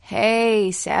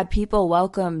Hey, sad people,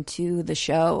 welcome to the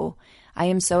show. I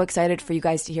am so excited for you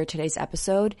guys to hear today's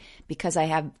episode because I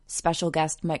have special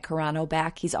guest Mike Carano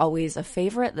back. He's always a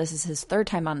favorite. This is his third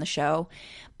time on the show,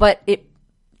 but it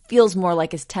feels more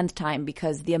like his 10th time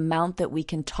because the amount that we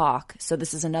can talk. So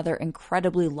this is another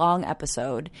incredibly long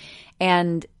episode.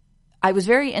 And I was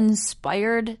very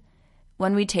inspired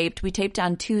when we taped. We taped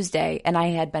on Tuesday, and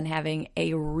I had been having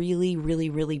a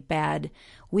really bad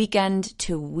weekend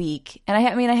to week. And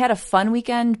I had a fun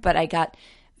weekend, but I got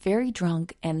very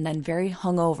drunk and then very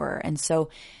hungover. And so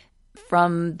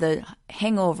from the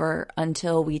hangover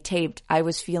until we taped, I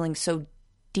was feeling so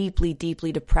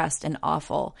deeply depressed and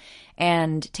awful.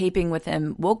 And taping with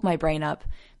him woke my brain up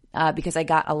because I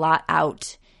got a lot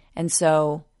out. And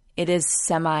so it is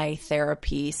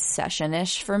semi-therapy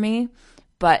session-ish for me,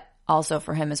 but also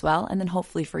for him as well, and then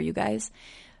hopefully for you guys.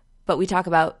 But we talk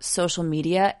about social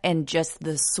media and just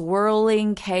the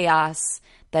swirling chaos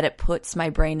that it puts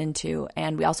my brain into.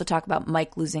 And we also talk about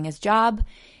Mike losing his job.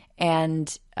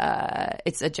 And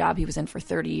it's a job he was in for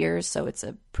 30 years, so it's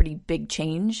a pretty big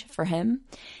change for him.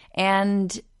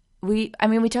 And we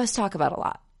just talk about a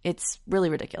lot. It's really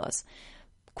ridiculous.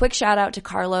 Quick shout out to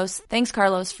Carlos. Thanks,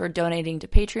 Carlos, for donating to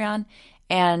Patreon.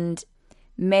 And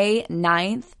May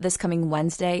 9th, this coming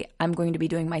Wednesday, I'm going to be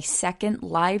doing my second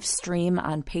live stream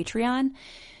on Patreon.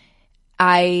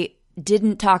 I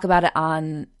didn't talk about it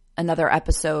on another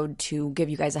episode to give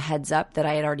you guys a heads up that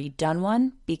I had already done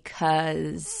one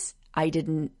because I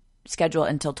didn't schedule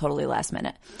it until totally last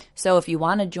minute. So if you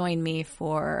want to join me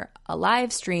for a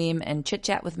live stream and chit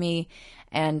chat with me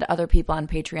and other people on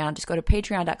Patreon, just go to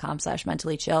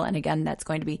patreon.com/mentallychill. And again, that's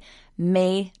going to be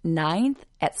May 9th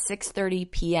at 6:30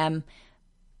 p.m.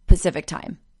 Pacific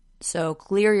time. So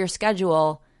clear your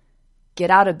schedule,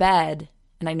 get out of bed,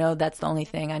 and I know that's the only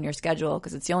thing on your schedule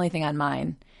because it's the only thing on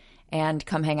mine, and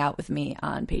come hang out with me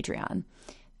on Patreon.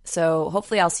 So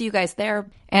hopefully I'll see you guys there.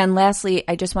 And lastly,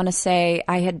 I just want to say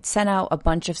I had sent out a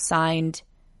bunch of signed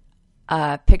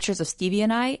pictures of Stevie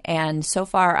and I, and so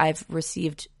far I've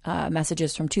received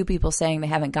messages from 2 people saying they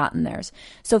haven't gotten theirs.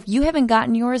 So if you haven't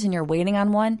gotten yours and you're waiting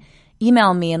on one,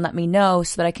 email me and let me know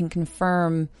so that I can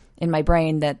confirm in my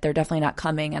brain that they're definitely not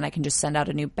coming and I can just send out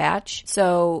a new batch.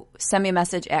 So send me a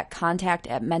message at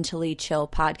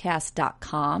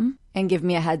contact@mentallychillpodcast.com and give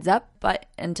me a heads up. But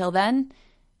until then,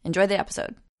 enjoy the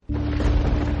episode.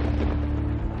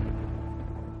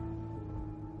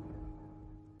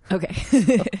 Okay.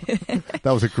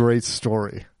 That was a great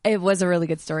story. It was a really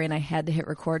good story, and I had to hit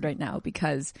record right now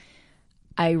because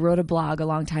I wrote a blog a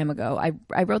long time ago.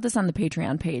 I wrote this on the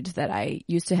Patreon page that I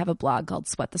used to have a blog called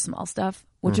Sweat the Small Stuff,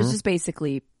 which is just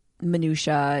basically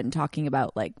minutia and talking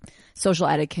about like social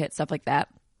etiquette, stuff like that.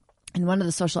 And one of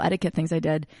the social etiquette things I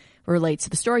did relates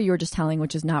to the story you were just telling,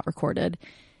 which is not recorded,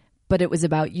 but it was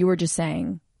about, you were just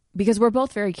saying, because we're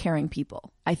both very caring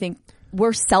people. I think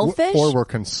we're selfish. Or we're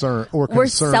concerned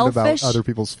about other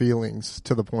people's feelings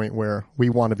to the point where we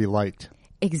want to be liked.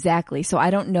 Exactly. So I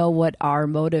don't know what our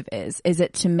motive is. Is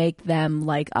it to make them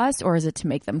like us, or is it to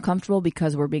make them comfortable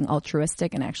because we're being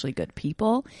altruistic and actually good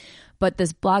people? But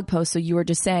this blog post, so you were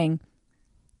just saying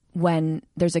when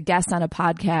there's a guest on a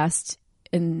podcast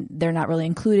and they're not really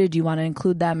included, you want to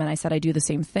include them. And I said I do the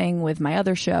same thing with my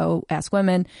other show, Ask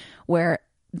Women, where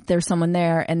there's someone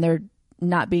there and they're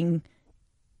not being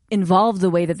involved the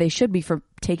way that they should be for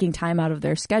taking time out of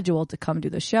their schedule to come do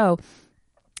the show.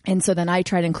 And so then I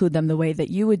try to include them the way that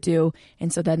you would do.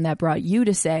 And so then that brought you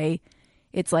to say,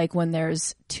 it's like when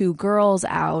there's 2 girls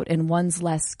out and one's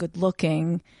less good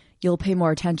looking, you'll pay more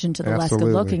attention to the less good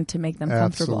looking to make them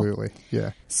comfortable. Absolutely.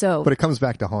 Yeah. So, but it comes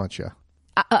back to haunt you.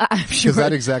 I'm sure. Because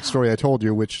that exact story I told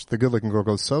you, which the good looking girl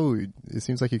goes, so it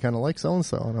seems like you kind of like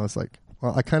so-and-so. And I was like,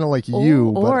 well, I kind of like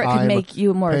you, but or it could make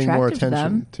you more paying attractive more attention to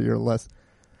them. To your less.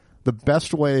 The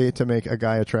best way to make a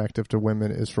guy attractive to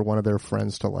women is for one of their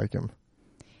friends to like him.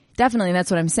 Definitely. That's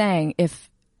what I'm saying. If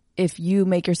you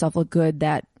make yourself look good,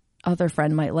 that other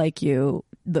friend might like you,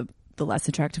 the less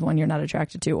attractive one you're not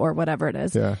attracted to, or whatever it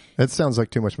is. Yeah. It sounds like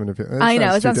too much manipulation. I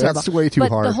know. It sounds terrible. That's way too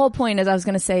hard. But the whole point is I was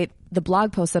going to say the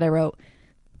blog post that I wrote,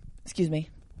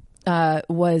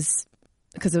 was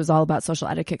because it was all about social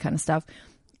etiquette kind of stuff.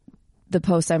 The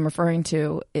post I'm referring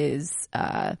to was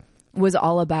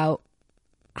all about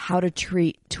how to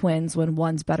treat twins when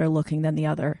one's better looking than the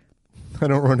other. I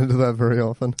don't run into that very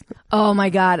often. Oh my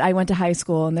God. I went to high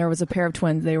school and there was a pair of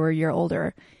twins. They were a year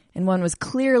older and one was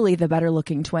clearly the better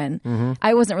looking twin. Mm-hmm.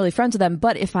 I wasn't really friends with them,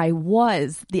 but if I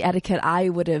was, the etiquette I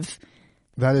would have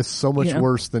That is so much You know?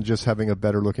 worse than just having a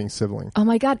better looking sibling. Oh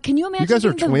my God. Can you imagine You guys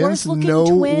are being the twins? worst looking No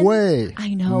twin? way.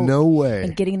 I know. No way.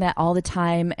 And getting that all the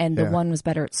time. And the Yeah. one was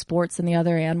better at sports than the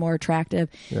other and more attractive.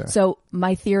 Yeah. So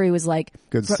my theory was like,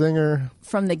 Good singer.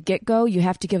 from the get-go, you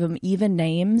have to give them even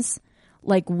names.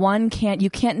 Like you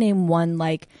can't name one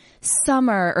like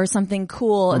Summer or something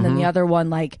cool. And then the other one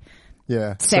like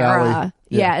Yeah. Sarah. Sally.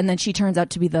 Yeah. And then she turns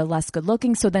out to be the less good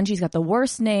looking. So then she's got the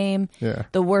worst name. Yeah.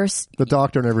 The worst. The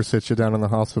doctor never sits you down in the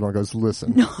hospital and goes,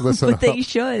 listen, listen But up. they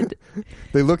should.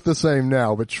 They look the same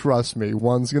now, but trust me,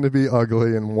 one's going to be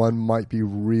ugly and one might be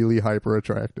really hyper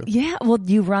attractive. Yeah. Well,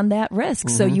 you run that risk.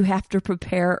 So you have to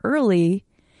prepare early.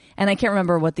 And I can't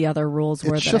remember what the other rules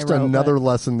were. It's that just I wrote, another but-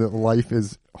 lesson that life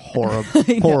is horrible.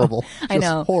 Horrible. I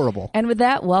know. Just horrible. And with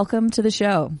that, welcome to the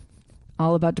show.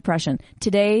 All about depression.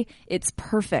 Today, it's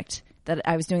perfect that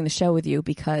I was doing the show with you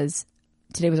because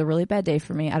today was a really bad day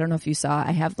for me. I don't know if you saw.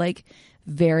 I have like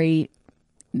very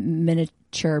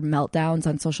miniature meltdowns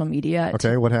on social media.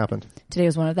 Okay, what happened? Today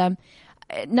was one of them.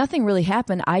 Nothing really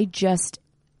happened. I just,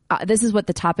 this is what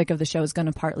the topic of the show is going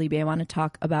to partly be. I want to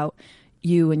talk about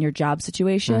you and your job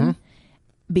situation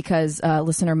because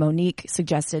listener Monique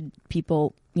suggested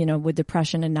people, with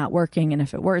depression and not working and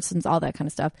if it worsens, all that kind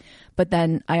of stuff. But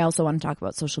then I also want to talk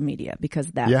about social media because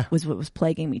that was what was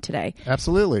plaguing me today.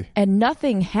 Absolutely. And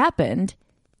nothing happened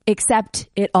except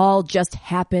it all just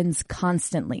happens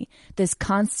constantly. This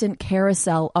constant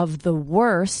carousel of the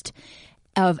worst,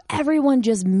 of everyone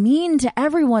just mean to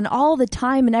everyone all the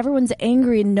time and everyone's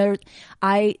angry. And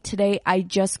today I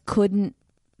just couldn't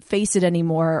face it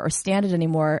anymore or stand it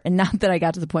anymore. And not that I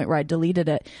got to the point where I deleted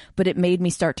it, but it made me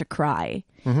start to cry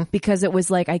because it was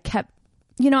like I kept,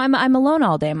 I'm alone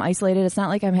all day. I'm isolated. It's not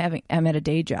like I'm at a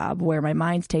day job where my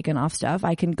mind's taken off stuff.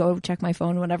 I can go check my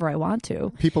phone whenever I want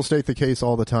to. People state the case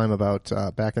all the time about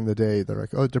back in the day. They're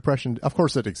like, oh, depression. Of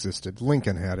course it existed.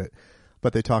 Lincoln had it.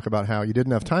 But they talk about how you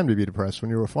didn't have time to be depressed when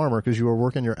you were a farmer because you were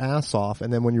working your ass off.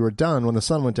 And then when you were done, when the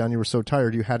sun went down, you were so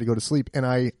tired you had to go to sleep. And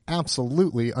I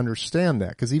absolutely understand that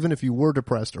because even if you were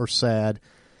depressed or sad,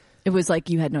 it was like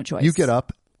you had no choice. you get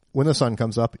up when the sun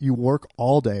comes up, you work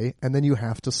all day, and then you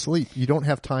have to sleep. You don't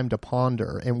have time to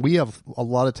ponder. And we have a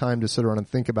lot of time to sit around and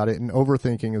think about it. And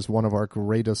overthinking is one of our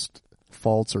greatest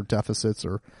faults or deficits.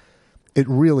 Or it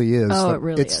really is. Oh, it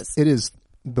really is. It is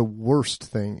the worst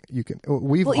thing you can.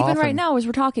 Even right now as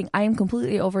we're talking, I am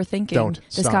completely overthinking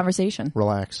this conversation.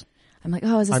 Relax. I'm like,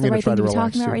 is this the right thing to be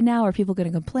talking about right now? Are people going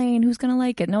to complain? Who's going to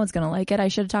like it? No one's going to like it. I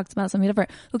should have talked about something different.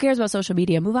 Who cares about social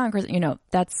media? Move on, Chris.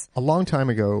 That's a long time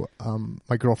ago.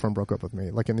 My girlfriend broke up with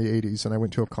me, like in the '80s, and I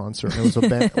went to a concert. And it was a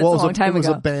band. Well, it was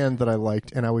a band that I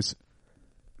liked, and I was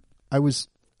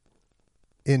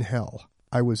in hell.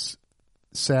 I was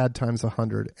sad times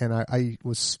 100, and I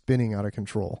was spinning out of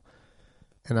control.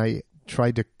 And I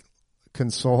tried to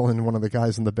console one of the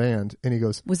guys in the band, and he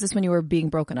goes, was this when you were being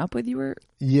broken up with?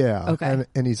 Yeah. Okay.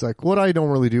 And he's like, what I don't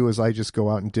really do is I just go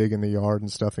out and dig in the yard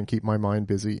and stuff and keep my mind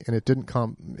busy. And it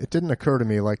didn't occur to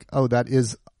me like, oh, that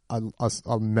is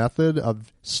a method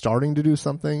of starting to do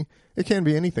something. It can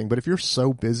be anything, but if you're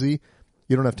so busy,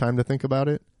 you don't have time to think about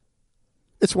it.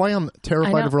 It's why I'm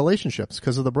terrified of relationships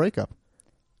because of the breakup.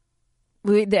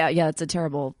 Yeah, it's a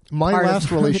terrible. My last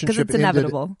relationship it's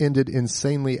inevitable. ended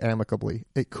insanely amicably.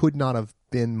 It could not have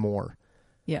been more.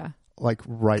 Yeah. Like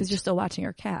right. Because you're still watching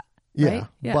your cat. Yeah, right?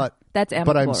 Yeah. But that's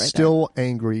amicable. But I'm right still there.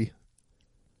 angry,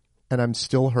 and I'm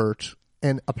still hurt.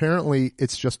 And apparently,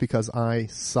 it's just because I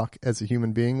suck as a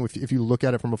human being. If you look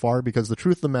at it from afar, because the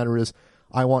truth of the matter is,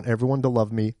 I want everyone to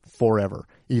love me forever,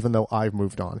 even though I've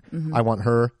moved on. Mm-hmm. I want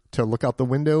her to look out the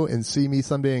window and see me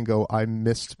someday and go, I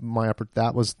missed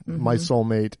that was my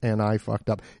soulmate and I fucked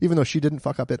up. Even though she didn't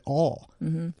fuck up at all.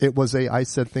 Mm-hmm. It was I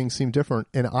said things seemed different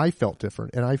and I felt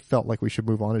different and I felt like we should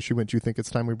move on. And she went, do you think it's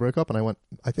time we break up? And I went,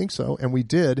 I think so. And we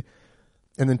did.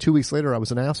 And then 2 weeks later, I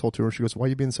was an asshole to her. She goes, why are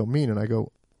you being so mean? And I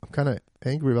go, I'm kind of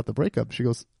angry about the breakup. She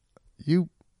goes, you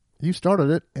started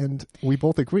it, and we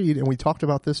both agreed, and we talked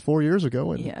about this 4 years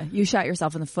ago. And yeah, you shot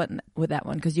yourself in the foot with that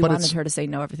one because you wanted her to say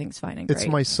no, everything's fine and great.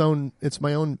 It's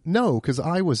my own no, because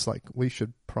I was like, we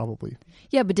should probably.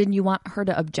 Yeah, but didn't you want her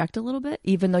to object a little bit,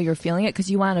 even though you're feeling it, because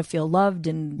you want to feel loved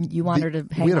and you want her to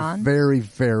hang on? We had a very,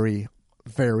 very,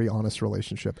 very honest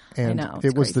relationship, and I know,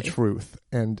 it was crazy. the truth,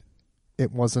 and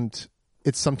it wasn't.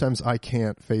 It's sometimes I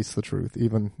can't face the truth,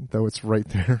 even though it's right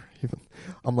there.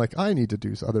 I'm like, I need to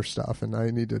do other stuff, and I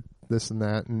need to this and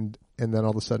that, and then all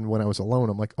of a sudden, when I was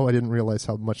alone, I'm like, oh, I didn't realize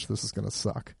how much this is going to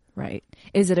suck. Right?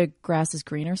 Is it a grass is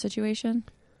greener situation?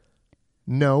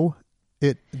 No,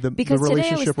 the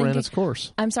relationship ran its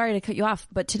course. I'm sorry to cut you off,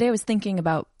 but today I was thinking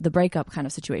about the breakup kind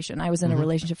of situation. I was in a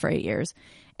relationship for 8 years,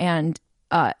 and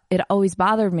it always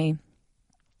bothered me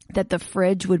that the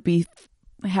fridge would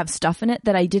have stuff in it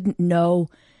that I didn't know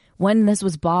when this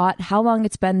was bought, how long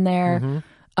it's been there.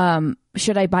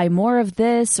 Should I buy more of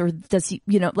this, or does he,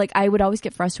 like I would always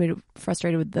get frustrated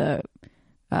with the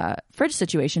fridge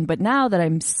situation. But now that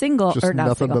I'm single, Just or not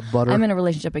nothing single, but butter. I'm in a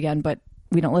relationship again, but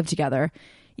we don't live together.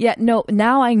 Yeah, no,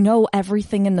 now I know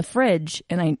everything in the fridge,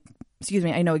 and I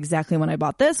know exactly when I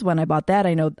bought this, when I bought that.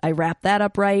 I know I wrapped that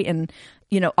up right, and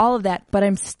all of that, but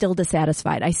I'm still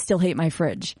dissatisfied. I still hate my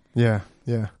fridge. Yeah,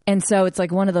 yeah. And so it's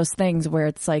like one of those things where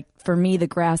it's like, for me, the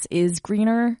grass is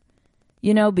greener,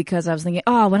 because I was thinking,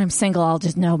 oh, when I'm single, I'll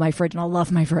just know my fridge and I'll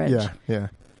love my fridge. Yeah, yeah.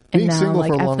 And Being now, single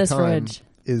like, for a F long this time fridge.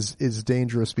 is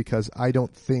dangerous, because I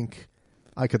don't think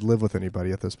I could live with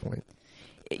anybody at this point.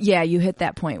 Yeah, you hit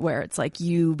that point where it's like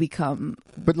you become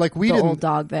But like the old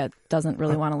dog that doesn't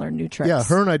really want to learn new tricks. Yeah,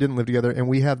 her and I didn't live together, and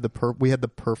we had the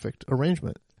perfect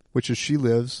arrangement, which is she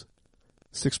lives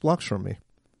 6 blocks from me.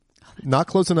 Not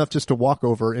close enough just to walk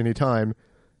over anytime,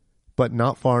 but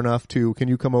not far enough to, can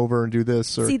you come over and do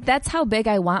this? Or, See, that's how big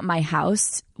I want my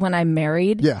house when I'm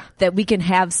married. Yeah. That we can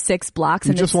have 6 blocks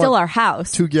and it's just still want our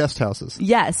house. 2 guest houses.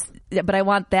 Yes, but I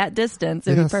want that distance.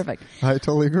 It'd be perfect. I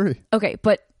totally agree. Okay,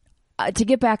 but to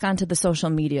get back onto the social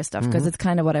media stuff, because it's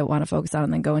kind of what I want to focus on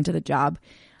and then go into the job.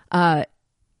 I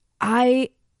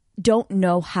don't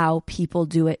know how people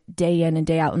do it day in and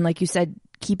day out. And like you said,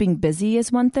 keeping busy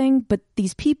is one thing, but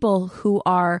these people who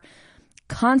are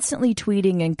constantly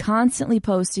tweeting and constantly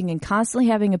posting and constantly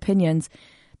having opinions,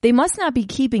 they must not be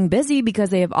keeping busy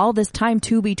because they have all this time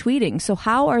to be tweeting. So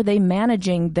how are they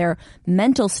managing their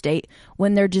mental state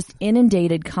when they're just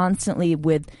inundated constantly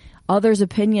with others'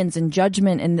 opinions and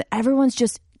judgment, and everyone's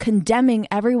just condemning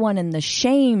everyone, and the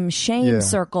shame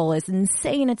circle is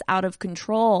insane. It's out of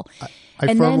control.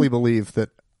 I firmly believe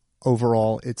that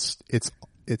overall it's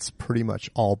pretty much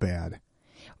all bad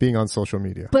being on social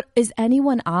media. But is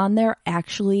anyone on there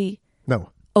actually No.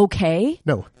 okay?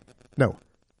 No.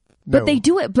 But they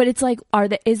do it. But it's like,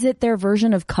 is it their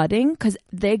version of cutting? Because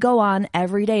they go on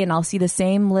every day, and I'll see the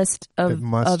same list of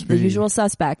the usual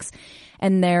suspects,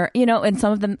 and they're, and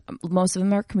some of them, most of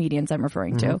them are comedians I'm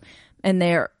referring to, and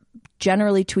they're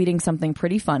generally tweeting something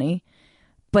pretty funny,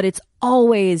 but it's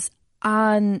always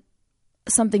on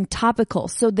something topical.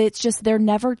 So it's just, they're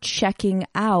never checking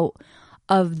out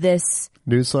of this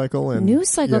news cycle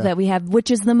that we have,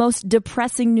 which is the most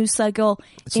depressing news cycle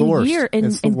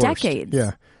in decades.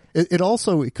 Yeah. It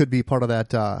also could be part of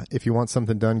that, if you want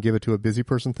something done, give it to a busy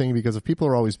person thing, because if people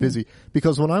are always busy,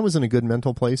 because when I was in a good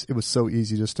mental place, it was so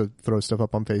easy just to throw stuff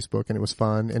up on Facebook, and it was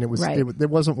fun, and it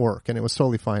wasn't work, and it was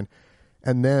totally fine.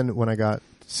 And then when I got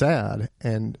sad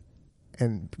and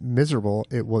miserable,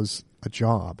 it was a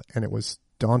job, and it was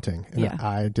daunting, and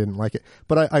I didn't like it.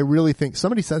 But I really think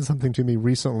somebody said something to me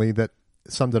recently that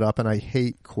summed it up, and I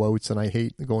hate quotes, and I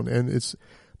hate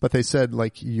but they said,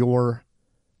 like, your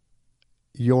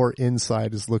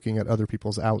inside is looking at other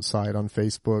people's outside on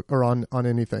Facebook or on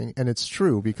anything. And it's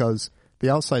true, because the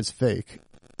outside's fake,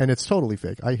 and it's totally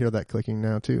fake. I hear that clicking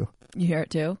now too. You hear it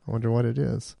too? I wonder what it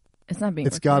is. It's not being.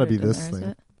 It's got to be this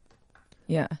thing.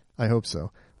 Yeah. I hope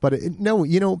so. But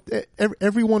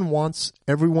everyone wants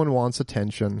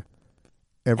attention.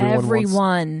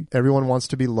 Everyone wants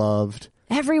to be loved.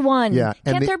 Everyone. Yeah.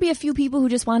 Can't there be a few people who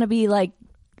just want to be like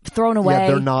thrown away? Yeah,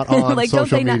 they're not on like,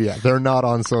 social media. They're not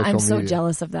on social media. I'm so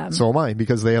jealous of them. So am I,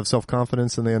 because they have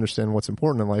self-confidence and they understand what's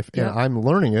important in life. Yep. And I'm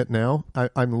learning it now.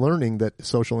 I'm learning that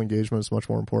social engagement is much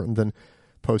more important than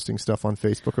posting stuff on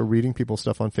Facebook or reading people's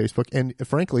stuff on Facebook. And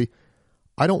frankly,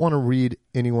 I don't want to read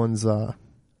anyone's...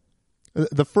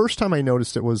 The first time I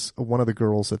noticed it was one of the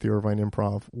girls at the Irvine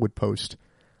Improv would post,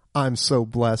 "I'm so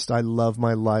blessed. I love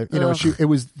my life."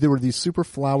 There were these super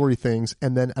flowery things,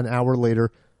 and then an hour later,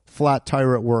 "Flat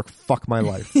tire at work. Fuck my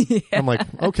life." Yeah. I'm like,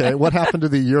 okay, what happened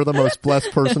to you're the most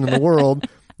blessed person in the world.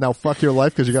 Now fuck your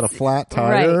life because you got a flat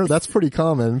tire. Right. That's pretty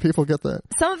common. People get that.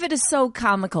 Some of it is so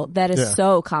comical. That is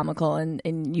so comical, and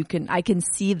I can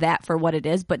see that for what it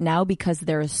is. But now, because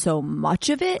there is so much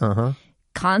of it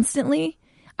constantly,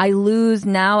 I lose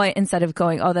now. Instead of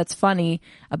going, "Oh, that's funny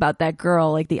about that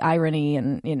girl," like the irony,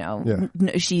 and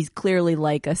she's clearly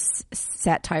like a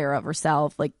satire of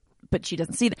herself, like. But she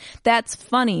doesn't see that. That's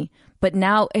funny. But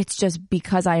now it's just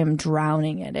because I am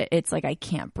drowning in it. It's like I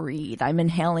can't breathe. I'm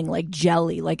inhaling like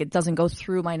jelly. Like it doesn't go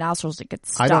through my nostrils. It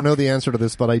gets stuck. I don't know the answer to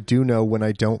this, but I do know when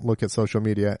I don't look at social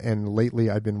media, and lately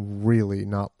I've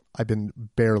been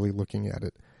barely looking at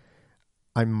it.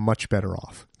 I'm much better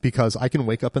off because I can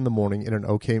wake up in the morning in an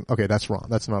okay, that's wrong.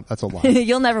 That's a lie.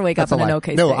 You'll never wake up in an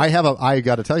okay state. No, I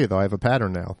got to tell you though, I have a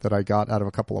pattern now that I got out of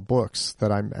a couple of books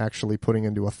that I'm actually putting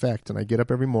into effect. And I get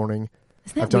up every morning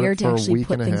Isn't I've that done weird it to for a actually week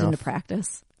put and a things half. into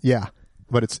practice? Yeah,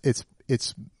 but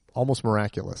it's almost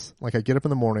miraculous. Like I get up in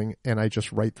the morning and I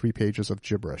just write 3 pages of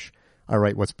gibberish. I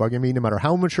write what's bugging me, no matter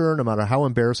how mature, no matter how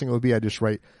embarrassing it would be. I just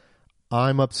write,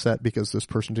 I'm upset because this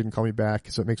person didn't call me back,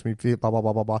 so it makes me feel blah blah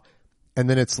blah blah blah, and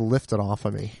then it's lifted off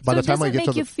of me. By So the time does I it get make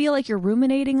to the you feel like you're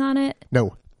ruminating on it?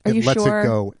 no, Are it you lets sure? it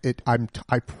go.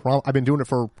 I've been doing it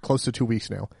for close to 2 weeks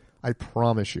now. I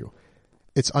promise you.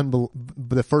 It's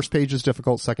the first page is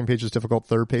difficult, second page is difficult,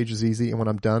 third page is easy, and when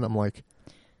I'm done, I'm like,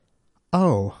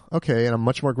 oh, okay, and I'm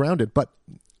much more grounded. But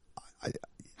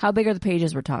How big are the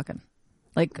pages we're talking?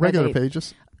 Like are regular they,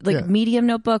 pages, like yeah. medium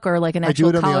notebook or like an I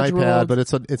actual do it on the college iPad, ruled?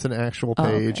 but it's an actual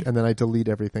page, okay. and then I delete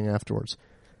everything afterwards.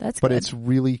 That's But good. it's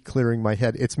really clearing my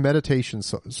head. It's meditation,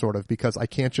 sort of, because I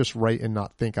can't just write and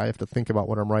not think. I have to think about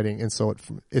what I'm writing, and so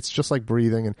it's just like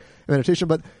breathing and meditation.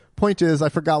 But point is, I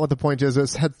forgot what the point is.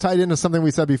 It's tied into something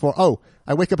we said before. Oh,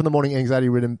 I wake up in the morning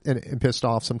anxiety-ridden and pissed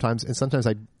off sometimes, and sometimes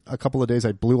a couple of days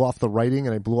I blew off the writing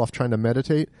and I blew off trying to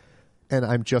meditate. And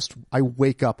I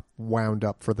wake up wound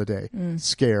up for the day,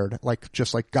 scared,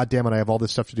 just like, God damn it, I have all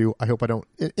this stuff to do. I hope I don't.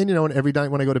 And every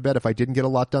night when I go to bed, if I didn't get a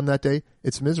lot done that day,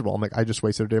 it's miserable. I'm like, I just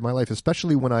wasted a day of my life,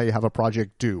 especially when I have a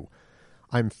project due.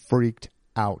 I'm freaked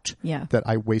out that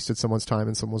I wasted someone's time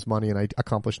and someone's money and I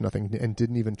accomplished nothing and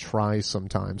didn't even try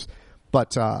sometimes.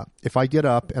 But if I get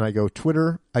up and I go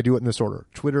Twitter, I do it in this order: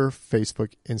 Twitter,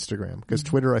 Facebook, Instagram. Because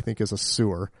Twitter, I think, is a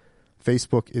sewer.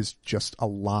 Facebook is just a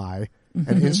lie.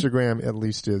 And Instagram, at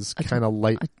least, is kind of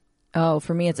light. Oh,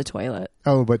 for me, it's a toilet.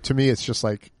 Oh, but to me, it's just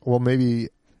like, well, maybe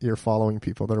you're following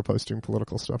people that are posting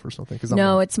political stuff or something.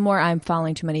 No, it's more I'm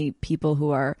following too many people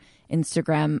who are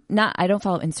Instagram. I don't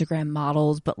follow Instagram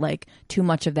models, but like too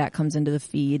much of that comes into the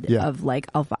feed of like,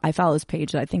 I follow this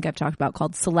page that I think I've talked about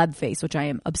called Celeb Face, which I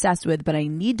am obsessed with, but I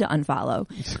need to unfollow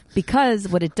because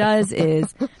what it does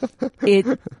is it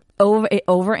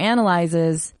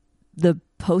overanalyzes the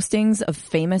postings of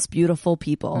famous, beautiful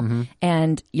people,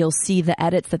 and you'll see the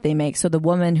edits that they make. So the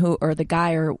woman or the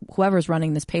guy or whoever's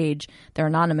running this page, they're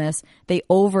anonymous, they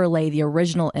overlay the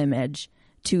original image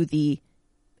to the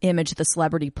image the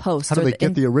celebrity posts. How do they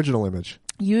get the original image?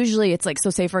 Usually it's like,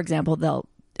 so say for example,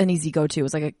 an easy go-to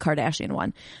is like a Kardashian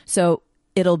one. So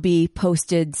it'll be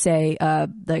posted, say,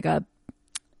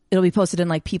 it'll be posted in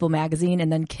like People magazine,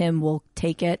 and then Kim will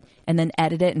take it and then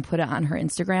edit it and put it on her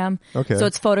Instagram. Okay. So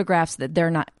it's photographs that they're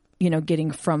not,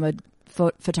 getting from a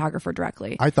photographer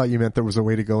directly. I thought you meant there was a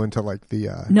way to go into like the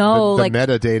like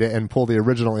metadata and pull the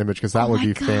original image, because that would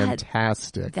be God.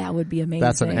 fantastic. That would be amazing.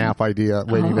 That's an app idea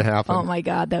waiting to happen. Oh my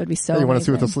God, that would be so Hey, you want to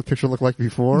see amazing. what this picture looked like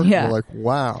before? Yeah. You're like,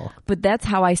 wow. But that's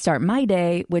how I start my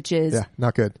day, which is Yeah,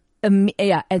 not good. And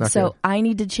Not so good. I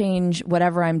need to change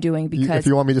whatever I'm doing If because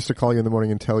you want me just to call you in the morning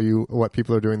and tell you what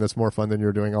people are doing that's more fun than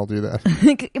you're doing, I'll do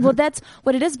that. well, that's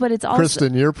what it is, but it's also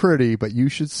Kristen, you're pretty, but you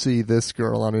should see this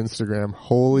girl on Instagram.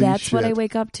 Holy that's shit. what I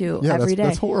wake up to Yeah, every day.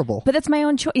 that's horrible. But that's my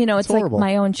own choice. It's like horrible.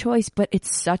 my own choice, but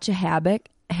it's such a habit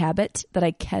that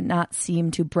I cannot seem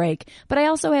to break. But I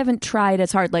also haven't tried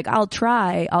as hard. Like I'll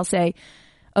say,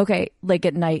 okay, like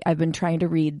at night I've been trying to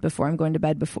read before I'm going to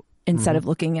bed instead of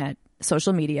looking at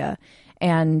social media.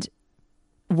 And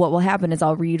what will happen is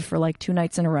I'll read for like 2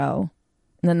 nights in a row.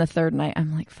 And then the third night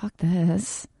I'm like, fuck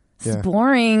this. This is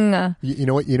boring. You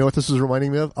know what this is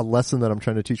reminding me of? A lesson that I'm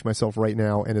trying to teach myself right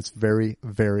now, and it's very,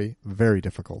 very, very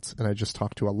difficult. And I just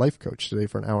talked to a life coach today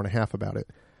for an hour and a half about it.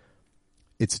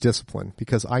 It's discipline,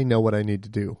 because I know what I need to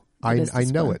do. I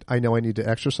know it. I know I need to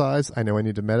exercise. I know I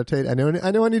need to meditate. I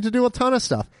know I need to do a ton of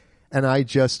stuff. And I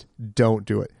just don't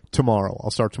do it. Tomorrow.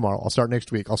 I'll start tomorrow. I'll start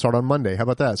next week. I'll start on Monday. How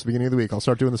about that? It's the beginning of the week. I'll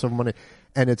start doing this on Monday.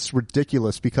 And it's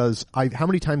ridiculous because how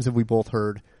many times have we both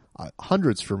heard,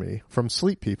 hundreds for me, from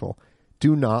sleep people,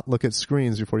 do not look at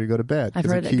screens before you go to bed. I've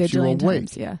heard it it a keeps you gajillion awake.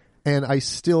 times, yeah. And I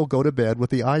still go to bed with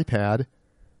the iPad.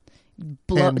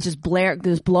 Just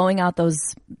blowing out those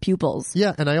pupils.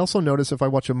 Yeah, and I also notice if I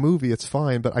watch a movie, it's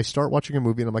fine, but I start watching a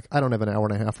movie and I'm like, I don't have an hour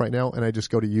and a half right now, and I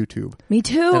just go to YouTube. Me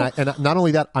too. And not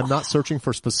only that, I'm not searching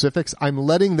for specifics. I'm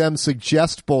letting them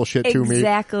suggest bullshit to me.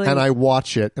 Exactly. And I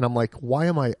watch it, and I'm like, why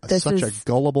am I such a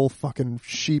gullible fucking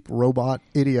sheep robot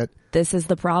idiot? This is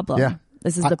the problem. Yeah.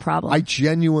 This is the problem. I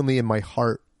genuinely, in my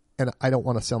heart, and I don't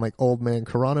want to sound like old man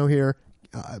Carano here,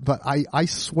 but I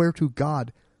swear to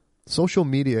God, social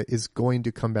media is going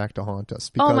to come back to haunt us.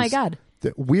 Because oh my God.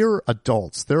 We're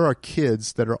adults. There are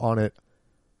kids that are on it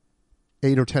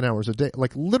 8 or 10 hours a day,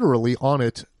 like literally on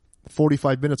it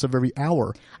 45 minutes of every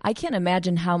hour. I can't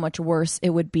imagine how much worse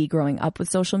it would be growing up with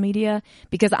social media,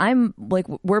 because I'm like,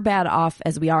 we're bad off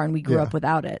as we are and we grew up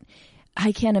without it.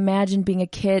 I can't imagine being a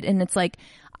kid and it's like,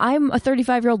 I'm a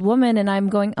 35-year-old woman and I'm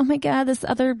going, oh my God, this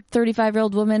other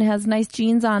 35-year-old woman has nice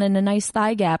jeans on and a nice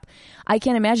thigh gap. I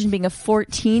can't imagine being a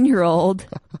 14-year-old,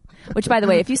 which by the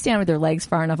way, if you stand with your legs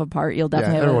far enough apart, you'll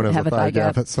definitely have a thigh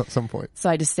gap at some point. So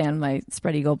I just stand with my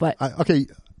spread eagle. But okay.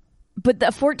 But the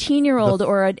 14-year-old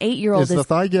or an 8-year-old is the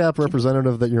thigh gap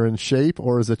representative that you're in shape,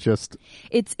 or is it just?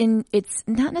 It's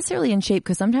not necessarily in shape,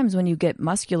 because sometimes when you get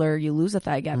muscular, you lose a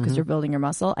thigh gap because you're building your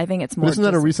muscle. I think it's more. Isn't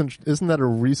that a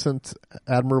recent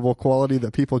admirable quality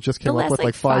that people just came up with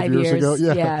like 5 years ago?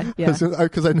 Yeah.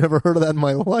 Because I never heard of that in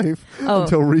my life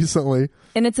until recently.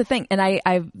 And it's a thing. And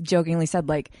I've jokingly said,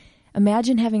 like,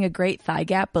 imagine having a great thigh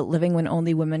gap, but living when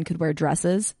only women could wear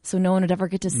dresses, so no one would ever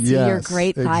get to see your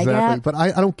great thigh gap. But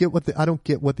I don't get what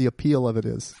the appeal of it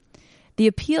is. The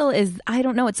appeal is, I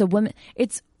don't know.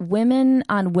 It's women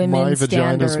on women My standards.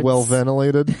 vagina's well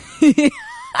ventilated.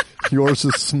 Yours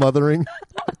is smothering.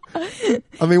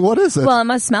 I mean, what is it? Well, it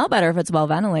must smell better if it's well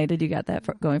ventilated. You got that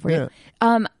going for you.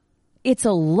 It's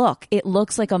a look. It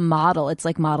looks like a model. It's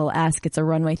like model-esque. It's a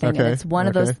runway thing. Okay. And it's one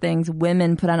of those things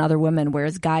women put on other women,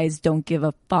 whereas guys don't give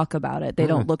a fuck about it. They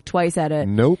don't look twice at it.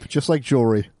 Nope. Just like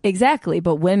jewelry. Exactly.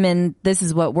 But women, this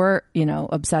is what we're,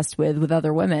 obsessed with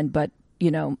other women. But,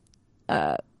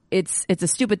 it's a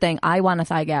stupid thing. I want a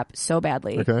thigh gap so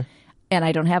badly. Okay. And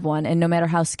I don't have one. And no matter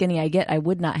how skinny I get, I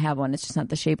would not have one. It's just not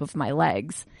the shape of my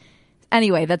legs.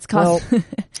 Anyway, that's cause. Well,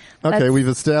 okay, we've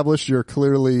established you're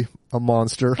clearly a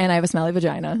monster. And I have a smelly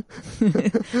vagina.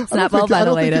 It's not well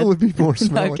ventilated. I don't think it would be more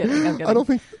smelly. No, I'm kidding. I don't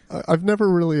think, I've never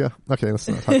really, okay, let's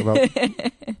not talk about.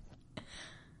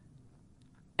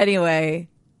 Anyway.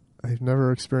 I've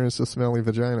never experienced a smelly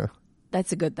vagina.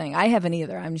 That's a good thing. I haven't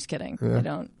either. I'm just kidding. Yeah. I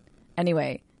don't.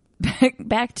 Anyway,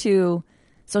 back to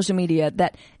social media.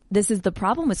 That this is the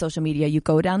problem with social media. You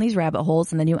go down these rabbit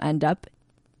holes and then you end up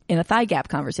in a thigh gap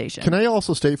conversation. Can I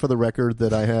also state for the record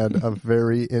that I had a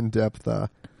very in-depth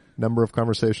number of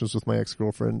conversations with my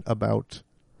ex-girlfriend about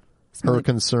her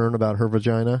concern about her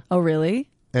vagina. Oh, really?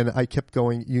 And I kept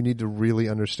going, you need to really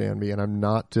understand me, and I'm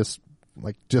not just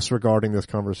disregarding this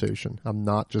conversation. I'm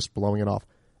not just blowing it off.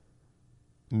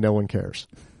 No one cares.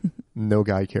 No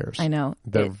guy cares. I know.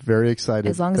 They're very excited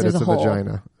as long as that there's it's a a hole.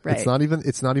 vagina. Right. It's not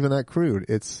even that crude.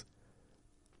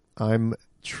 I'm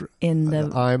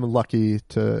lucky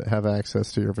to have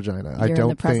access to your vagina. You're in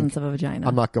the presence of a vagina.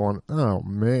 I'm not going, oh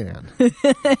man,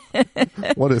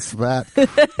 what is that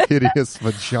hideous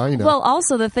vagina? Well,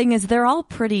 also the thing is, they're all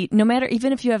pretty. No matter,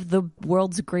 even if you have the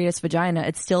world's greatest vagina,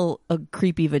 it's still a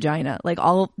creepy vagina. Like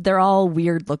they're all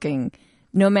weird looking,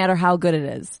 no matter how good it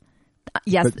is.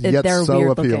 Yes, they're so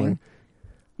weird appealing. looking.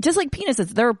 Just like penises,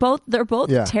 they're both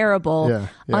terrible,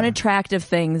 unattractive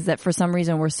things that for some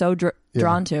reason we're so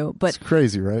drawn to. But it's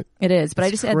crazy, right? It is.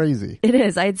 But it's crazy. It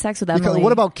is. I had sex with Emily. Because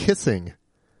what about kissing?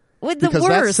 Because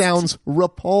that sounds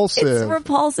repulsive. It's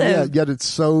repulsive. Yeah, yet it's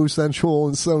so sensual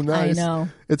and so nice. I know.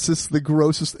 It's just the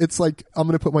grossest. It's like, I'm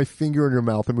going to put my finger in your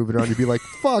mouth and move it around. You'd be like,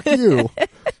 fuck you.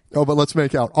 Oh, but let's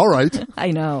make out. All right.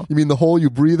 I know. You mean the hole you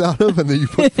breathe out of and then you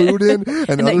put food in and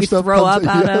other that you stuff throw comes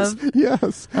up out of?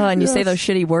 Yes. Oh, and you say those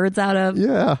shitty words out of?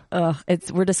 Yeah.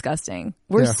 We're disgusting.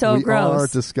 We're so gross. We are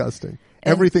disgusting.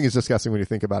 Everything is disgusting when you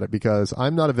think about it, because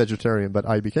I'm not a vegetarian, but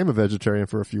I became a vegetarian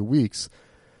for a few weeks.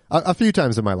 A few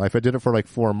times in my life. I did it for like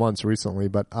 4 months recently,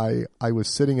 but I was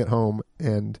sitting at home,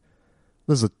 and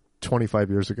this is 25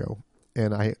 years ago,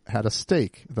 and I had a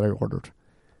steak that I ordered.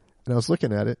 And I was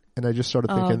looking at it, and I just started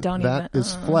thinking, that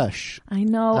is flesh. I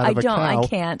know. I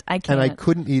can't. And I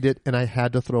couldn't eat it, and I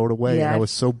had to throw it away. Yeah. And I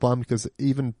was so bummed, because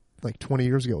even like 20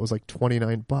 years ago, it was like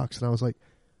 $29. And I was like,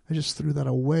 I just threw that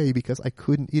away because I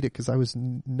couldn't eat it, because I was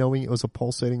knowing it was a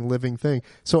pulsating, living thing.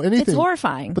 So anything. It's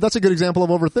horrifying. But that's a good example of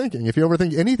overthinking. If you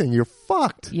overthink anything, you're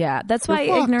fucked. Yeah, that's why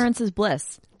ignorance is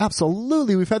bliss.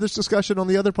 Absolutely. We've had this discussion on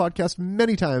the other podcast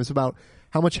many times about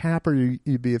how much happier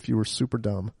you'd be if you were super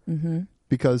dumb. Mm-hmm.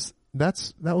 Because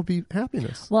that would be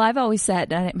happiness. Well, I've always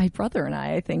said, and my brother and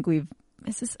I think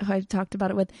this is who I've talked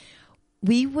about it with,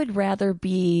 we would rather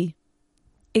be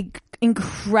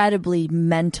incredibly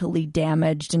mentally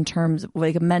damaged in terms of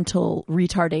like a mental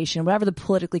retardation, whatever the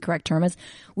politically correct term is.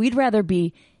 We'd rather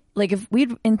be like,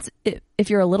 if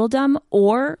you're a little dumb,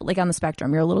 or like on the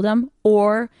spectrum, you're a little dumb,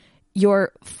 or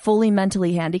you're fully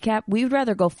mentally handicapped, we would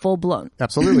rather go full blown.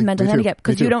 Absolutely. mental handicap,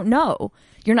 because you don't know.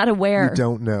 You're not aware. You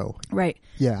don't know. Right.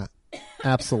 Yeah.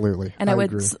 Absolutely. And I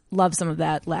would agree. love some of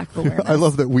that lack of awareness. I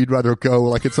love that we'd rather go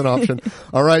like it's an option.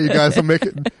 All right, you guys, I'm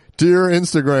making, dear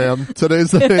Instagram, today's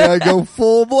the day I go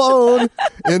full blown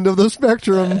end of the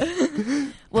spectrum.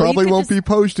 Well, Probably won't be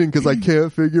posting because I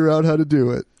can't figure out how to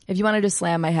do it. If you wanted to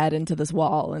slam my head into this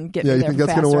wall and get Yeah, me you there think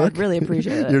that's faster, going to work? I'd really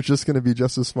appreciate it. You're just going to be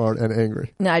just as smart and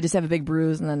angry. No, I just have a big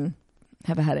bruise and then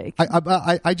have a headache.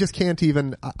 I just can't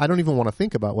even. I don't even want to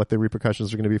think about what the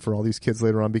repercussions are going to be for all these kids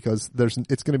later on, because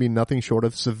it's going to be nothing short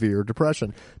of severe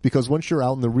depression. Because once you're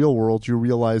out in the real world, you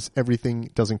realize everything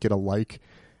doesn't get a like,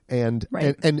 and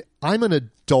Right. and I'm an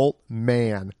adult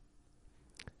man.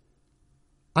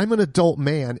 I'm an adult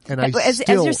man, and as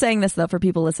you're saying this, though, for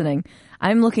people listening,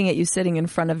 I'm looking at you sitting in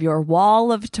front of your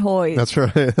wall of toys. That's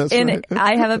right. That's And right.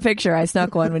 I have a picture. I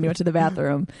snuck one when you went to the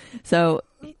bathroom. So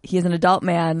he's an adult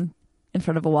man in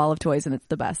front of a wall of toys, and it's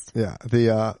the best. Yeah.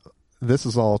 This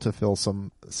is all to fill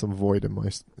some void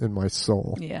in my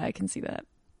soul. Yeah, I can see that.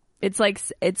 It's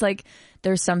like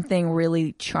there's something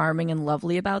really charming and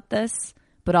lovely about this,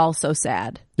 but also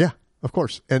sad. Yeah, of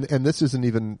course. And this isn't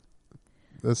even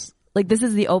this. Like, this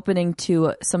is the opening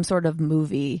to some sort of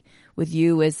movie with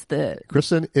you as the...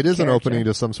 Kristen, it is an character. opening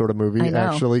to some sort of movie I know.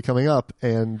 actually coming up.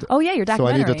 And Oh, yeah, your so I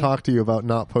documentary. need to talk to you about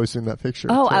not posting that picture.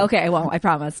 Oh, too. okay. Well, I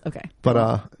promise. Okay. But,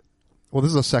 well,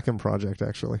 this is a second project,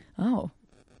 actually. Oh.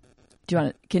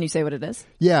 Can you say what it is?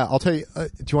 Yeah, I'll tell you. Do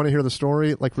you want to hear the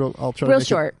story? Like, I'll try to Real make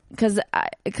short, because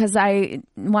I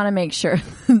want to make sure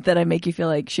that I make you feel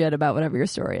like shit about whatever your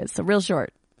story is. So real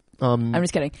short. I'm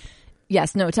just kidding.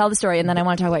 Yes, no, tell the story, and then I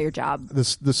want to talk about your job.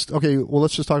 Okay, well,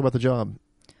 let's just talk about the job.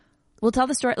 We'll tell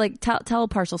the story, like, tell a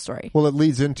partial story. Well, it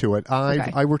leads into it. Okay.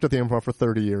 I worked at the Improv for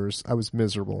 30 years. I was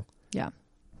miserable. Yeah.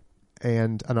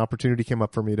 And an opportunity came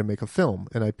up for me to make a film,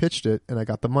 and I pitched it, and I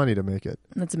got the money to make it.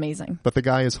 That's amazing. But the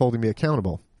guy is holding me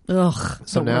accountable. Ugh.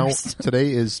 So the now, worst.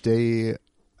 today is day,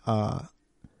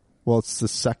 it's the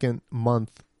second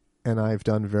month, and I've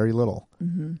done very little.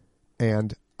 Mm-hmm.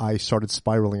 And I started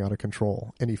spiraling out of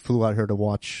control. And he flew out here to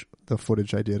watch the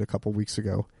footage I did a couple weeks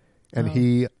ago. And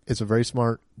he is a very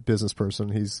smart business person.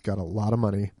 He's got a lot of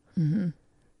money. Mm-hmm.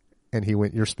 And he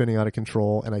went, "You're spinning out of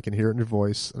control, and I can hear it in your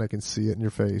voice, and I can see it in your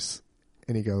face."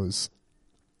 And he goes,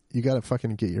 "You got to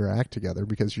fucking get your act together,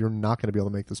 because you're not going to be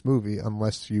able to make this movie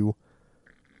unless you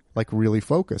like really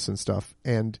focus and stuff."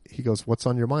 And he goes, "What's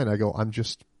on your mind?" I go, "I'm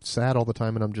just sad all the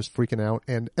time, and I'm just freaking out."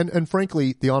 And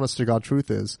frankly, the honest to God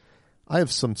truth is, I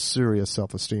have some serious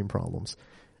self-esteem problems,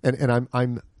 and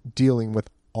I'm dealing with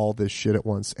all this shit at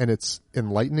once, and it's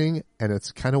enlightening and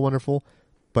it's kind of wonderful,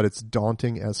 but it's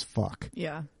daunting as fuck.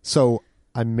 Yeah. So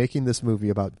I'm making this movie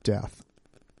about death.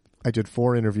 I did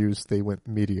 4 interviews. They went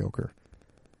mediocre,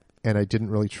 and I didn't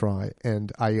really try,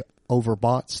 and I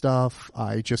overbought stuff.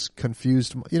 I just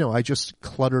confused, I just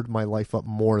cluttered my life up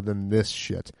more than this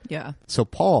shit. Yeah. So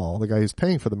Paul, the guy who's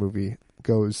paying for the movie,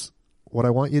 goes, "What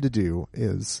I want you to do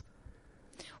is..."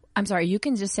 I'm sorry, you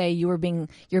can just say you're being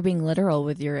literal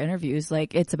with your interviews.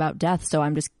 Like, it's about death, so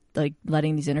I'm just like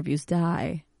letting these interviews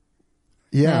die.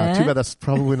 Yeah, too bad that's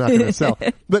probably not going to sell.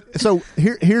 But so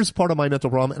here's part of my mental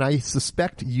problem, and I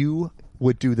suspect you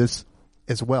would do this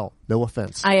as well. No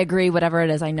offense. I agree, whatever it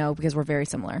is, I know, because we're very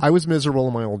similar. I was miserable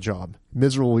in my old job.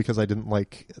 Miserable because I didn't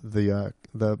like the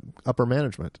upper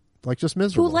management. Like, just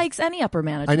miserable. Who likes any upper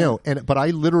management? I know, but I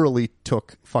literally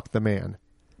took "fuck the man."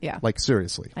 Yeah. Like,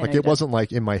 seriously. I Like, know you it did. wasn't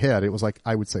like in my head. It was like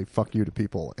I would say "fuck you" to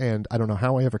people. And I don't know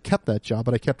how I ever kept that job,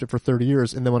 but I kept it for 30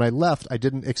 years. And then when I left, I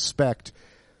didn't expect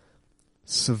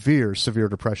severe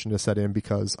depression to set in,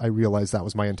 because I realized that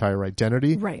was my entire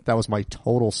identity. Right. That was my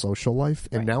total social life.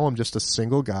 And Right. now I'm just a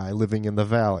single guy living in the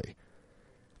valley.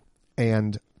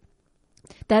 And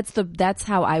That's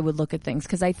how I would look at things,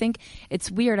 because I think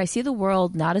it's weird. I see the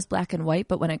world not as black and white,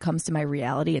 but when it comes to my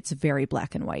reality, it's very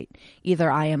black and white. Either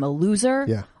I am a loser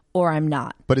Yeah. or I'm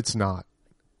not. but it's not.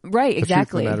 Right, The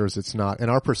exactly. truth of the matter is it's not. And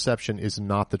our perception is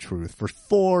not the truth,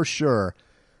 for sure.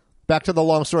 Back to the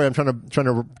long story. I'm trying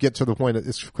to get to the point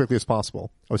as quickly as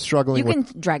possible. I was struggling You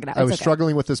with can drag it out. I It's was okay.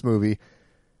 struggling with this movie,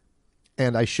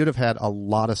 and I should have had a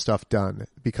lot of stuff done,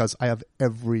 because I have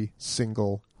every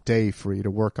single day free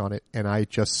to work on it, and I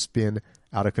just spin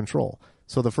out of control.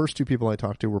 So the first 2 people I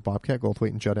talked to were Bobcat Goldthwait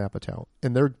and Judd Apatow,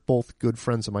 and they're both good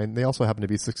friends of mine. They also happen to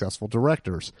be successful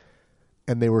directors,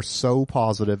 and they were so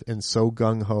positive and so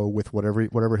gung-ho with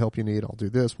whatever help you need, I'll do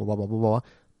this, blah, blah, blah, blah, blah,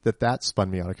 that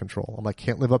spun me out of control. I'm like,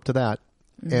 can't live up to that.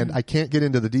 Mm-hmm. And I can't get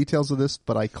into the details of this,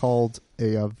 but I called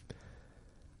a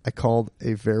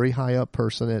very high up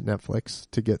person at Netflix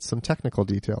to get some technical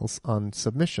details on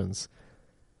submissions.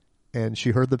 And she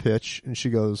heard the pitch, and she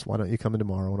goes, "Why don't you come in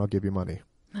tomorrow and I'll give you money?"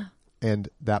 And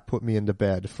that put me into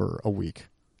bed for a week.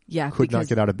 Yeah, Could not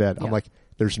get out of bed. yeah. I'm like,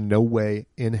 there's no way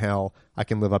in hell I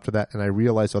can live up to that. And I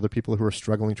realized other people who are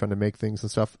struggling trying to make things and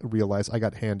stuff realize I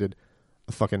got handed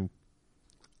a fucking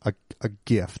a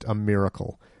gift, a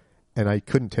miracle. and I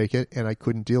couldn't take it, and I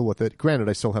couldn't deal with it. Granted,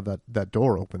 I still have that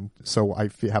door open, so I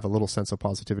have a little sense of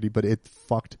positivity, but it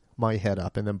fucked my head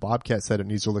up. And then Bobcat said it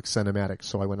needs to look cinematic,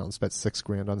 so I went out and spent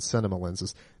 $6,000 on cinema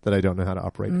lenses that I don't know how to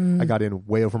operate. I got in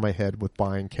way over my head with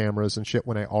buying cameras and shit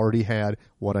when I already had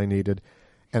what I needed,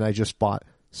 and I just bought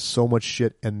so much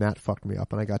shit, and that fucked me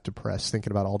up, and I got depressed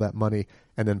thinking about all that money.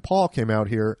 And then Paul came out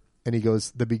here, and he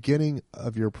goes, the beginning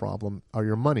of your problem are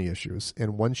your money issues.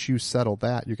 And once you settle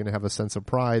that, you're going to have a sense of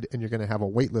pride, and you're going to have a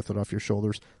weight lifted off your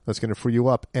shoulders that's going to free you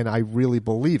up. And I really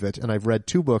believe it. And I've read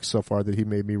 2 books so far that he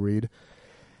made me read.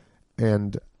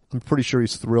 And I'm pretty sure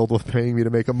he's thrilled with paying me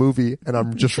to make a movie, and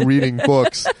I'm just reading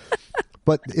books.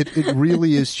 But it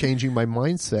really is changing my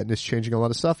mindset, and it's changing a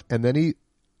lot of stuff. And then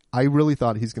I really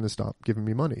thought he's going to stop giving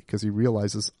me money because he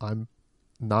realizes I'm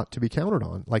not to be counted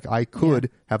on. Like, I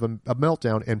could have a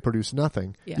meltdown and produce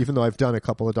nothing, even though I've done a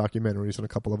couple of documentaries and a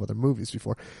couple of other movies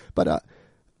before. But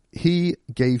he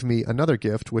gave me another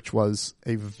gift, which was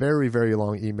a very, very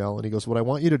long email. And he goes, what I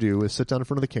want you to do is sit down in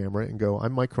front of the camera and go,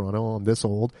 I'm Mike Carano. I'm this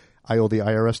old. I owe the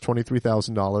IRS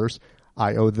 $23,000.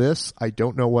 I owe this. I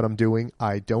don't know what I'm doing.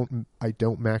 I don't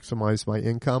maximize my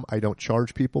income. I don't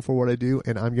charge people for what I do.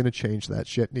 And I'm going to change that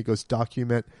shit. And he goes,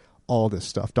 document all this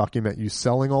stuff. Document you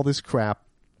selling all this crap,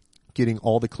 getting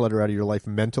all the clutter out of your life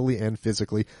mentally and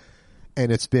physically.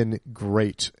 And it's been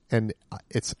great. And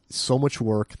it's so much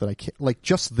work that I can't, like,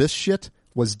 just this shit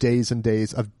was days and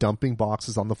days of dumping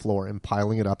boxes on the floor and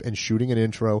piling it up and shooting an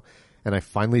intro. And I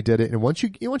finally did it. And once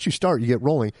you start, you get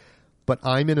rolling. But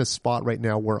I'm in a spot right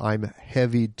now where I'm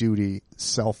heavy duty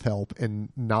self-help and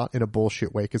not in a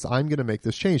bullshit way, because I'm going to make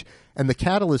this change. And the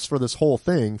catalyst for this whole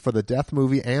thing, for the death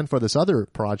movie and for this other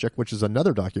project, which is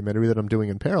another documentary that I'm doing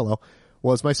in parallel,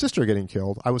 was my sister getting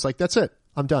killed. I was like, that's it.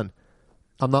 I'm done.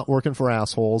 I'm not working for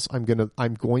assholes. I'm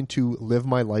going to live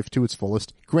my life to its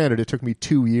fullest. Granted, it took me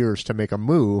 2 years to make a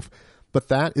move, but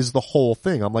that is the whole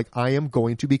thing. I'm like, I am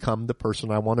going to become the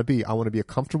person I want to be. I want to be a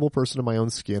comfortable person in my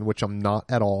own skin, which I'm not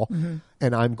at all. Mm-hmm.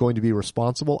 And I'm going to be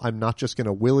responsible. I'm not just going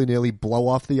to willy-nilly blow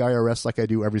off the IRS like I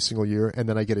do every single year, and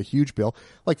then I get a huge bill.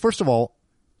 Like, first of all,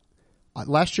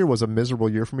 last year was a miserable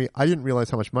year for me. I didn't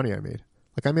realize how much money I made.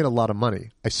 Like, I made a lot of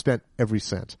money. I spent every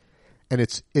cent. And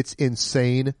it's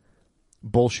insane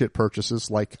bullshit purchases.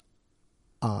 Like,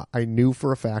 I knew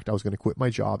for a fact I was going to quit my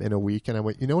job in a week, and I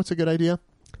went, you know what's a good idea?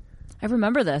 I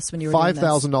remember this when you were doing this.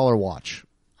 $5,000 watch.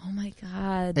 Oh my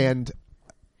God. And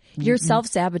you're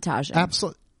self-sabotaging.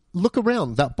 Absolutely. Look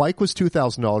around. That bike was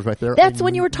 $2,000 right there. That's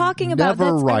when you were talking about that.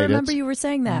 I remember you were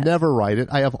saying that. Never ride it.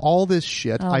 I have all this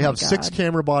shit. Oh I have 6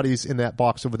 camera bodies in that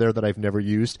box over there that I've never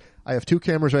used. I have 2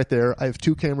 cameras right there. I have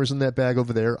 2 cameras in that bag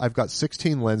over there. I've got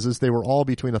 16 lenses. They were all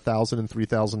between $1,000 and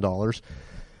 $3,000.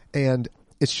 And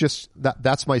it's just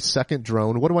that's my second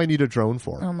drone. What do I need a drone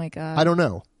for? Oh my God. I don't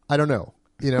know.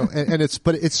 You know, and it's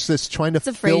just trying to It's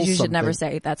a phrase you should never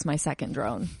say. That's my second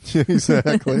drone.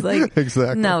 Exactly.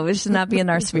 Exactly. No, it should not be in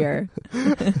our sphere.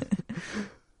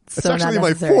 It's actually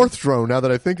my 4th drone now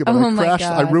that I think about it. I crashed.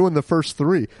 God. I ruined the first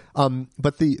 3.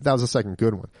 But that was the second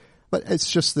good one. But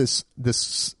it's just this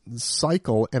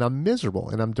cycle, and I'm miserable,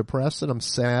 and I'm depressed, and I'm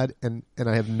sad, and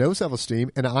I have no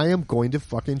self-esteem, and I am going to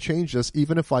fucking change this,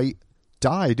 even if I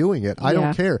die doing it. I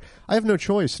don't care. I have no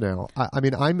choice now. I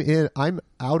mean, I'm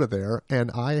out of there,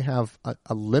 and I have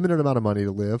a limited amount of money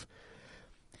to live.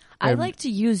 I like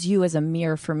to use you as a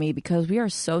mirror for me, because we are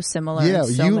so similar in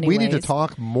so many ways. We need to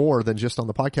talk more than just on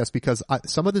the podcast, because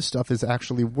some of this stuff is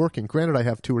actually working. Granted, I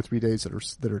have 2 or 3 days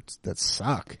that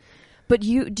suck. But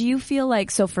do you feel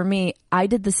like, so for me, I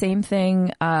did the same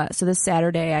thing. So this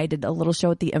Saturday, I did a little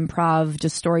show at the Improv,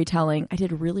 just storytelling. I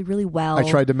did really, really well. I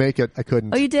tried to make it. I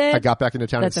couldn't. Oh, you did? I got back into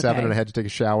town at 7 okay. and I had to take a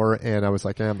shower, and I was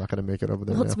like, I'm not going to make it over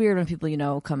there. Well, it's weird when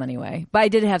people come anyway. But I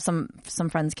did have some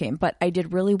friends came. But I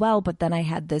did really well. But then I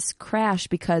had this crash,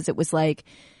 because it was like,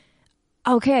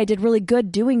 okay, I did really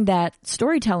good doing that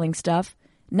storytelling stuff.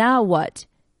 Now what?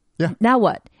 Yeah. Now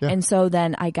what? Yeah. And so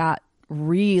then I got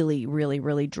really, really,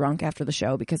 really drunk after the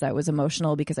show, because I was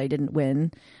emotional because I didn't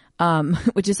win,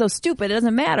 which is so stupid. It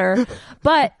doesn't matter.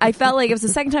 But I felt like it was the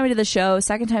second time I did the show,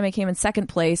 second time I came in second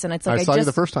place, and it's like I saw you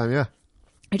the first time, yeah.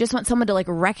 I just want someone to like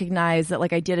recognize that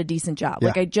like I did a decent job. Yeah.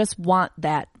 Like I just want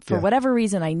that for whatever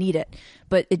reason. I need it,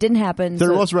 but it didn't happen.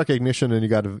 There was recognition, and you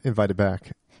got invited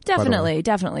back.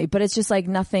 Definitely. But it's just like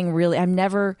nothing really.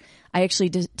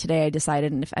 Today I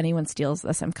decided, and if anyone steals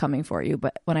this, I'm coming for you.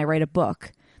 But when I write a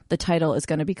book, the title is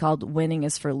going to be called "Winning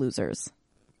is for Losers."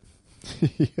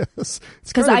 Yes,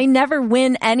 because I never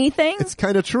win anything. It's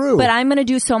kind of true, but I'm going to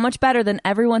do so much better than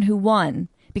everyone who won,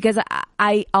 because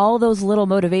I all those little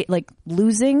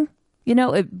losing,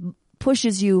 it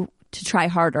pushes you to try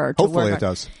harder. To Hopefully work it hard.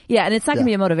 does. Yeah, and it's not going to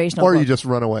be a motivational Or book. you just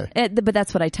run away. But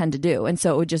that's what I tend to do. And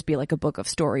so it would just be like a book of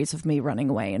stories of me running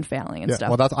away and failing and Yeah.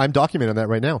 stuff. Well, I'm documenting that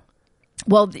right now.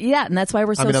 Well, yeah, and that's why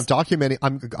we're so... I'm documenting.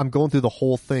 I'm going through the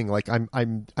whole thing. Like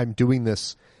I'm doing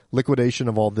this liquidation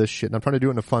of all this shit, and I'm trying to do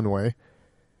it in a fun way.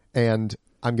 And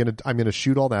I'm gonna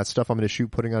shoot all that stuff. I'm gonna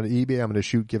shoot putting it on eBay. I'm gonna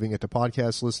shoot giving it to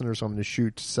podcast listeners. I'm gonna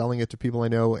shoot selling it to people I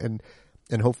know, and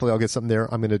hopefully I'll get something there.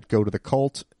 I'm gonna go to the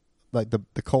cult, like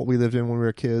the cult we lived in when we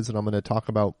were kids, and I'm gonna talk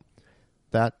about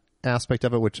that aspect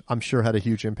of it, which I'm sure had a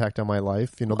huge impact on my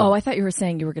life. You know. I thought you were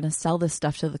saying you were going to sell this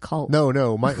stuff to the cult. No.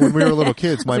 When we were little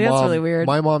kids, my that's mom, really weird.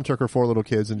 My mom took her 4 little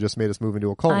kids and just made us move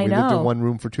into a cult. I We lived know. in one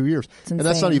room for 2 years, It's and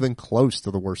that's not insane. even close to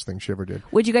the worst thing she ever did.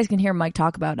 Which you guys can hear Mike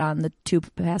talk about on the 2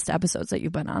 past episodes that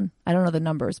you've been on. I don't know the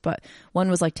numbers, but one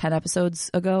was like 10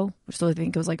 episodes ago. So I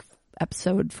think it was like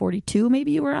episode 42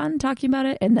 maybe you were on talking about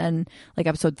it. And then like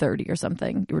episode 30 or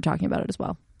something, you were talking about it as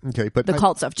well. Okay, but The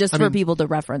cult stuff, just for people to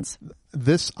reference.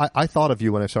 I thought of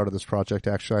you when I started this project.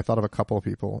 Actually, I thought of a couple of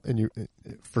people, and you,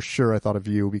 for sure, I thought of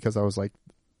you because I was like,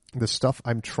 the stuff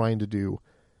I'm trying to do,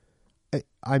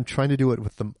 I'm trying to do it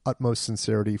with the utmost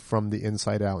sincerity from the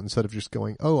inside out, instead of just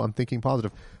going, "Oh, I'm thinking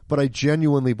positive." But I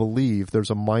genuinely believe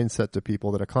there's a mindset to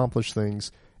people that accomplish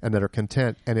things and that are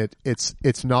content, and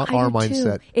it's not our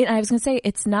mindset. I was going to say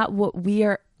it's not what we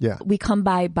are. Yeah. We come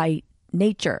by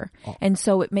nature, and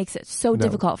so it makes it so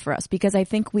difficult for us because I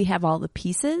think we have all the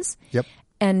pieces. Yep.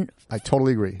 And I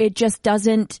totally agree. it just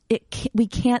doesn't. We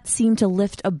can't seem to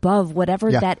lift above whatever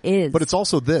that is. But it's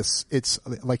also this. It's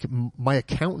like my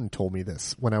accountant told me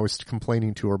this when I was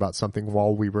complaining to her about something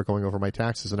while we were going over my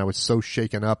taxes, and I was so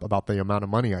shaken up about the amount of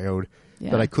money I owed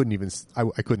that I couldn't even.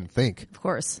 I couldn't think. Of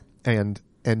course. And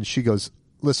she goes,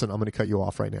 "Listen, I'm going to cut you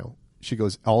off right now." She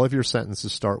goes, "All of your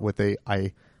sentences start with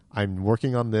I'm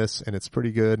working on this and it's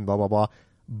pretty good and blah, blah, blah.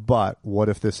 But what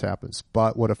if this happens?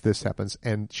 But what if this happens?"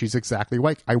 And she's exactly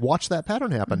right. I watch that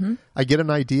pattern happen. Mm-hmm. I get an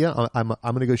idea. I'm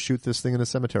going to go shoot this thing in a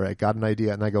cemetery. I got an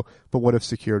idea and I go, but what if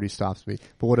security stops me?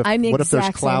 But what if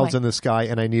there's clouds in the sky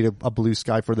and I need a blue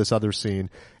sky for this other scene?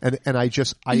 And you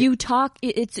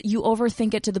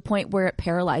overthink it to the point where it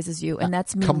paralyzes you. And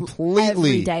that's me completely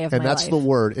every day of my life. And that's the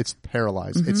word. It's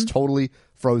paralyzed. Mm-hmm. It's totally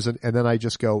frozen. And then I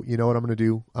just go, you know what I'm going to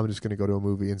do? I'm just going to go to a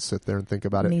movie and sit there and think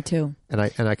about it. Me too. And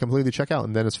I completely check out.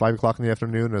 And then it's 5:00 in the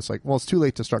afternoon and it's like, well, it's too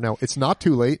late to start now. It's not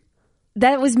too late.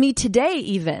 That was me today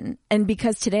even. And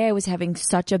because today I was having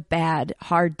such a bad,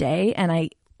 hard day and I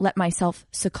let myself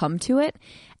succumb to it.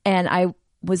 And I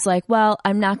was like, well,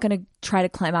 I'm not going to try to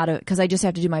climb out of it because I just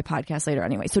have to do my podcast later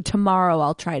anyway. So tomorrow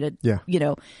I'll try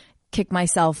to, kick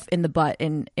myself in the butt.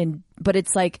 But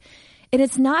it's like, and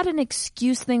it's not an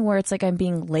excuse thing where it's like I'm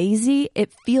being lazy.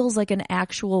 It feels like an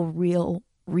actual real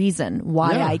reason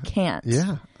why I can't.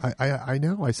 Yeah, I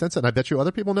know. I sense it. And I bet you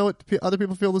other people know it. Other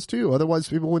people feel this too. Otherwise,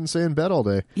 people wouldn't stay in bed all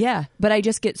day. Yeah, but I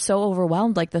just get so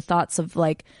overwhelmed. Like the thoughts of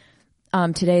like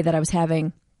today that I was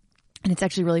having, and it's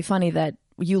actually really funny that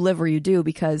you live where you do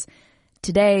because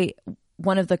today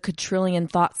one of the quadrillion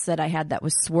thoughts that I had that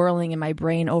was swirling in my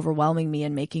brain, overwhelming me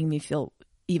and making me feel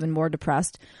even more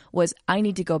depressed was I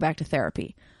need to go back to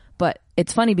therapy. But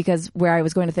it's funny because where I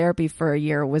was going to therapy for a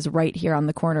year was right here on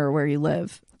the corner where you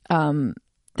live.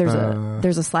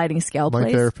 There's a sliding scale place.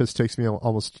 My therapist takes me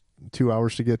almost 2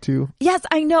 hours to get to. Yes,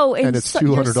 I know. And it's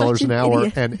 $200 an hour.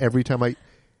 Idiot. And every time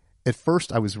at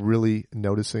first I was really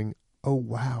noticing, oh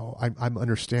wow, I'm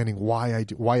understanding why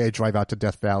I drive out to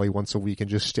Death Valley once a week and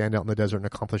just stand out in the desert and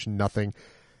accomplish nothing.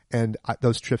 And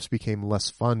those trips became less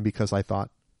fun because I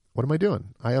thought, what am I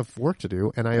doing? I have work to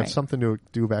do and I have something to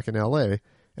do back in LA.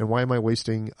 And why am I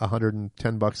wasting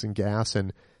 $110 in gas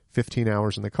and 15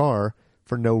 hours in the car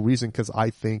for no reason? Because I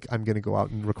think I'm going to go out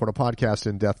and record a podcast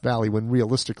in Death Valley when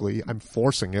realistically I'm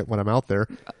forcing it when I'm out there.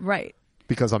 Right.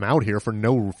 Because I'm out here for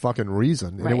no fucking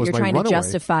reason. And right. it was You're my trying runaway. to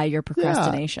justify your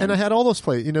procrastination. Yeah. And I had all those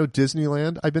places.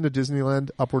 Disneyland. I've been to Disneyland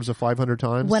upwards of 500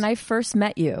 times. When I first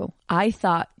met you, I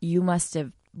thought you must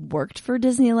have worked for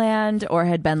Disneyland or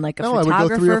had been like a photographer I would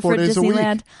go 3 or 4 for days a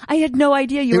Disneyland. week. I had no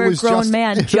idea you were a grown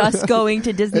man just going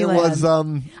to Disneyland. It was,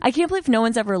 I can't believe no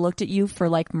one's ever looked at you for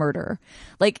like murder.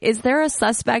 Like, is there a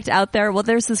suspect out there? Well,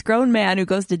 there's this grown man who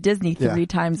goes to Disney 3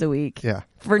 times a week. Yeah.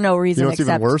 For no reason. You know what's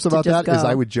even worse about that is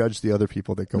I would judge the other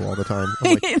people that go all the time.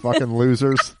 I'm like, fucking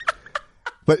losers.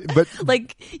 But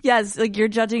like, yes, like you're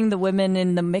judging the women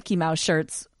in the Mickey Mouse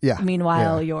shirts Yeah.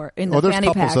 Meanwhile, Yeah. you're in the there's fanny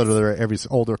couples packs. that are there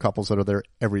older couples that are there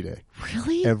every day.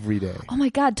 Really? Every day. Oh my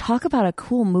God, talk about a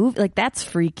cool movie. Like, that's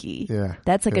freaky. Yeah.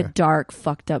 That's like a dark,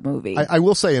 fucked up movie. I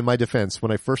will say, in my defense,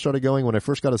 when I first started going, when I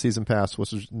first got a season pass,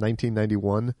 which was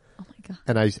 1991, oh my God.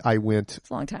 and I went It's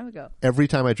a long time ago. every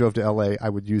time I drove to LA, I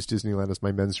would use Disneyland as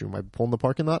my men's room. I'd pull in the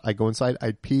parking lot, I'd go inside,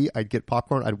 I'd pee, I'd get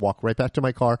popcorn, I'd walk right back to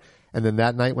my car, and then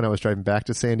that night when I was driving back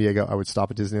to San Diego, I would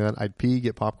stop at Disneyland, I'd pee,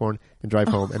 get popcorn, and drive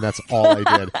home, and that's all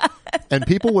I did. And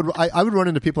people would, I would run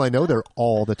into people I know there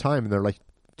all the time, and they're like,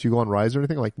 "Do you go on rides or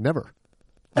anything?" I'm like, never.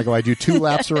 I go, I do 2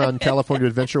 laps around California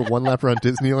Adventure, 1 lap around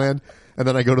Disneyland, and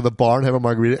then I go to the bar and have a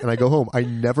margarita, and I go home. I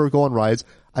never go on rides.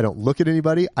 I don't look at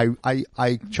anybody.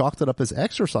 I chalked it up as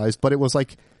exercise, but it was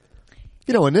like,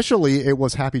 initially it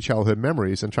was happy childhood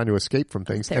memories and trying to escape from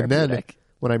things. And then Therapeutic.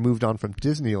 when I moved on from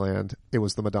Disneyland, it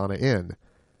was the Madonna Inn.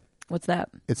 What's that?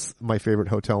 It's my favorite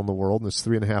hotel in the world, and it's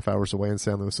 3.5 hours away in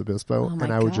San Luis Obispo. Oh my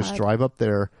and I would just God. drive up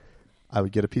there. I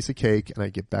would get a piece of cake, and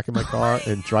I'd get back in my car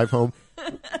and drive home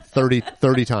 30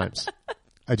 times.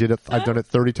 I did it. I've done it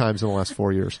 30 times in the last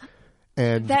 4 years.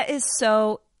 And That is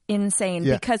so insane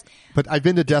Yeah. because but I've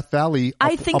been to Death Valley.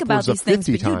 I think about upwards of these things,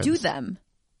 50 but you times. do them.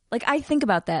 Like, I think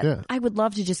about that. Yeah. I would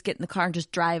love to just get in the car and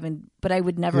just drive, but I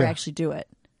would never Yeah. actually do it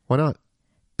Why not?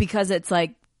 because it's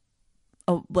like,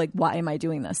 oh, like, why am I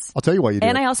doing this? I'll tell you why you do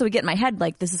And it. I also would get in my head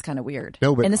like, this is kind of weird.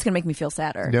 No, but- and this is gonna make me feel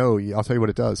sadder. No, I'll tell you what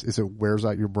it does. Is it wears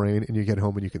out your brain, and you get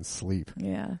home and you can sleep.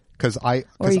 Yeah. Because Or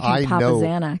you can pop know, a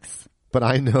Xanax. but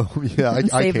I know. Yeah, I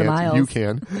Save the can't. miles. You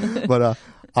can. But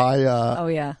Oh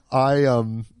yeah.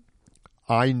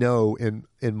 I know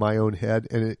in my own head,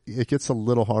 and it gets a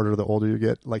little harder the older you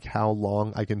get, like how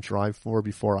long I can drive for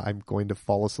before I'm going to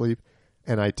fall asleep,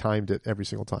 and I timed it every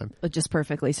single time. But just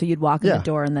perfectly. So you'd walk in Yeah. the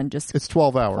door and then just It's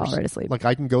 12 hours. fall right asleep. Like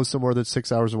I can go somewhere that's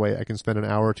 6 hours away. I can spend an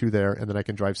hour or two there, and then I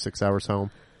can drive 6 hours home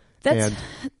That's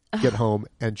and get home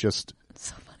and just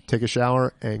so funny. take a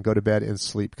shower and go to bed and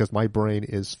sleep because my brain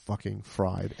is fucking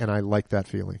fried, and I like that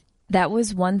feeling. That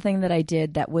was one thing that I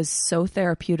did that was so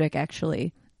therapeutic,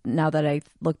 actually, now that I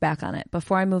look back on it.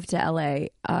 Before I moved to LA,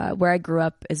 where I grew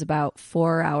up is about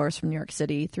 4 hours from New York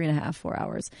City, 3.5, 4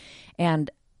 hours. And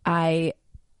I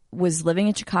was living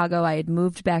in Chicago. I had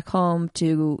moved back home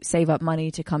to save up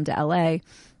money to come to LA.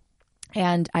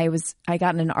 And I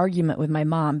got in an argument with my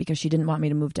mom because she didn't want me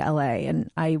to move to LA.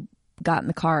 And I got in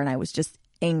the car and I was just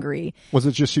angry. Was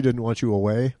it just she didn't want you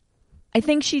away? I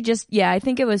think she just, I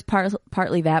think it was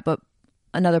partly that, but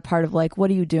another part of like, what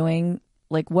are you doing?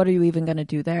 Like, what are you even going to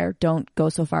do there? Don't go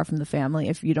so far from the family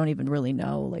if you don't even really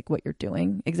know like what you're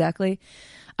doing exactly.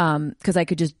 Cause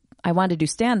I wanted to do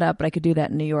stand up, but I could do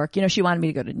that in New York. She wanted me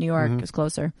to go to New York. It was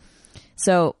closer.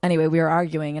 So anyway, we were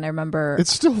arguing and I remember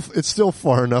It's still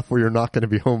far enough where you're not going to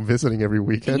be home visiting every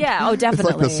weekend. Yeah, oh,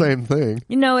 definitely. It's like the same thing.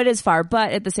 it is far,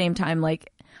 but at the same time,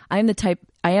 like I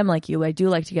am like you. I do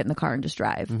like to get in the car and just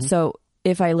drive. So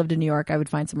if I lived in New York, I would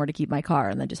find somewhere to keep my car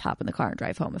and then just hop in the car and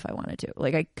drive home if I wanted to.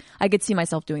 Like I could see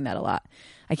myself doing that a lot.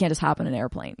 I can't just hop in an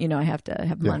airplane. I have to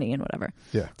have money and whatever.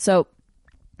 Yeah. So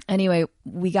anyway,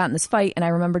 we got in this fight and I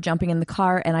remember jumping in the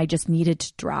car and I just needed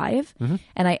to drive.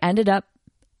 And I ended up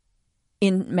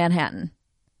in Manhattan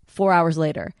 4 hours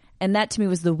later. And that to me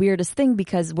was the weirdest thing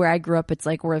because where I grew up, it's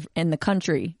like we're in the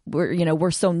country.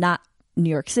 We're so not New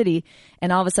York City.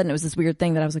 And all of a sudden it was this weird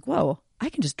thing that I was like, whoa, I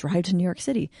can just drive to New York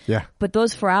City. Yeah. But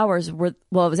those 4 hours it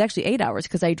was actually 8 hours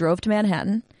because I drove to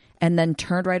Manhattan and then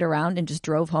turned right around and just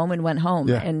drove home and went home.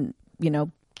 Yeah. And,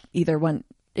 either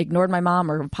ignored my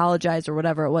mom or apologized or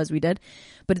whatever it was we did.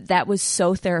 But that was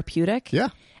so therapeutic. Yeah.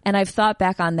 And I've thought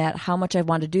back on that, how much I've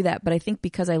wanted to do that. But I think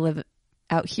because I live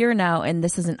out here now and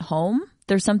this isn't home,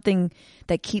 there's something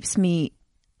that keeps me,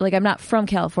 like I'm not from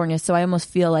California, so I almost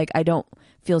feel like I don't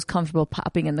feel as comfortable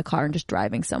popping in the car and just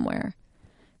driving somewhere.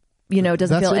 It doesn't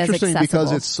That's feel as interesting accessible.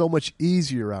 because it's so much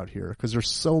easier out here because there's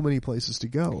so many places to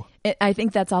go. I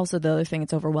think that's also the other thing.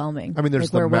 It's overwhelming. I mean, there's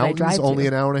Like, the where would I mountains drive only to?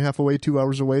 an hour and a half away, 2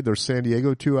 hours away. There's San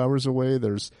Diego 2 hours away.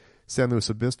 There's San Luis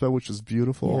Obispo, which is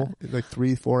beautiful, like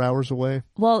 3-4 hours away.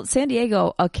 Well, San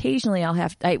Diego, occasionally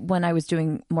when I was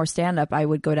doing more stand-up, I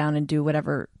would go down and do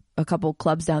a couple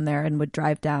clubs down there and would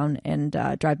drive down and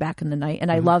drive back in the night.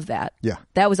 And I love that. Yeah.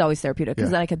 That was always therapeutic because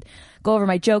Yeah. then I could go over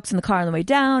my jokes in the car on the way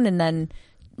down and then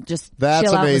just That's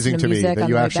chill out, amazing listen to me music that on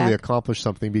you the way actually back. accomplished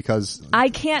something because I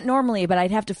can't normally, but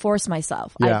I'd have to force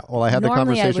myself. I had the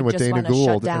normally I conversation would with just Dana wanna shut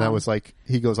Gould, and I down. was like,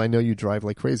 he goes, I know you drive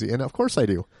like crazy. And of course I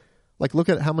do. Like, look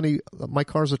at how many, my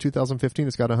car's a 2015.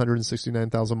 It's got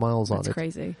 169,000 miles on That's it.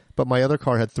 crazy. But my other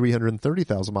car had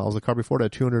 330,000 miles. The car before it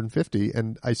had 250,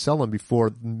 and I sell them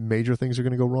before major things are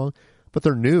going to go wrong. But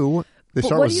they're new. They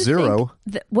start with zero.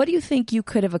 What do you think you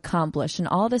could have accomplished in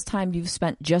all this time you've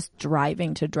spent just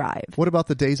driving to drive? What about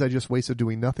the days I just wasted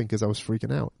doing nothing because I was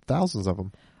freaking out? Thousands of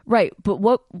them. Right. But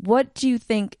what do you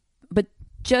think? But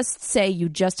just say you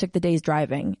just took the days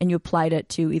driving and you applied it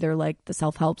to either like the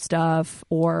self-help stuff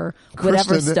or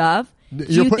whatever Kristen, stuff. Do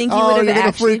you think you would have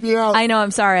actually? Freak me out. I know.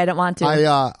 I'm sorry. I don't want to.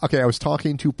 I was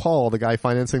talking to Paul, the guy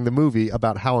financing the movie,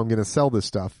 about how I'm going to sell this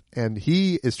stuff, and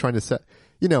he is trying to set.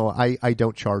 You know, I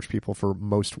don't charge people for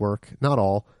most work, not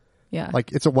all. Yeah.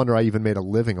 Like, it's a wonder I even made a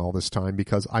living all this time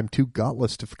because I'm too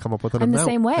gutless to come up with an I'm amount.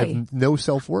 the same way. I have no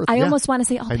self-worth. I almost want to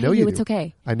say, I'll pay you. It's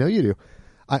okay. I know you do.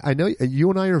 I know you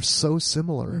and I are so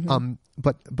similar. Mm-hmm.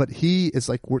 But he is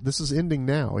like, this is ending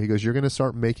now. He goes, you're going to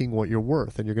start making what you're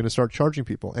worth, and you're going to start charging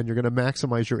people, and you're going to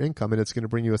maximize your income, and it's going to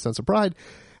bring you a sense of pride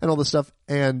and all this stuff.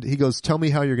 And he goes, tell me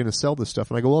how you're going to sell this stuff.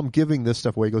 And I go, well, I'm giving this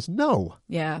stuff away. He goes, no.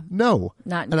 Yeah. No.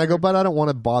 Not. And I go, but I don't want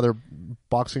to bother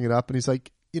boxing it up. And he's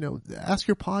like, you know, ask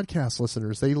your podcast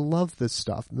listeners. They love this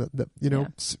stuff.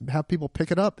 Have people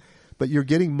pick it up, but you're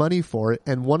getting money for it.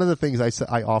 And one of the things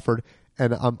I offered,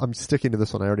 and I'm sticking to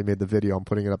this one. I already made the video. I'm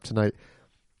putting it up tonight.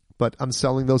 But I'm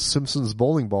selling those Simpsons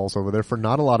bowling balls over there for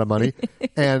not a lot of money.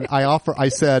 And I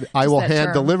said, I will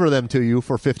hand deliver them to you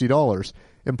for $50.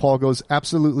 And Paul goes,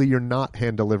 absolutely, you're not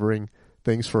hand delivering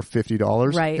things for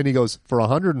 $50. Right. And he goes, for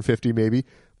 $150 maybe.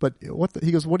 But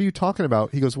he goes, what are you talking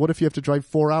about? He goes, what if you have to drive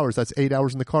 4 hours? That's 8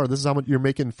 hours in the car. This is how much you're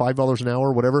making, $5 an hour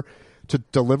or whatever to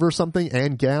deliver something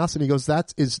and gas. And he goes,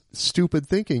 that is stupid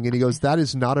thinking. And he goes, that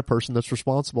is not a person that's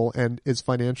responsible and is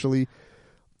financially,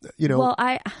 you know.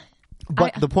 Well,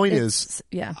 But the point is,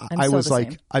 yeah, I was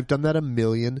like, I've done that a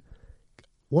million.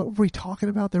 What were we talking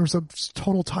about? There was a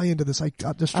total tie into this. I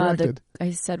got distracted.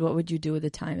 I said, what would you do with the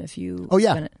time if you? Oh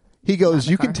yeah. He goes,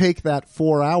 you can take that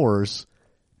 4 hours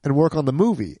and work on the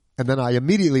movie. And then I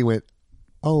immediately went,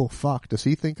 oh fuck, does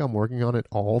he think I'm working on it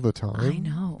all the time? I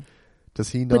know. Does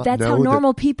he not know? But that's how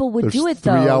normal people would do it,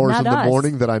 though. 3 hours not in the us.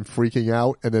 morning that I'm freaking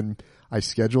out, and then I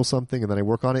schedule something, and then I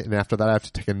work on it, and after that I have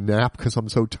to take a nap because I'm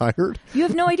so tired. You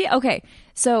have no idea. Okay,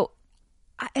 so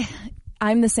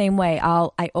I'm the same way.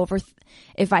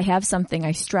 If I have something,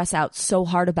 I stress out so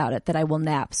hard about it that I will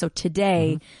nap. So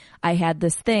today I had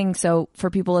this thing. So for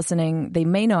people listening, they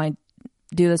may know I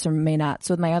do this or may not.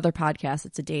 So with my other podcast,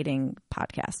 it's a dating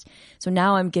podcast. So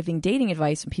now I'm giving dating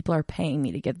advice and people are paying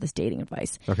me to give this dating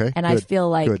advice. Okay. And I feel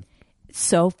like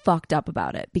so fucked up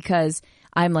about it because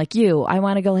I'm like you. I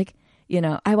want to go like, you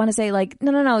know, I want to say like,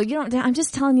 no, you don't. I'm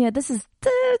just telling you, this is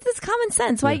common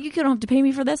sense. Why you don't have to pay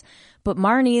me for this? But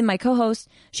Marnie, my co-host,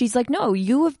 she's like, no,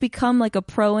 you have become like a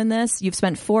pro in this. You've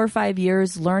spent 4 or 5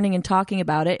 years learning and talking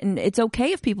about it, and it's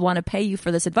okay if people want to pay you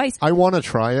for this advice. I want to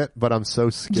try it, but I'm so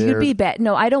scared. You'd be bad.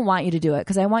 No, I don't want you to do it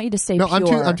because I want you to stay pure.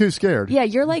 I'm too scared. Yeah,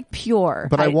 you're like pure.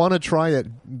 But I want to try it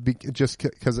just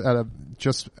because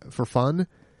just for fun.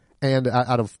 And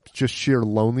out of just sheer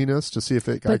loneliness to see if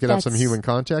I could have some human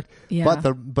contact. Yeah.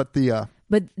 But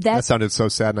that sounded so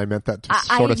sad, and I meant that to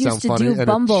sort of sound funny, and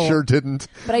Bumble. it sure didn't.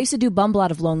 But I used to do Bumble out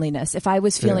of loneliness. If I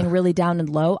was feeling really down and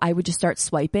low, I would just start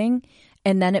swiping,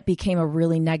 and then it became a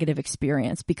really negative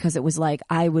experience because it was like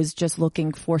I was just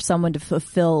looking for someone to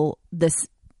fulfill this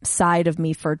side of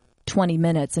me for 20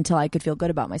 minutes until I could feel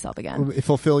good about myself again.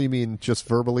 Fulfill, you mean just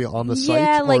verbally on the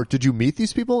site? Or did you meet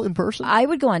these people in person? I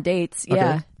would go on dates, yeah.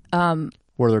 Okay.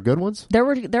 Were there good ones? There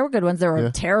were good ones. There were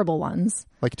terrible ones.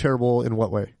 Like terrible in what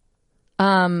way?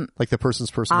 Like the person's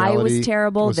personality. I was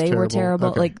terrible. They were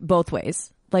terrible. Okay. Like both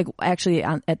ways. Like actually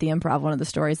at the Improv, one of the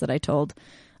stories that I told,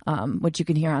 which you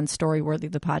can hear on Storyworthy,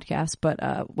 the podcast, but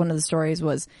one of the stories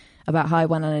was about how I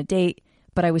went on a date,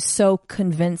 but I was so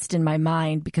convinced in my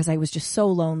mind because I was just so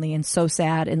lonely and so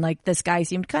sad, and like this guy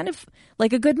seemed kind of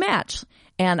like a good match,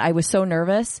 and I was so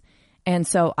nervous. And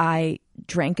so I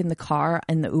drank in the car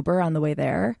in the Uber on the way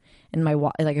there, and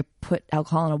I put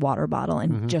alcohol in a water bottle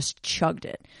and just chugged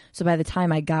it. So by the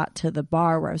time I got to the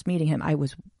bar where I was meeting him, I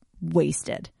was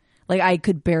wasted. Like I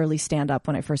could barely stand up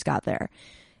when I first got there.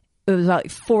 It was about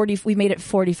 40. We made it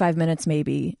 45 minutes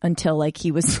maybe until like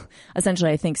he was essentially,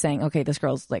 I think, saying, "Okay, this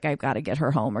girl's like, I've got to get her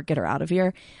home or get her out of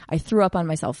here." I threw up on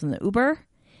myself in the Uber,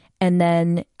 and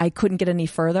then I couldn't get any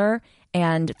further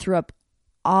and threw up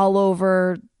all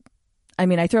over. I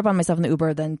mean, I threw up on myself in the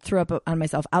Uber, then threw up on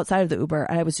myself outside of the Uber,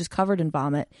 and I was just covered in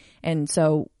vomit. And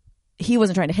so he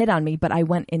wasn't trying to hit on me, but I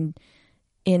went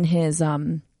in his,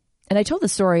 and I told the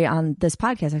story on this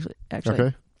podcast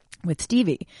actually with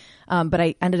Stevie. But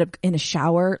I ended up in a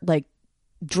shower, like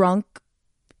drunk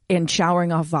and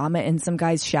showering off vomit in some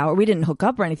guy's shower. We didn't hook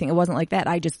up or anything. It wasn't like that.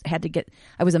 I just had to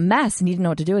I was a mess and he didn't know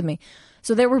what to do with me.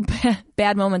 So there were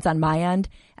bad moments on my end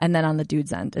and then on the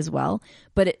dude's end as well.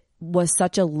 But was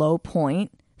such a low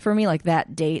point for me, like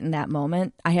that date and that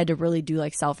moment. I had to really do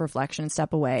like self-reflection,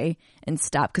 step away and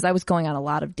stop, because I was going on a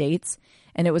lot of dates,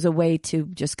 and it was a way to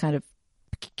just kind of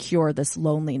cure this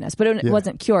loneliness. But it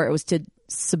wasn't cure, it was to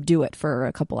subdue it for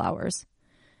a couple hours,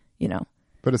 you know.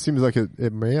 But it seems like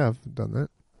it may have done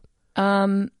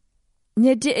that.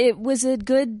 It was a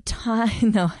good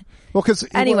time. No. Well, because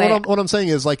anyway, what I'm saying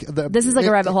is like this is like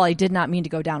a rabbit hole I did not mean to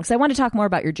go down, because I want to talk more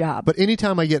about your job. But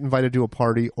anytime I get invited to a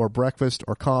party or breakfast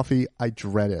or coffee, I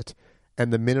dread it.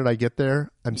 And the minute I get there,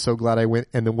 I'm so glad I went.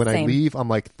 And then when I leave, I'm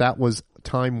like, that was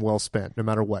time well spent, no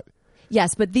matter what.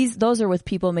 Yes, but those are with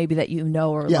people maybe that you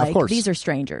know or like. Of course. These are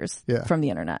strangers from the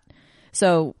internet.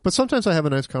 So, but sometimes I have a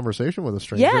nice conversation with a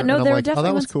stranger. Yeah, no, there like, definitely.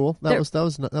 Oh, that was cool. That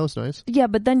was nice. Yeah,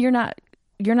 but then you're not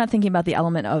thinking about the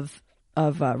element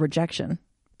of rejection,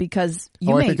 because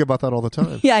you. I think about that all the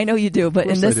time. Yeah, I know you do, but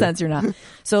in this sense, you're not.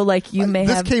 So, like, you may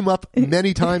this have. This came up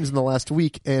many times in the last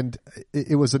week, and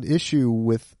it was an issue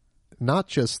with not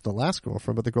just the last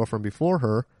girlfriend, but the girlfriend before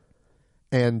her.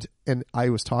 And I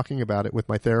was talking about it with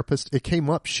my therapist. It came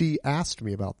up. She asked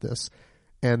me about this.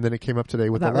 And then it came up today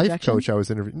with the life rejection? coach I was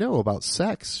interviewing. No, about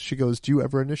sex. She goes, do you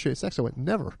ever initiate sex? I went,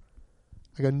 never.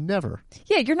 I go, never.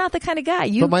 Yeah, you're not the kind of guy.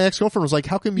 But my ex-girlfriend was like,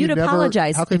 how come you never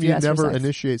apologize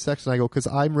initiate sex? And I go, because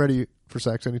I'm ready for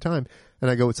sex anytime.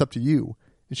 And I go, it's up to you.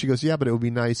 And she goes, yeah, but it would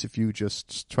be nice if you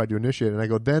just tried to initiate. And I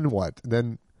go, then what?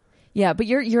 Then... Yeah, but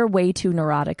you're way too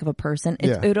neurotic of a person.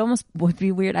 It almost would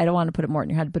be weird. I don't want to put it more in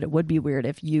your head, but it would be weird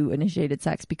if you initiated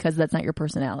sex, because that's not your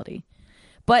personality.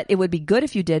 But it would be good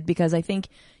if you did, because I think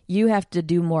you have to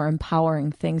do more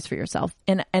empowering things for yourself.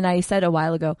 And I said a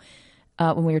while ago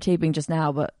when we were taping just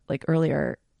now, but like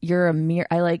earlier, you're a mirror.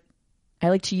 I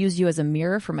like to use you as a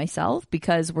mirror for myself,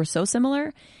 because we're so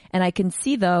similar. And I can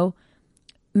see, though,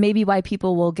 maybe why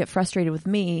people will get frustrated with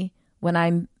me when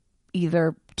I'm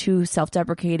either too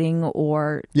self-deprecating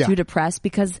or too depressed,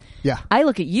 because I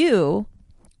look at you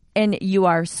and you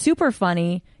are super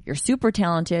funny, you're super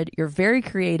talented, you're very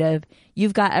creative,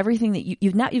 you've got everything that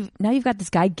you've got this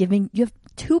guy you have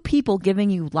two people giving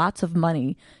you lots of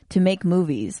money to make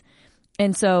movies.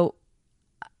 And so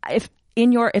if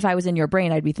I was in your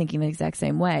brain, I'd be thinking the exact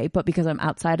same way, but because I'm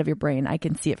outside of your brain, I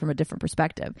can see it from a different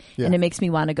perspective. And it makes me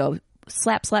want to go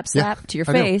slap to your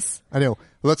face. I know.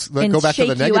 Let's go back to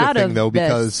the negative thing, though,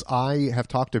 because I have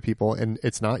talked to people, and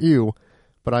it's not you,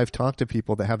 but I've talked to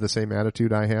people that have the same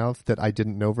attitude I have that I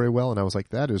didn't know very well, and I was like,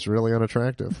 that is really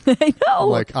unattractive. I know. I'm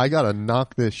like, I got to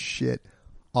knock this shit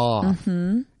off.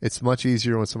 Mm-hmm. It's much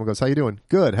easier when someone goes, how you doing?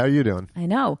 Good. How are you doing? I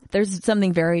know. There's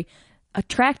something very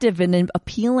attractive and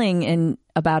appealing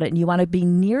about it, and you want to be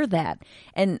near that.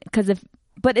 And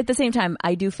but at the same time,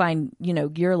 I do find,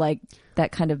 you're like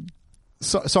that kind of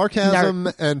sarcasm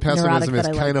and pessimism is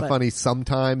kind of funny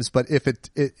sometimes, but if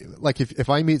if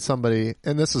I meet somebody,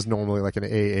 and this is normally like an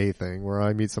AA thing where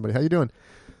I meet somebody, how you doing?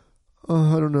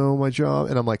 Oh, I don't know, my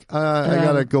job. And I'm like, I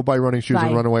gotta go buy running shoes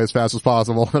and run away as fast as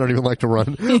possible. I don't even like to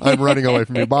run. I'm running away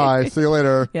from you. Bye. See you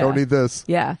later. Yeah. Don't need this.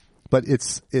 Yeah. But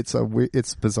it's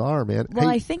bizarre, man. Well,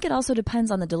 I think it also depends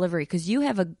on the delivery, because you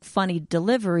have a funny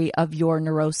delivery of your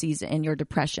neuroses and your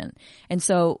depression. And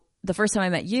so the first time I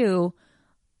met you,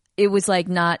 it was like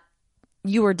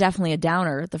you were definitely a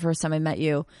downer the first time I met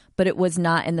you, but it was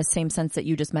not in the same sense that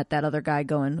you just met that other guy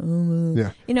going,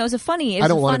 yeah. It was a funny. I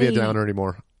don't want to be a downer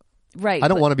anymore. Right. I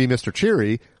don't want to be Mr.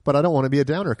 Cheery, but I don't want to be a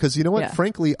downer, because you know what? Yeah.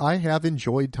 Frankly, I have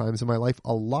enjoyed times in my life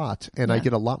a lot, and I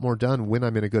get a lot more done when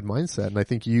I'm in a good mindset, and I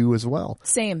think you as well.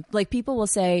 Same. Like, people will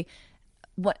say,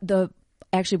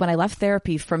 actually, when I left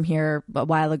therapy from here a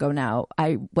while ago now,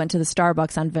 I went to the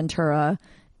Starbucks on Ventura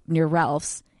near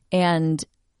Ralph's, and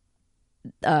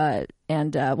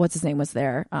what's his name was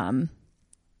there?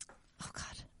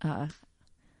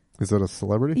 Is that a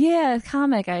celebrity? Yeah, a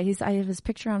comic. I have his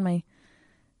picture on my.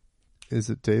 Is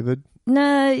it David?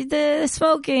 No, the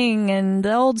smoking and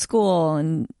the old school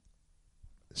and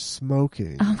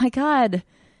smoking. Oh my God.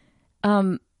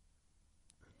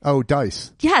 Oh,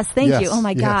 Dice. Yes, thank you. Oh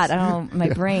my God. My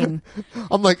brain.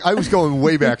 I'm like, I was going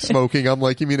way back smoking. I'm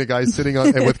like, you mean a guy sitting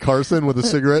with Carson with a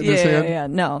cigarette in his hand? Yeah.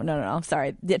 No.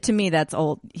 Sorry. To me, that's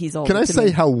old. He's old. Can I say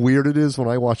how weird it is when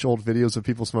I watch old videos of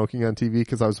people smoking on TV?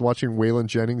 Because I was watching Waylon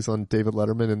Jennings on David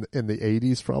Letterman in the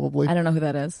 80s, probably. I don't know who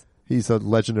that is. He's a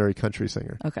legendary country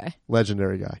singer. Okay.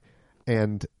 Legendary guy.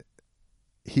 And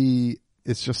he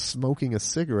is just smoking a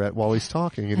cigarette while he's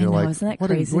talking. And you're like, isn't that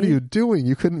crazy? What are you doing?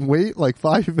 You couldn't wait like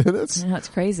 5 minutes? No, it's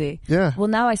crazy. Yeah. Well,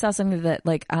 now I saw something that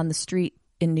like on the street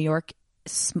in New York,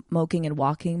 smoking and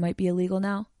walking might be illegal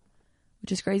now,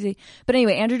 which is crazy. But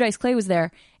anyway, Andrew Dice Clay was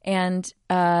there, and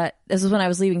this was when I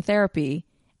was leaving therapy,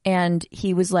 and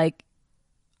he was like,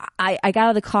 I got out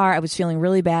of the car. I was feeling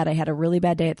really bad. I had a really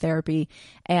bad day at therapy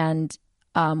and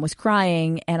was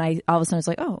crying. And all of a sudden was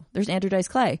like, oh, there's Andrew Dice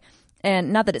Clay.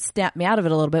 And not that it snapped me out of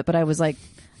it a little bit, but I was like,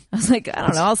 I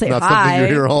don't know. I'll say not hi. Something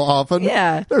you hear all often.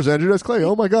 Yeah. There's Andrew Dice Clay.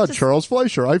 Oh my God, Charles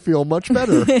Fleischer. I feel much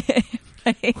better.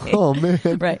 Right. Oh man.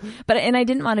 Right. But I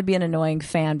didn't want to be an annoying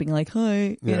fan being like,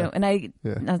 hi, you know, and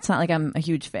it's not like I'm a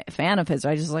huge fan of his.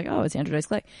 I just like, oh, it's Andrew Dice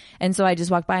Clay. And so I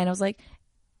just walked by and I was like,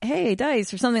 hey,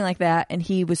 Dice, or something like that. And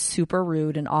he was super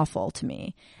rude and awful to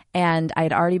me. And I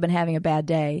had already been having a bad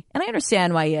day. And I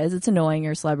understand why he is. It's annoying.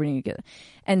 You're a celebrity.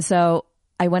 And so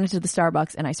I went into the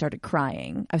Starbucks and I started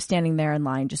crying. I was standing there in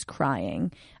line just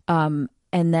crying. And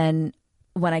then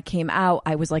when I came out,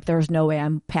 I was like, there was no way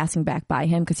I'm passing back by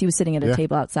him because he was sitting at a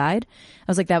table outside. I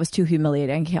was like, that was too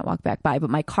humiliating. I can't walk back by. But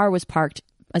my car was parked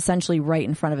essentially right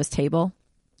in front of his table.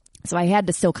 So I had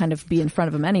to still kind of be in front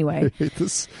of him anyway.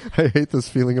 I hate this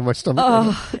feeling in my stomach.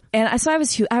 Oh, and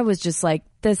I was just like,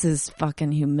 this is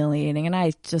fucking humiliating.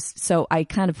 And so I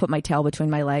kind of put my tail between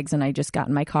my legs and I just got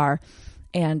in my car.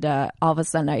 And all of a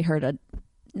sudden I heard a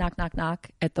knock, knock, knock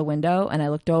at the window. And I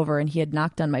looked over and he had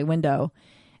knocked on my window.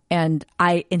 And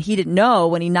he didn't know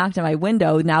when he knocked on my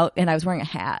window and I was wearing a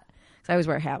hat. So I always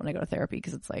wear a hat when I go to therapy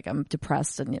because it's like I'm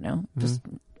depressed and, just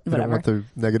whatever. You don't want the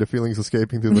negative feelings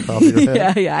escaping through the top of your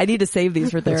head. Yeah. I need to save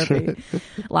these for therapy. Right.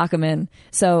 Lock them in.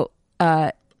 So,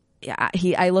 I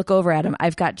look over at him.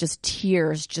 I've got just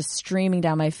tears just streaming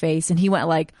down my face. And he went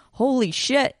like, holy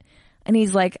shit. And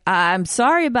he's like, I'm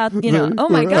sorry about, oh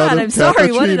my God, I'm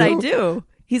sorry. What did I do?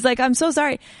 He's like, I'm so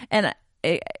sorry. And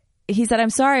he said, I'm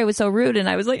sorry I was so rude. And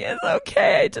I was like, it's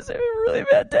okay. I just had a really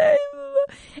bad day.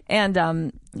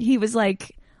 And he was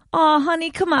like, oh,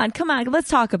 honey, come on. Let's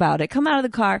talk about it. Come out of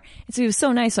the car. And so he was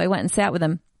so nice. So I went and sat with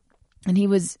him.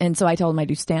 And so I told him I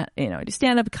do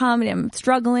stand-up comedy. I'm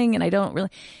struggling and I don't really.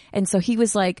 And so he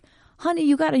was like, honey,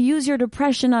 you got to use your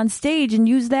depression on stage and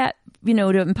use that,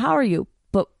 to empower you.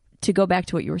 But to go back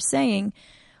to what you were saying,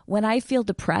 when I feel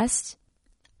depressed,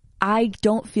 I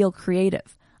don't feel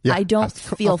creative. Yeah, I don't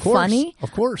feel funny.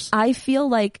 Of course. I feel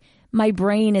like my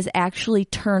brain is actually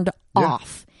turned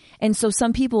off. And so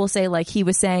some people will say, like he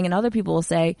was saying, and other people will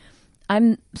say,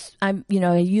 I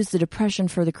use the depression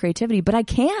for the creativity, but I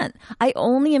can't. I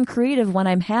only am creative when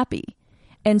I'm happy.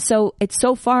 And so it's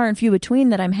so far and few between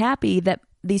that I'm happy that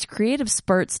these creative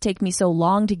spurts take me so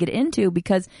long to get into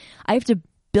because I have to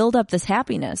build up this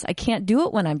happiness. I can't do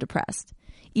it when I'm depressed.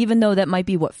 Even though that might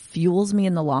be what fuels me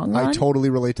in the long run. I totally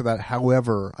relate to that.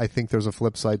 However, I think there's a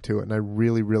flip side to it. And I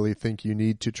really, really think you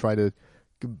need to try to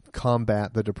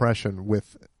combat the depression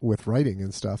with writing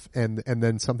and stuff. And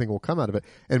then something will come out of it.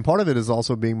 And part of it is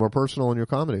also being more personal in your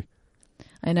comedy.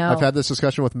 I know. I've had this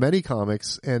discussion with many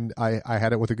comics, and I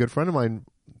had it with a good friend of mine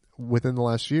within the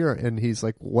last year. And he's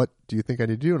like, what do you think I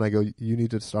need to do? And I go, you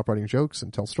need to stop writing jokes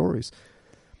and tell stories.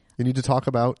 You need to talk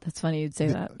about... That's funny you'd say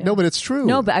that. Yeah. No, but it's true.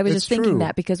 No, but I was just thinking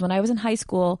that because when I was in high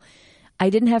school,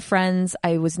 I didn't have friends.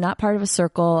 I was not part of a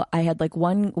circle. I had like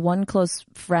one close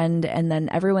friend, and then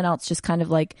everyone else just kind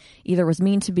of like either was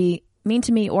mean to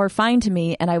me or fine to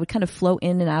me, and I would kind of flow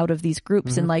in and out of these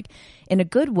groups. And like in a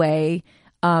good way,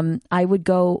 I would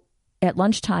go at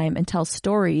lunchtime and tell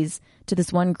stories to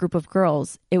this one group of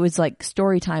girls. It was like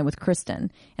story time with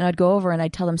Kristen, and I'd go over and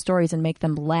I'd tell them stories and make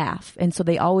them laugh. And so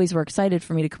they always were excited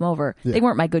for me to come over. Yeah. They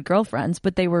weren't my good girlfriends,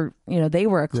 but they were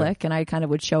a clique, and I kind of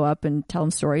would show up and tell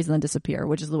them stories and then disappear,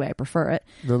 which is the way I prefer it.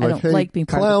 They're I don't like being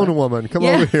part clown of woman, come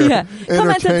over here. Yeah. Come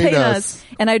entertain us.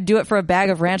 And I'd do it for a bag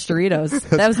of ranch Doritos.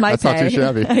 That was my that's pay. Not too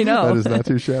shabby. I know. That is not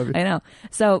too shabby. I know.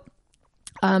 So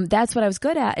that's what I was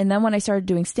good at. And then when I started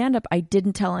doing stand-up, I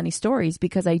didn't tell any stories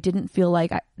because I didn't feel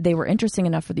like they were interesting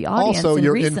enough for the audience. Also,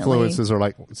 your influences are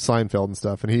like Seinfeld and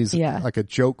stuff, and he's like a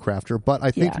joke crafter. But I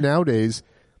think nowadays,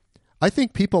 I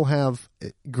think people have,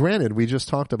 granted, we just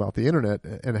talked about the internet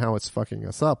and how it's fucking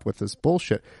us up with this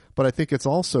bullshit, but I think it's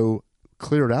also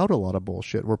cleared out a lot of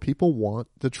bullshit where people want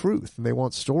the truth and they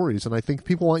want stories, and I think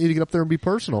people want you to get up there and be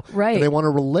personal. Right. And they want to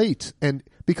relate. And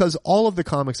because all of the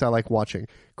comics I like watching,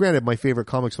 granted, my favorite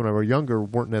comics when I was younger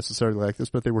weren't necessarily like this,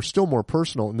 but they were still more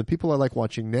personal. And the people I like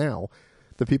watching now,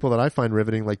 the people that I find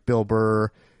riveting, like Bill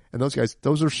Burr and those guys,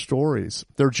 those are stories.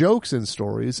 They're jokes in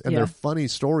stories, and they're funny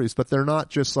stories, but they're not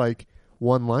just like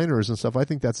one-liners and stuff. I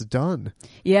think that's done.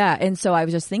 Yeah, and so I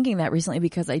was just thinking that recently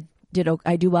because I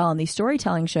do well on these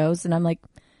storytelling shows, and I'm like,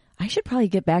 I should probably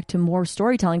get back to more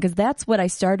storytelling because that's what I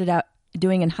started out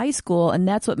doing in high school, and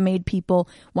that's what made people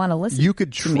want to listen. You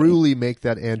could truly make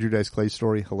that Andrew Dice Clay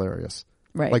story hilarious,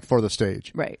 right? Like for the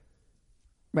stage, right?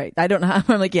 I don't know how.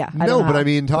 I'm like, yeah. No, but I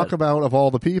mean, talk about of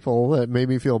all the people that made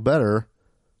me feel better.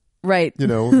 Right. You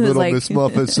know, It was little like- Miss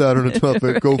Muffet sat on a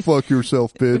tuffet. Go fuck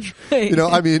yourself, bitch. You know,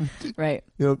 I mean, Right.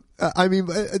 you know, I mean,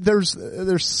 there's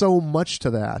so much to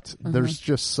that. Mm-hmm. There's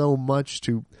just so much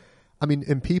to, I mean,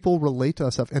 and people relate to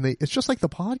us stuff, and it's just like the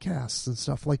podcasts and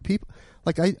stuff. Like people,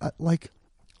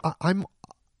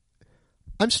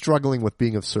 I'm struggling with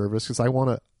being of service because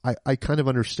I kind of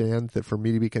understand that for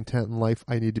me to be content in life,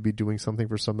 I need to be doing something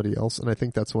for somebody else. And I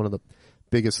think that's one of the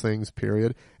biggest things,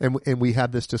 period. And we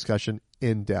had this discussion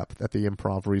in depth at the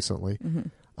Improv recently. Me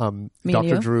and Dr.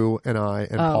 you? Drew and I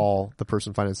and Paul, the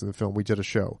person financing the film, we did a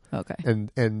show. Okay.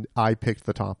 And I picked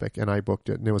the topic and I booked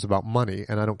it, and it was about money,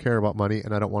 and I don't care about money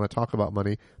and I don't want to talk about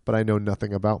money, but I know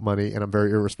nothing about money, and I'm very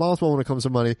irresponsible when it comes to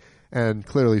money and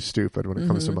clearly stupid when it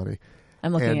comes to money.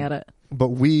 I'm looking at it. But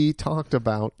we talked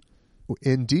about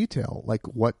in detail, like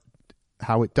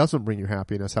how it doesn't bring you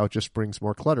happiness, how it just brings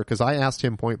more clutter. Because I asked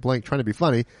him point blank, trying to be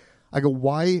funny, I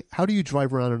go, how do you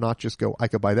drive around and not just go, I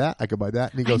could buy that, I could buy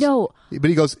that? And he goes, I know. But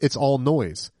he goes, it's all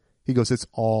noise. He goes, it's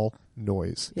all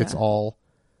noise. Yeah. It's all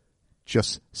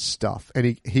just stuff.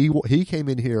 And he came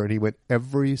in here and he went,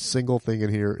 every single thing in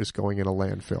here is going in a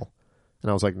landfill. And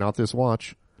I was like, not this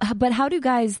watch. But how do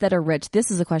guys that are rich, this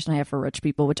is a question I have for rich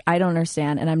people, which I don't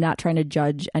understand, and I'm not trying to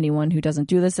judge anyone who doesn't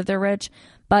do this if they're rich,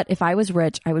 but if I was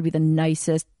rich, I would be the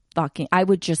nicest I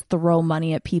would just throw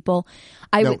money at people.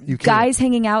 No, you can't. Guys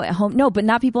hanging out at home, no, but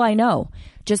not people I know.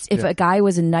 Just if a guy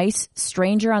was a nice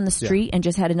stranger on the street and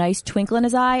just had a nice twinkle in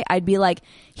his eye, I'd be like,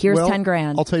 here's Well, 10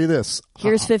 grand. I'll tell you this.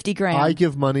 Here's 50 grand. I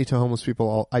give money to homeless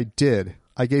people. I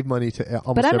gave money to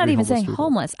almost But I'm not every even homeless saying people.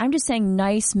 homeless. I'm just saying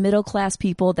nice middle class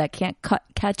people that can't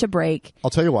catch a break.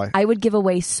 I'll tell you why. I would give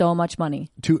away so much money.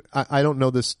 I don't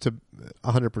know this to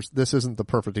 100%. This isn't the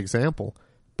perfect example,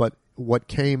 but what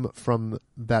came from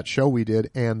that show we did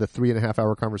and the 3.5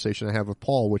 hour conversation I had with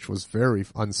Paul, which was very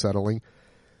unsettling,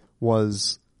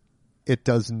 was it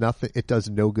does nothing. It does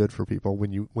no good for people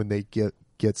when they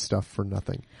get stuff for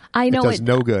nothing. I know it does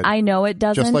no good. I know it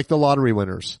doesn't. Just like the lottery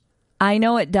winners. I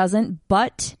know it doesn't,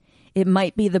 but it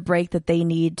might be the break that they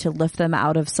need to lift them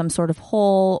out of some sort of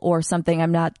hole or something.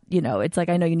 I'm not, it's like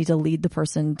I know you need to lead the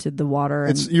person to the water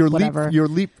and It's your whatever.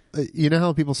 leap. You know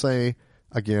how people say,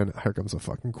 again, here comes a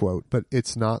fucking quote, but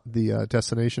it's not the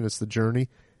destination, it's the journey.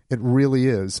 It really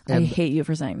is. I hate you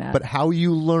for saying that. But how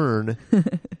you learn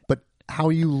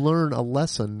a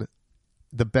lesson,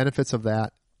 the benefits of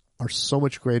that are so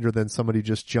much greater than somebody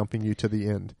just jumping you to the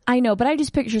end. I know, but I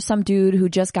just picture some dude who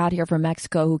just got here from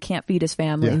Mexico who can't feed his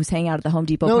family, who's hanging out at the Home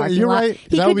Depot parking you're lot. right.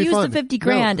 He That could would be use fun. the 50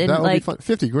 grand No, and that would like be fun.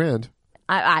 50 grand.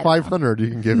 I 500 you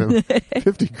can give him.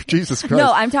 50. Jesus Christ.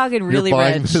 No, I'm talking really You're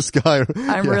buying rich. this guy.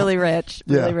 I'm really rich.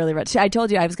 Yeah. Really, really rich. I told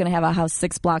you I was going to have a house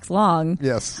 6 blocks long.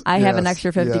 Yes. I have an Yes.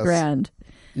 extra 50 Yes. grand.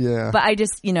 Yeah. But I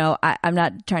just, I'm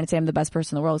not trying to say I'm the best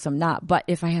person in the world, so I'm not. But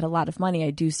if I had a lot of money,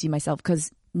 I do see myself, because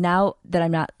now that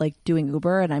I'm not like doing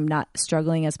Uber and I'm not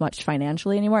struggling as much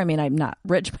financially anymore. I mean, I'm not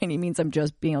rich by any means. I'm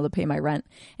just being able to pay my rent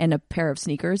and a pair of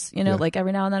sneakers, like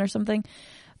every now and then or something.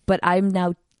 But I'm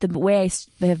now, the way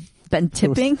I have been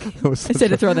tipping, I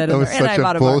said to throw that in there, and I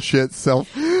bought a bar. bullshit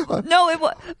self. No, it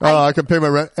was. I can pay my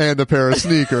rent and a pair of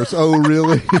sneakers. Oh,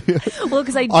 really? Well,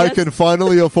 because I can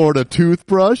finally afford a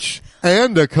toothbrush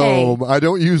and a comb. I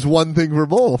don't use one thing for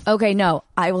both. Okay, no,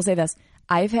 I will say this.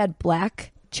 I've had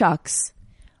black Chucks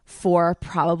for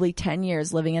probably 10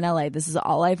 years living in LA. This is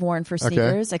all I've worn for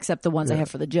sneakers, except the ones I have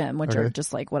for the gym, which are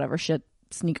just like whatever shit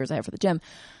sneakers I have for the gym.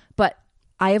 But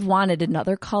I have wanted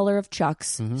another color of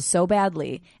Chucks so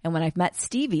badly. And when I've met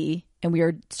Stevie and we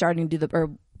were starting to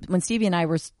do when Stevie and I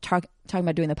were talking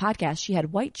about doing the podcast, she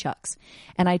had white Chucks.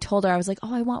 And I told her, I was like,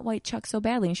 oh, I want white Chucks so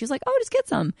badly. And she's like, oh, just get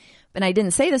some. And I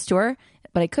didn't say this to her,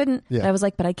 but I couldn't. Yeah. But I was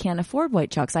like, but I can't afford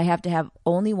white Chucks. I have to have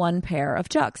only one pair of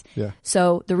Chucks. Yeah.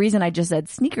 So the reason I just said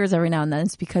sneakers every now and then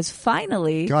is because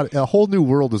finally. God, a whole new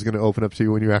world is going to open up to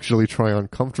you when you actually try on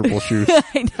comfortable shoes.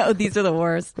 I know, these are the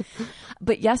worst.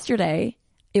 But yesterday,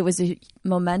 it was a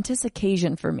momentous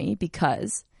occasion for me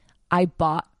because I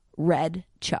bought red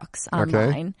Chucks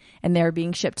online and they're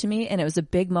being shipped to me, and it was a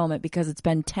big moment because it's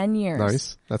been 10 years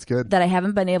Nice. That's good. that I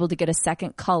haven't been able to get a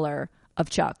second color of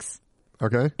Chucks.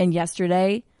 Okay. And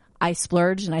yesterday I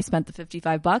splurged and I spent the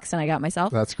 $55 and I got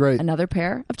myself That's great. another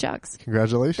pair of Chucks.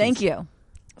 Congratulations. Thank you.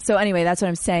 So anyway, that's what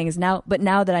I'm saying is now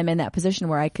that I'm in that position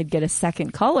where I could get a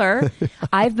second color,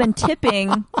 I've been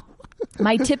tipping.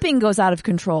 My tipping goes out of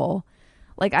control.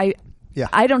 Like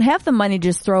I don't have the money to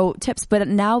just throw tips, but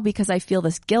now because I feel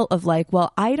this guilt of like,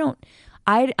 well,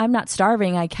 I'm not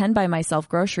starving. I can buy myself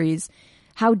groceries.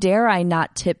 How dare I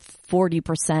not tip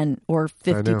 40% or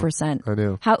 50%? I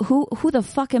know. Who the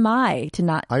fuck am I to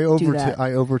not do that?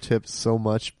 I overtipped so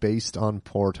much based on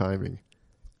poor timing.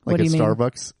 Like What do at you mean?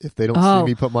 Starbucks, if they don't Oh. see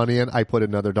me put money in, I put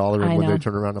another $1 I in. When know. they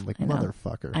turn around, I'm like, I know.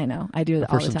 motherfucker. I know. I do that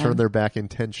The all the person time. turned their back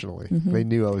intentionally. They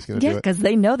knew I was going to Yeah, do it. because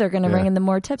they know they're going to Yeah. bring in the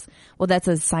more tips. Well, that's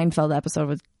a Seinfeld episode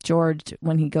with George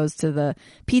when he goes to the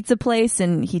pizza place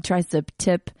and he tries to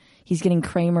tip. He's getting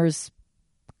calzones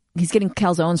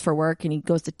for work and he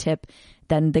goes to tip.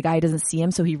 Then the guy doesn't see him,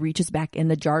 so he reaches back in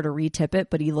the jar to re-tip it,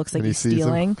 but he looks like And he he's sees him.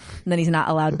 stealing. And then he's not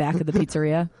allowed back at the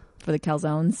pizzeria for the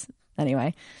calzones.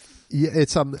 Anyway. Yeah,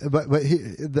 it's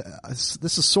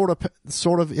this is sort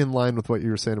of in line with what you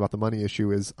were saying about the money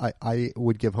issue. Is I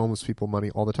would give homeless people money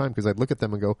all the time because I'd look at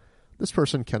them and go, this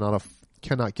person cannot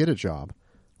get a job.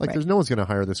 Like Right. there's no one's going to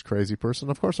hire this crazy person.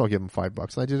 Of course I'll give him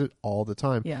 $5. And I did it all the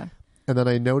time. Yeah. And then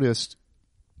I noticed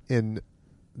in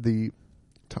the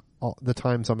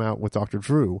times I'm out with Dr.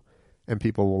 Drew, and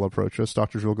people will approach us.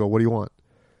 Dr. Drew will go, "What do you want?"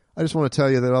 I just want to tell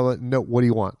you that no. What do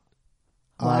you want?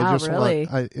 Wow, I just really?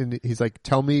 and he's like,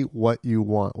 "Tell me what you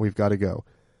want. We've got to go.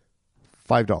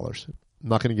 $5. I'm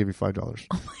not going to give you $5."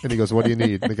 And he goes, "What do you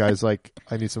need?" And the guy's like,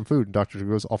 "I need some food." And Dr. Drew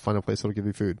goes, "I'll find a place that'll give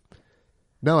you food."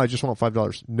 No, I just want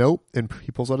 $5. Nope. And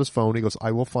he pulls out his phone. He goes,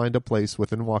 "I will find a place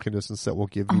within walking distance that will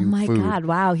give Oh you my food." God.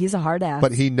 Wow. He's a hard ass.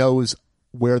 But he knows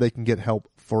where they can get help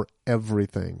for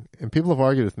everything. And people have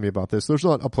argued with me about this. There's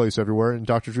not a place everywhere. And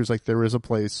Dr. Drew's like, there is a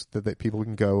place that people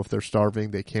can go if they're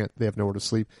starving. They have nowhere to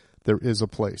sleep. There is a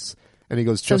place. And he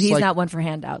goes, so just he's like, not one for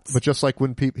handouts. but just like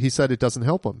when he said it doesn't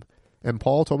help him. And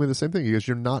Paul told me the same thing. He goes,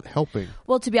 you're not helping.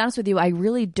 Well, to be honest with you, I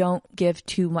really don't give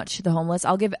too much to the homeless.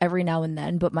 I'll give every now and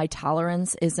then, but my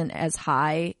tolerance isn't as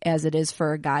high as it is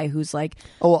for a guy who's like,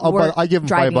 But I give him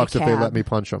driving a $5 if they cab. let me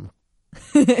punch him.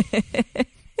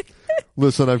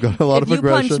 Listen, I've got a lot If of you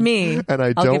punch aggression, me, and I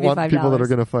I'll don't give you want people that $5. are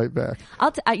going to fight back.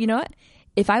 you know what?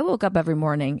 If I woke up every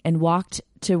morning and walked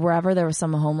to wherever there was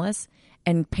someone homeless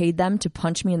and paid them to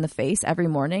punch me in the face every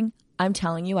morning, I'm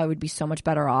telling you, I would be so much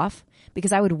better off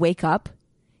because I would wake up.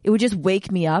 It would just wake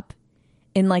me up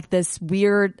in like this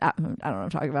weird, I don't know what I'm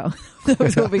talking about. I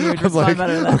was hoping you would respond like,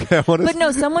 better than that. okay, But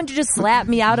no, someone to just slap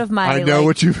me out of my, I know like,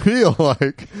 what you feel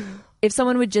like. if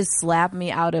someone would just slap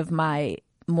me out of my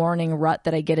morning rut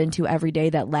that I get into every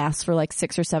day that lasts for like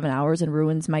 6 or 7 hours and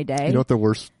ruins my day. You know what the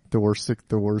worst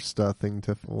thing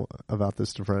about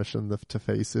this depression to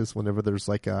face is whenever there's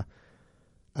like a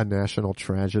national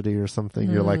tragedy or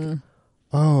something, you're like,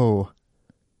 oh,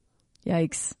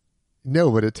 Yikes.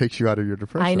 no, but it takes you out of your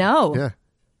depression. I know. Yeah.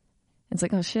 It's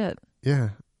like, oh shit. Yeah.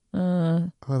 Oh,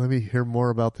 let me hear more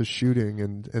about the shooting,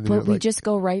 and then But you're we like, just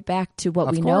go right back to what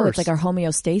Of we know. It's course. like our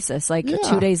homeostasis. Like Yeah.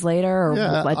 2 days later or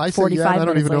yeah, what, I say, 45 yeah, I don't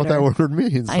minutes even know later. what that word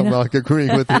means. I I'm know. like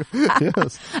agreeing with you.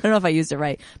 Yes, I don't know if I used it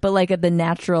right, but like at the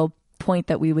natural point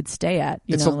that we would stay at,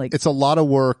 you know, like it's a lot of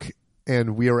work,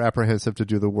 and we are apprehensive to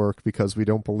do the work because we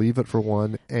don't believe it for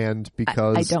one, and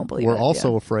because I don't believe we're it,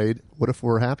 also yeah. afraid. What if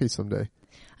we're happy someday?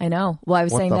 I know. Well, I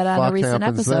was What saying the that on a fuck recent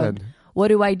happens episode. then? What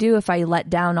do I do if I let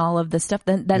down all of this stuff?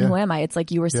 Then Yeah. who am I? It's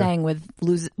like you were saying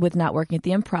with not working at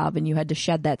the Improv and you had to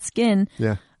shed that skin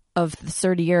Yeah, of the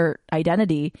 30-year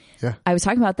identity. yeah. I was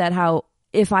talking about that, how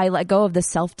if I let go of the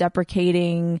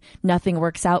self-deprecating, nothing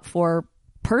works out for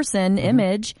person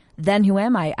image, then who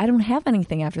am I? I don't have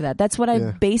anything after that. That's what Yeah.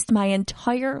 I've based my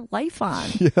entire life on.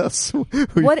 Yes.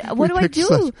 What do I picked do?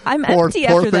 such I'm poor empty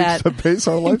after things that. to base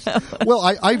our lives. Well,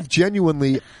 I've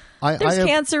genuinely, There's I have,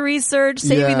 cancer research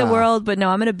saving the Yeah. world, but no,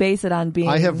 I'm going to base it on being.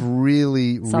 I have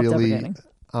really self-deprecating.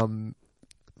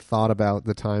 thought about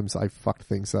the times I fucked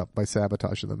things up by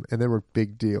sabotaging them, and they were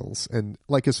big deals. And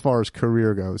like as far as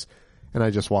career goes, and I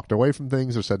just walked away from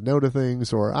things or said no to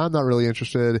things, or I'm not really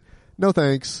interested. No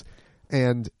thanks.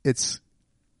 And it's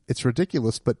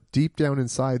ridiculous, but deep down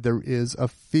inside there is a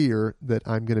fear that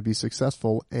I'm going to be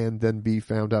successful and then be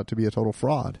found out to be a total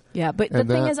fraud. Yeah, but And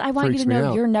the thing that is, I want you freaks to me know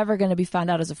out. you're never going to be found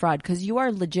out as a fraud because you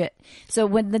are legit. So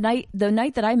when the night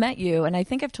that I met you, and I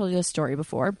think I've told you this story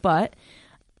before, but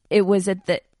it was I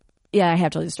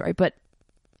have told you the story, but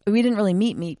we didn't really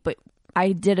meet, but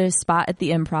I did a spot at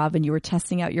the Improv and you were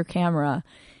testing out your camera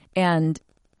and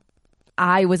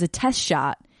I was a test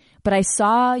shot. But I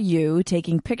saw you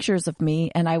taking pictures of me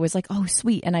and I was like, oh,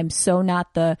 sweet. And I'm so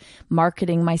not the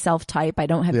marketing myself type. I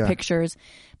don't have Yeah. pictures.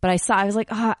 But I was like,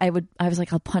 I was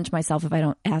like, I'll punch myself if I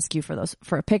don't ask you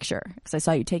for a picture because I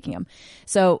saw you taking them.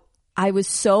 So I was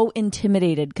so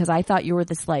intimidated because I thought you were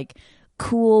this like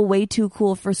cool, way too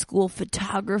cool for school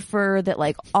photographer that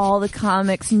like all the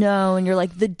comics know and you're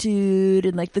like the dude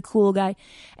and like the cool guy.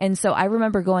 And so I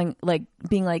remember being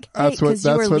like, hey, because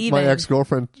you were leaving. My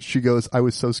ex-girlfriend, she goes, I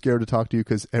was so scared to talk to you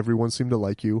because everyone seemed to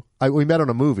like you. We met on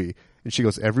a movie, and she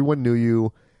goes, everyone knew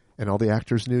you, and all the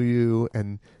actors knew you,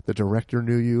 and the director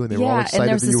knew you, and they were all Yeah, and there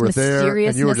excited was that you were this there,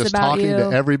 and you were mysteriousness just about talking you.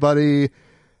 to everybody.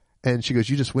 And she goes,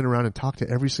 you just went around and talked to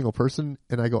every single person?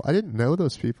 And I go, I didn't know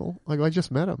those people. I go, I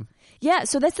just met them. Yeah,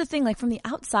 so that's the thing. Like, from the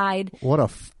outside. What a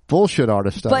bullshit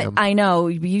artist I am. But I know,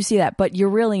 you see that. But you're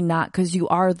really not, because you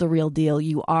are the real deal.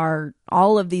 You are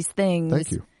all of these things.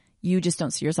 Thank you. You just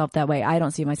don't see yourself that way. I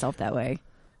don't see myself that way.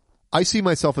 I see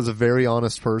myself as a very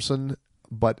honest person,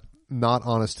 but not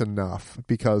honest enough,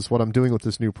 because what I'm doing with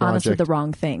this new project. Honest with the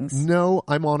wrong things. No,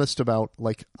 I'm honest about,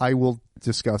 like, I will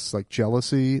discuss, like,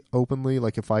 jealousy openly.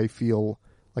 Like, if I feel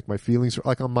like my feelings are,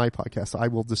 like, on my podcast, I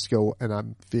will just go and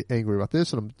I'm angry about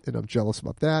this and I'm jealous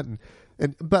about that.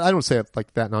 But I don't say it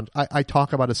like that. I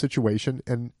talk about a situation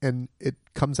and it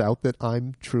comes out that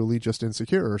I'm truly just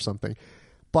insecure or something.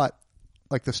 But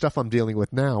like the stuff I'm dealing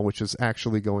with now, which is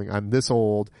actually going, I'm this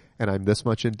old and I'm this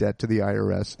much in debt to the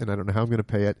IRS and I don't know how I'm going to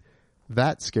pay it.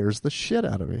 That scares the shit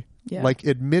out of me. Yeah. Like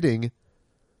admitting,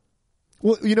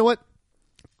 well, you know what?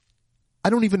 I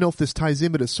don't even know if this ties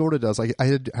in, but it sort of does. I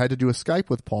had to do a Skype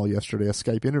with Paul yesterday, a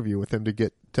Skype interview with him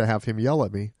to have him yell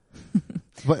at me.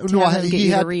 But no,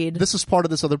 this is part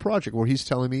of this other project where he's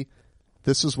telling me,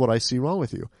 this is what I see wrong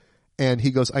with you. And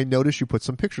he goes, I noticed you put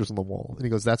some pictures on the wall. And he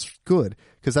goes, that's good,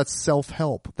 because that's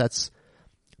self-help. That's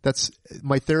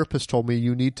my therapist told me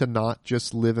you need to not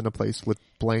just live in a place with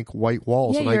blank white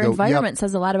walls. Yeah, and your I go, environment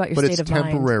says a lot about your state of mind. But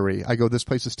it's temporary. I go, this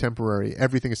place is temporary.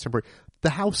 Everything is temporary. The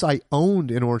house I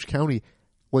owned in Orange County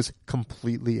was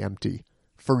completely empty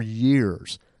for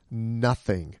years.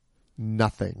 Nothing.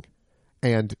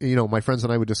 And, you know, my friends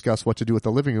and I would discuss what to do with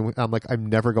the living room. I'm like, I'm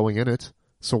never going in it.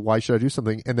 So why should I do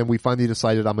something? And then we finally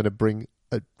decided I'm going to bring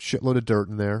a shitload of dirt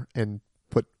in there and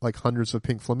put like hundreds of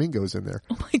pink flamingos in there.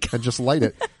 Oh my God. And just light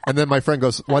it. And then my friend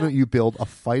goes, why don't you build a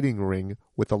fighting ring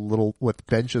with with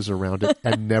benches around it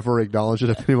and never acknowledge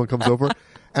it if anyone comes over?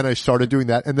 And I started doing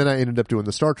that. And then I ended up doing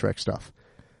the Star Trek stuff.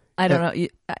 I don't know.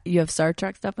 You have Star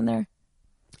Trek stuff in there?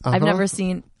 Uh-huh. I've never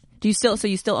seen. So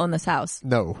you still own this house?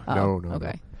 No. Okay.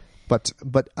 No. But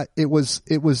it was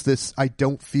this, I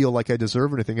don't feel like I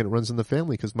deserve anything, and it runs in the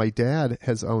family because my dad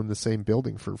has owned the same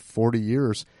building for 40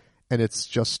 years, and it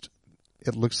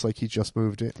looks like he just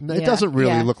moved in. It doesn't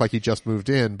really look like he just moved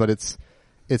in, but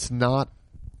it's not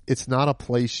a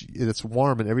place that's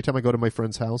warm, and every time I go to my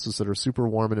friends' houses that are super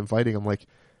warm and inviting, I'm like,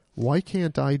 why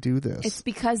can't I do this? It's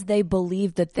because they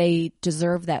believe that they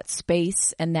deserve that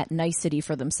space and that nicety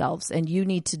for themselves, and you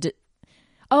need to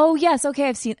oh, yes. Okay.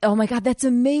 I've seen. Oh my God. That's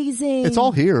amazing. It's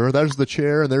all here. There's the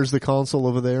chair and there's the console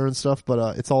over there and stuff,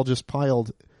 but it's all just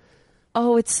piled.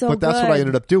 Oh, it's so good. But that's what I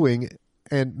ended up doing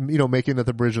and, you know, making it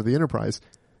the bridge of the Enterprise.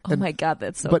 Oh my God.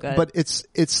 That's so good. But it's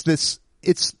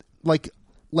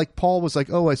like Paul was like,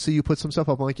 oh, I see you put some stuff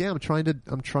up. I'm like, yeah, I'm trying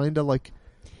to like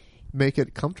make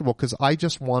it comfortable because I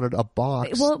just wanted a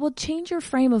box. Well, it will change your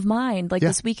frame of mind. Like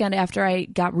this weekend after I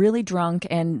got really drunk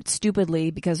and stupidly,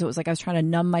 because it was like I was trying to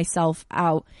numb myself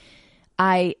out,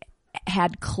 I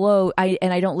had clothes.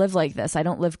 And I don't live like this. I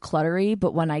don't live cluttery,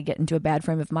 but when I get into a bad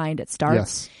frame of mind, it starts.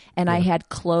 Yes. And I had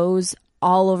clothes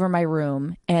all over my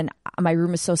room, and my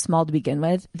room is so small to begin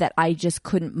with that I just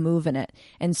couldn't move in it.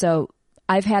 And so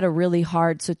I've had a really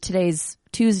hard, so today's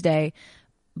Tuesday,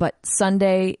 but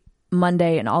Sunday,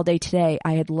 Monday, and all day today,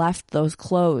 I had left those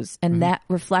clothes, and that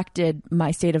reflected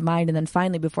my state of mind. And then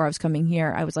finally, before I was coming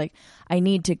here, I was like, I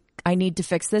need to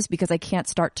fix this because I can't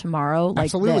start tomorrow like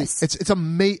Absolutely. this. It's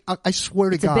amazing. I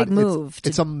swear to God, it's a big move.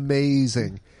 It's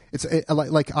amazing. It's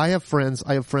like I have friends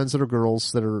that are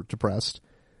girls that are depressed.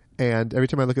 And every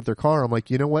time I look at their car, I'm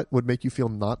like, you know what would make you feel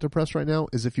not depressed right now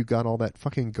is if you got all that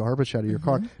fucking garbage out of your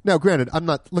car. Now, granted, I'm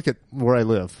not, look at where I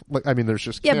live. Like, I mean, there's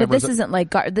just cameras. But this isn't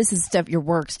like, this is stuff, your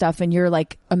work stuff, and you're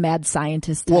like a mad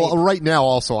scientist type. Well, right now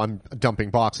also I'm dumping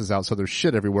boxes out, so there's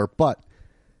shit everywhere, but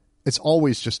it's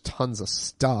always just tons of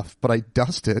stuff, but I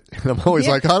dust it, and I'm always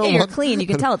like, I don't want... You're clean. You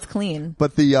can tell it's clean.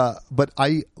 But but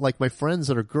I, like my friends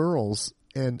that are girls,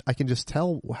 and I can just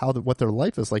tell what their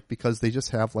life is like because they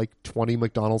just have like 20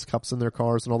 McDonald's cups in their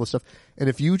cars and all this stuff. And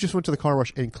if you just went to the car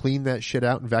wash and cleaned that shit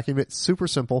out and vacuumed it, super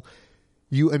simple.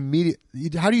 How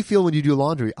do you feel when you do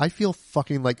laundry? I feel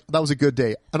fucking like that was a good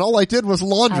day. And all I did was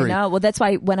laundry. I know. Well, that's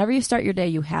why whenever you start your day,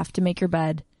 you have to make your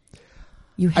bed.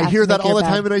 I hear that all the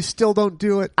time, and I still don't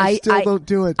do it. I don't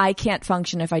do it. I can't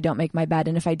function if I don't make my bed,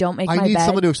 and if I don't make my bed, I need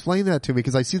someone to explain that to me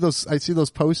because I see those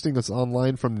postings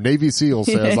online from Navy SEALs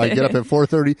says I get up at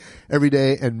 4:30 every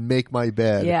day and make my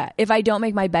bed. Yeah, if I don't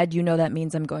make my bed, that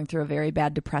means I'm going through a very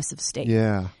bad depressive state.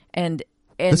 Yeah, and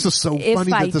this is so funny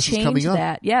that this is coming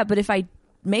up. Yeah, but if I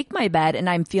make my bed and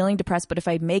I'm feeling depressed, but if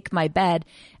I make my bed,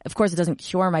 of course it doesn't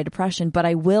cure my depression, but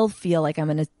I will feel like I'm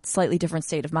in a slightly different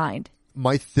state of mind.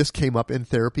 This came up in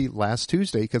therapy last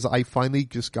Tuesday because I finally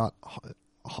just got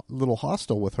a little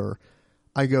hostile with her.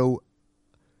 I go,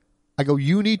 I go,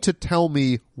 you need to tell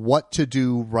me what to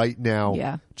do right now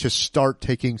Yeah. to start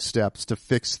taking steps to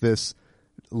fix this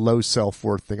low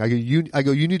self-worth thing. I go,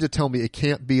 you need to tell me. It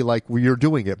can't be like you're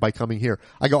doing it by coming here.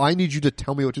 I go, I need you to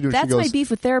tell me what to do. That's she goes, my beef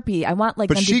with therapy. I want like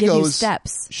but them to she give you goes,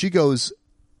 steps. she goes,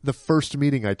 the first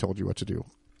meeting I told you what to do.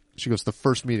 She goes, the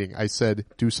first meeting I said,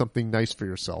 do something nice for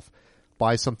yourself.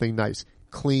 Buy something nice.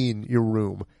 Clean your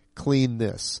room. Clean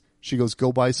this. She goes,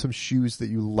 go buy some shoes that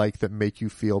you like that make you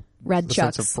feel Red a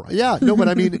sense Chucks. of pride. Yeah, no, but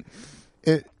I mean,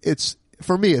 it's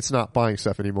for me, it's not buying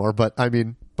stuff anymore. But I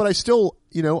mean, but I still,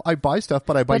 I buy stuff,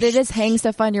 but I buy. But it is hang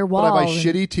stuff on your wall. But I buy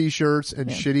shitty T-shirts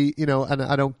and shitty, and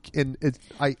I don't, and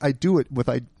I do it with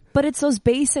But it's those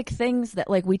basic things that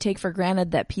like we take for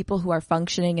granted that people who are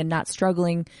functioning and not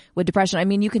struggling with depression. I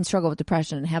mean, you can struggle with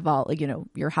depression and have all,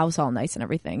 your house all nice and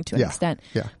everything to an extent.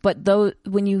 Yeah. But though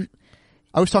when you,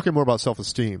 I was talking more about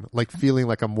self-esteem, like feeling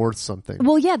like I'm worth something.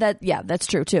 well, that's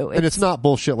true too. And it's not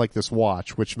bullshit like this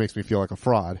watch, which makes me feel like a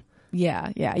fraud.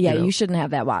 Yeah. You shouldn't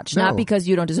have that watch. No. Not because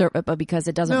you don't deserve it, but because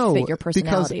it doesn't fit your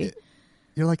personality. Because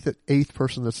you're like the 8th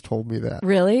person that's told me that.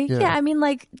 Really? Yeah. I mean,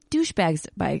 like douchebags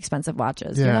buy expensive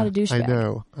watches. You're not a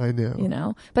douchebag. I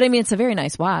know. But I mean, it's a very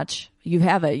nice watch. You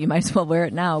have it. You might as well wear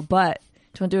it now. But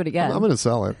don't do it again. I'm going to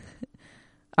sell it.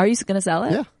 Are you going to sell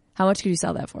it? Yeah. How much could you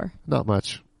sell that for? Not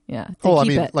much. Yeah. I keep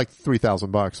mean, it. like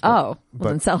 $3,000. Well,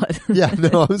 then sell it. Yeah,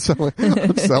 no, I'm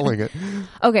selling it.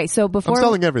 Okay, so I'm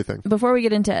selling everything. Before we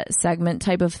get into segment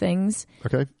type of things,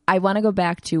 okay, I want to go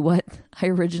back to what I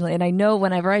originally, and I know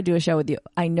whenever I do a show with you,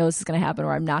 I know this is going to happen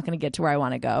where I'm not going to get to where I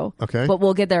want to go. Okay. But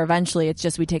we'll get there eventually. It's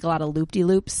just we take a lot of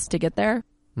loop-de-loops to get there.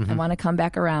 I want to come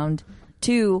back around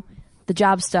to the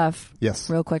job stuff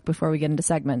real quick before we get into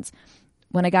segments.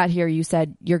 When I got here, you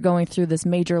said you're going through this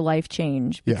major life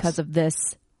change because of this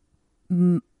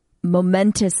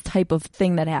momentous type of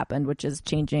thing that happened, which is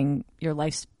changing your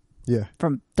life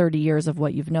from 30 years of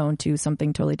what you've known to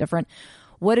something totally different.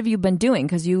 What have you been doing?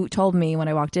 Because you told me when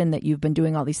I walked in that you've been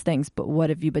doing all these things, but what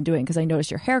have you been doing? Because I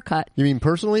noticed your haircut. You mean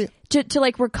personally? To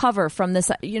like recover from this,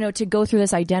 to go through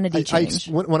this identity change.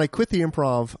 When I quit the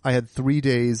improv, I had 3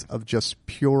 days of just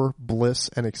pure bliss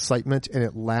and excitement, and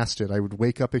it lasted. I would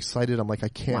wake up excited. I'm like, I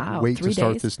can't wait to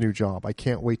start this new job. I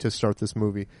can't wait to start this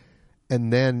movie.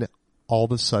 And then all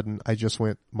of a sudden, I just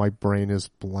went, my brain is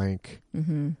blank.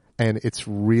 Mm-hmm. And it's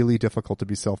really difficult to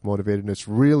be self-motivated, and it's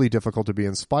really difficult to be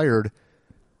inspired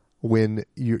when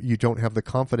you don't have the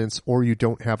confidence or you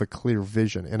don't have a clear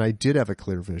vision. And I did have a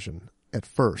clear vision at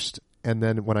first. And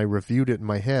then when I reviewed it in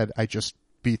my head, I just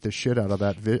beat the shit out of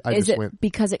that vision. Is it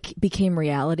because it became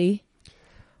reality?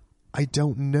 I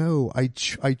don't know. I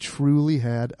truly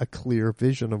had a clear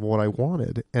vision of what I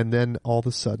wanted. And then all of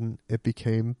a sudden it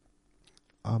became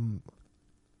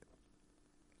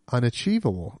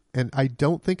unachievable. And I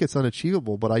don't think it's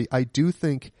unachievable, but I do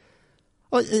think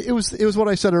it was what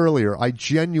I said earlier. I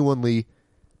genuinely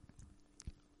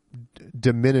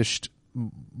diminished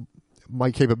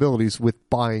my capabilities with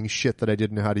buying shit that I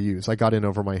didn't know how to use. I got in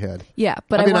over my head. Yeah,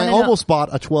 but I almost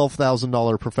bought a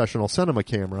 $12,000 professional cinema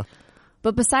camera.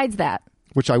 But besides that,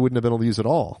 which I wouldn't have been able to use at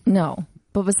all. No.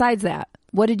 But besides that,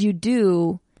 what did you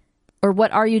do, or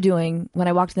what are you doing? When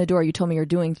I walked in the door, you told me you're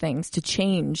doing things to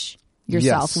change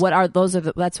yourself. Yes. What are those?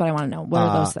 That's what I want to know. What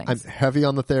are those things? I'm heavy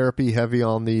on the therapy, heavy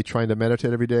on the trying to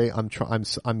meditate every day.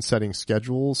 I'm setting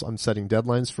schedules. I'm setting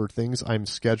deadlines for things. I'm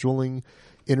scheduling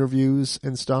interviews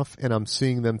and stuff, and I'm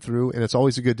seeing them through. And it's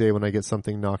always a good day when I get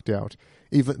something knocked out.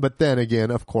 But then again,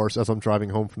 of course, as I'm driving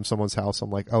home from someone's house,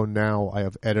 I'm like, oh, now I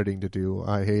have editing to do.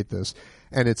 I hate this,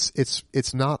 and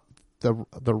it's not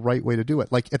the right way to do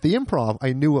it. Like at the improv,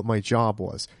 I knew what my job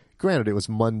was. Granted, it was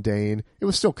mundane. It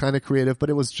was still kind of creative, but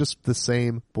it was just the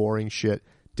same boring shit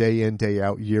day in, day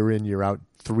out, year in, year out,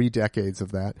 3 decades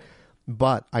of that.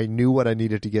 But I knew what I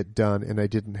needed to get done, and I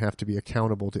didn't have to be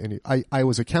accountable to any. I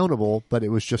was accountable, but it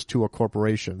was just to a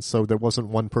corporation. So there wasn't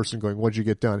one person going, what'd you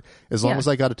get done? As long as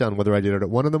I got it done, whether I did it at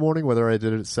 1 a.m, whether I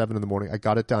did it at 7 a.m, I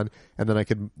got it done, and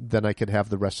then I could have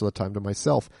the rest of the time to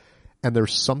myself. And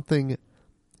there's something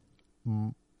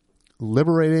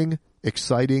liberating,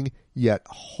 exciting, yet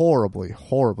horribly,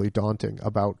 horribly daunting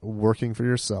about working for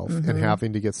yourself and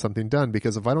having to get something done.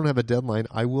 Because if I don't have a deadline,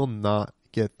 I will not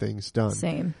get things done.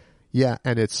 Same. Yeah,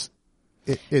 and it's.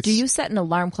 Do you set an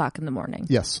alarm clock in the morning?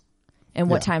 Yes. And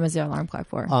what time is the alarm clock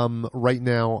for? Right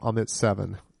now I'm at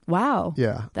 7. Wow.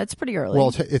 Yeah. That's pretty early.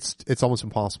 Well, it's almost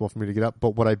impossible for me to get up.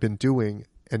 But what I've been doing,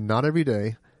 and not every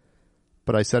day,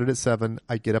 but I set it at 7.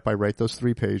 I get up, I write those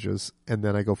 3 pages, and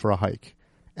then I go for a hike.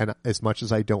 And as much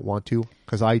as I don't want to,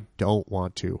 because I don't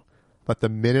want to, but the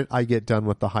minute I get done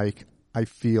with the hike, I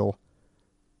feel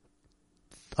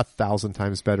 1,000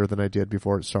 times better than I did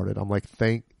before it started. I'm like,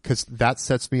 because that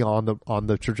sets me on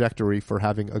the trajectory for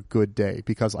having a good day,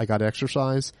 because I got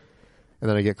exercise and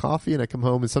then I get coffee and I come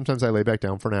home and sometimes I lay back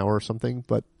down for an hour or something,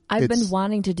 but I've been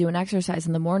wanting to do an exercise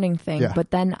in the morning thing, but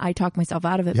then I talk myself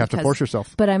out of it. You have to force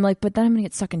yourself. But I'm like, but then I'm going to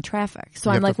get stuck in traffic. So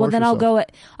I'm like, well, then I'll go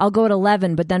at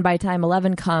 11, but then by the time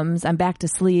 11 comes, I'm back to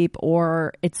sleep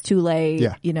or it's too late,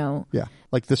 you know. Yeah.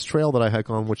 Like this trail that I hike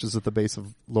on, which is at the base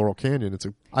of Laurel Canyon. It's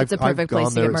a perfect I've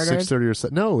place to get murdered. 6:30 or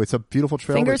 7. No, it's a beautiful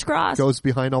trail. Fingers crossed. Goes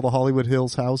behind all the Hollywood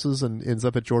Hills houses and ends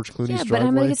up at George Clooney's driveway. But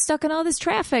I'm going to get stuck in all this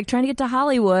traffic trying to get to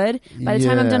Hollywood. By the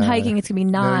time I'm done hiking, it's going to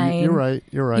be 9. No,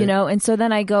 you're right. You know, and so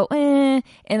then I go, and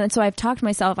then so I've talked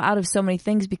myself out of so many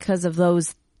things because of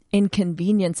those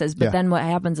inconveniences. But then what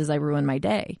happens is I ruin my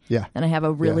day. Yeah. And I have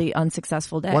a really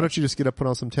unsuccessful day. Why don't you just get up, put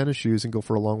on some tennis shoes, and go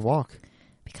for a long walk?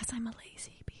 Because I'm a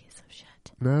lazy piece of shit.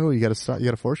 No, you got to stop. You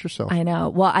got to force yourself. I know.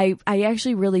 Well, I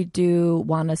actually really do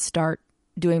want to start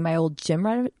doing my old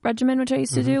gym regimen, which I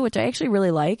used to do, which I actually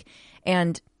really like.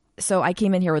 And so I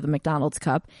came in here with a McDonald's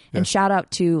cup, and shout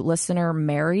out to listener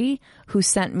Mary, who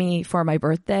sent me for my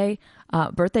birthday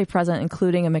present,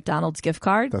 including a McDonald's gift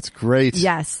card. That's great.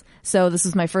 Yes. So this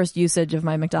is my first usage of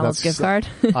my McDonald's gift card.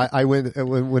 I went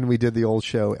when we did the old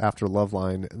show after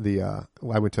Loveline.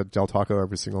 I went to Del Taco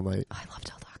every single night. I love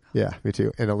Del Taco. Yeah, me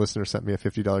too. And a listener sent me a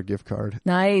 $50 gift card.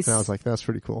 Nice. And I was like, that's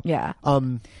pretty cool. Yeah.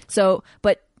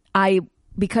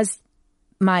 Because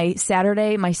my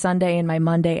Saturday, my Sunday, and my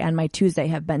Monday and my Tuesday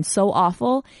have been so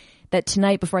awful that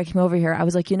tonight before I came over here, I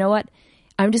was like, you know what?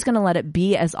 I'm just going to let it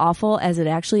be as awful as it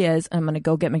actually is. I'm going to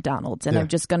go get McDonald's, and I'm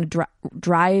just going to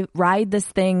ride this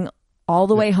thing all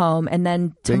the way home. And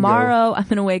then tomorrow I'm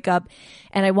going to wake up,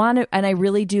 and I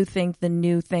really do think the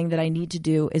new thing that I need to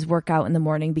do is work out in the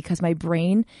morning, because my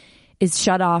brain is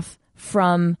shut off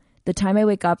from the time I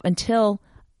wake up until,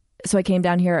 so I came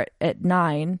down here at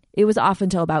 9. It was off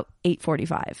until about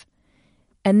 8:45.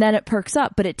 And then it perks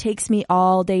up, but it takes me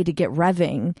all day to get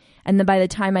revving. And then by the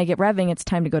time I get revving, it's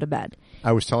time to go to bed.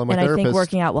 I was telling my therapist. therapist. And I think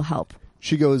working out will help.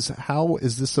 She goes, how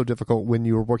is this so difficult when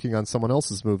you were working on someone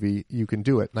else's movie? You can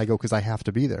do it. And I go, because I have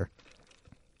to be there.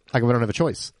 I go, I don't have a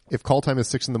choice. If call time is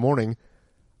 6 a.m,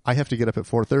 I have to get up at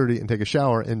 4:30 and take a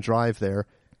shower and drive there.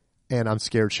 And I'm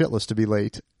scared shitless to be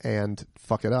late and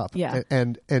fuck it up. Yeah.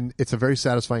 And it's a very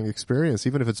satisfying experience,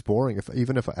 even if it's boring.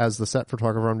 Even if as the set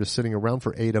photographer, I'm just sitting around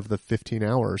for 8 of the 15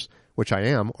 hours, which I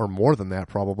am, or more than that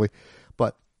probably.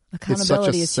 But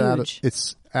accountability it's such a is huge.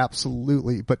 It's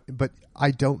absolutely, but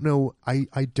I don't know. I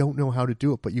don't know how to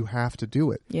do it, but you have to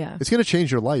do it. Yeah. It's going to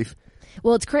change your life.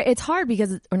 Well, it's hard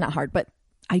because, or not hard, but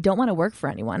I don't want to work for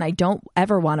anyone. I don't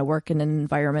ever want to work in an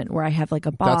environment where I have like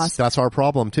a boss. That's our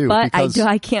problem too. But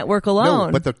I can't work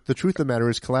alone. No, but the truth of the matter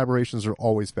is collaborations are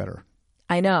always better.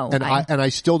 I know. And I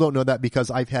still don't know that, because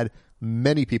I've had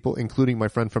many people, including my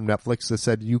friend from Netflix, that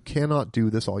said, you cannot do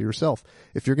this all yourself.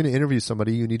 If you're going to interview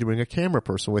somebody, you need to bring a camera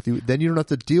person with you. Then you don't have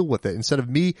to deal with it. Instead of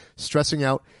me stressing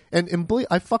out. And believe,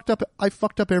 I fucked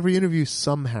up every interview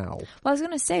somehow. Well, I was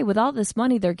going to say, with all this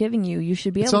money they're giving you, you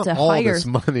should be able to all hire. This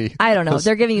money. I don't know.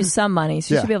 They're giving you some money,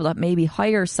 so you should be able to maybe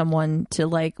hire someone to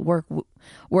like work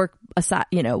aside,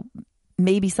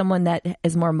 maybe someone that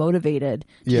is more motivated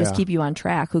to just keep you on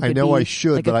track. Who could I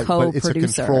should, like but, co-producer. But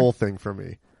it's a control thing for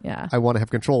me. Yeah. I want to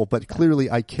have control, but clearly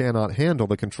I cannot handle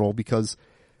the control, because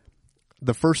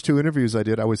the first 2 interviews I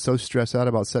did, I was so stressed out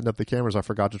about setting up the cameras, I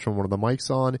forgot to turn one of the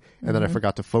mics on, and then I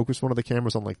forgot to focus one of the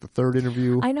cameras on like the 3rd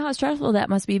interview. I know how stressful that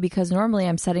must be, because normally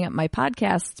I'm setting up my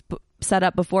podcast set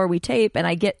up before we tape, and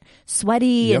I get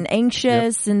sweaty and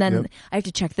anxious, and then I have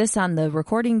to check this on the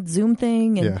recording Zoom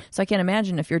thing, and so I can't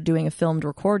imagine if you're doing a filmed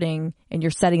recording and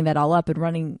you're setting that all up and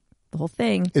running the whole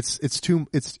thing.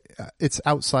 It's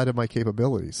outside of my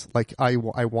capabilities. Like I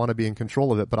want to be in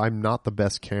control of it, but I'm not the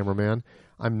best cameraman.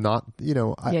 I'm not,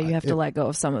 you have to let go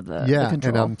of some of the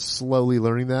control. And I'm slowly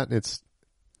learning that. And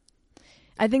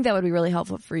I think that would be really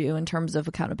helpful for you in terms of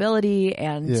accountability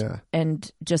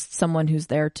and just someone who's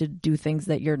there to do things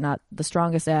that you're not the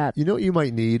strongest at. You know what you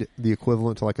might need? The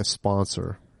equivalent to like a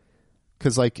sponsor.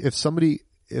 Because like if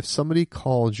somebody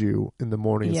called you in the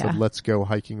morning and said, let's go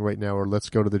hiking right now, or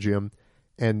let's go to the gym,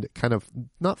 and kind of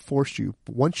not forced you,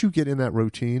 but once you get in that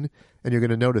routine, and you're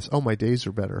going to notice, oh, my days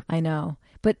are better. I know.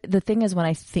 But the thing is, when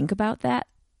I think about that,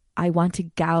 I want to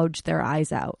gouge their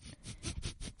eyes out.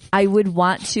 I would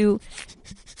want to.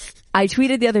 I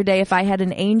tweeted the other day, if I had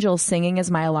an angel singing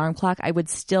as my alarm clock, I would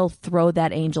still throw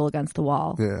that angel against the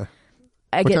wall. Yeah.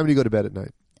 What time do you go to bed at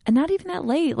night? And not even that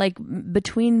late, like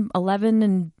between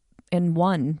 11 and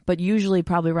 1, but usually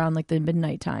probably around like the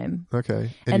midnight time.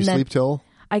 Okay. And you sleep till?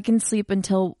 I can sleep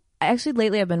until, actually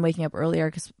lately I've been waking up earlier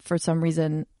because for some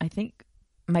reason I think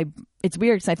it's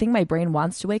weird because I think my brain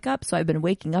wants to wake up. So I've been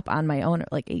waking up on my own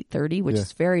at like 8:30, which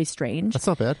is very strange. That's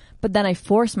not bad. But then I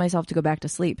force myself to go back to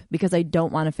sleep because I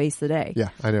don't want to face the day. Yeah,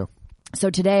 I know. So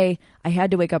today I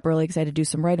had to wake up early because I had to do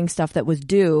some writing stuff that was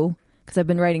due because I've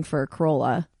been writing for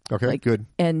Corolla. Okay, good.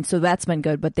 And so that's been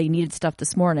good, but they needed stuff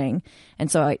this morning.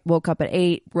 And so I woke up at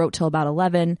 8, wrote till about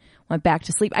 11, went back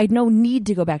to sleep. I had no need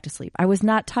to go back to sleep. I was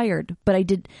not tired, but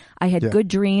I had good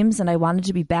dreams and I wanted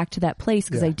to be back to that place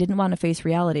because I didn't want to face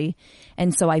reality.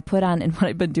 And so I put on, and what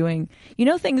I've been doing,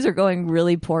 things are going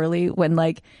really poorly when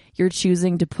like you're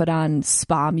choosing to put on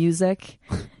spa music.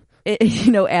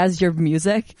 As your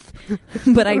music,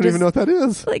 but I don't even know what that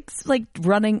is. Like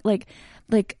running, like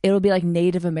it'll be like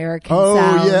Native American Oh,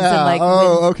 sounds yeah. and like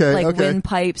Oh, wind, okay, like okay.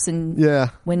 windpipes and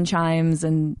wind chimes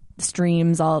and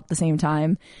streams all at the same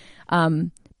time.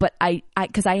 But I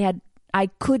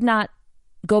could not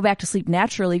go back to sleep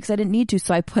naturally because I didn't need to,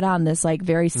 so I put on this like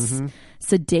very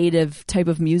sedative type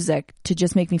of music to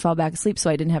just make me fall back asleep, so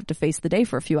I didn't have to face the day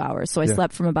for a few hours. So I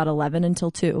slept from about 11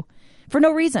 until 2 for no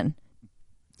reason.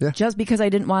 Yeah. Just because I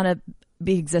didn't want to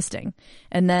be existing.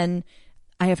 And then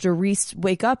I have to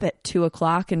wake up at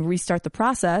 2:00 and restart the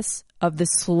process of the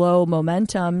slow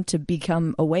momentum to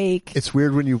become awake. It's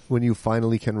weird when you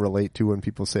finally can relate to when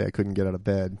people say I couldn't get out of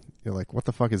bed. You're like, what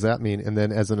the fuck does that mean? And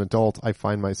then as an adult, I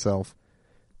find myself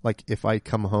like if I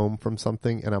come home from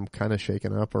something and I'm kind of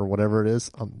shaken up or whatever it is,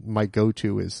 my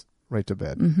go-to is right to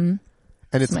bed. Mm-hmm.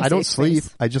 And I don't sleep.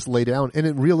 I just lay down.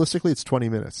 And realistically, it's 20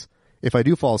 minutes. If I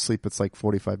do fall asleep, it's like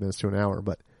 45 minutes to an hour.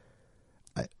 But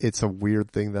it's a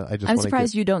weird thing that I just. I'm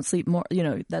surprised you don't sleep more.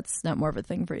 That's not more of a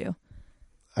thing for you.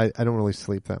 I don't really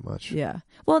sleep that much. Yeah.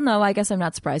 Well, no, I guess I'm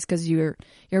not surprised because your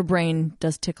brain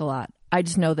does tick a lot. I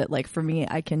just know that, like, for me,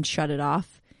 I can shut it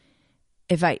off.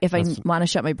 If I want to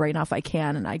shut my brain off, I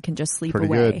can, and I can just sleep pretty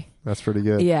away. Good. That's pretty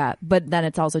good. Yeah, but then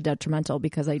it's also detrimental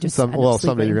because I just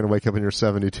someday you're going to wake up and you're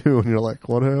 72 and you're like,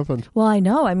 what happened? Well, I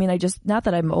know. I mean, not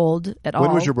that I'm old at all.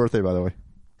 When was your birthday, by the way?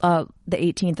 The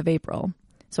 18th of April.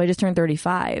 So I just turned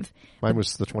 35. Mine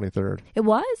was the 23rd. It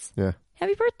was? Yeah.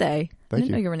 Happy birthday. Thank I didn't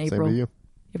you. know you were in April. Same to you.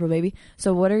 April baby.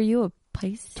 So what are you, a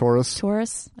Pisces?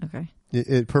 Taurus. Okay.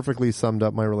 It perfectly summed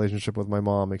up my relationship with my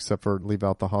mom, except for leave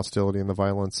out the hostility and the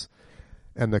violence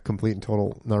and the complete and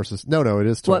total narcissist. No, it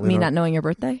is totally. What, me not knowing your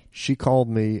birthday? She called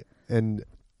me and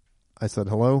I said,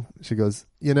 hello. She goes,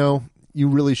 you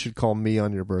really should call me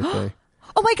on your birthday.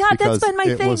 Oh my God, because that's been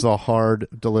my thing. It was a hard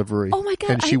delivery. Oh my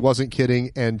God. And she wasn't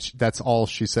kidding, and that's all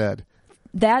she said.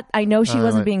 That, I know she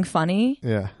wasn't being funny.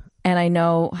 Yeah. And I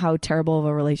know how terrible of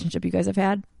a relationship you guys have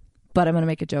had, but I'm going to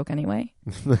make a joke anyway.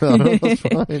 No, that's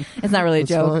fine. It's not really a That's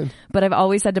joke. fine. But I've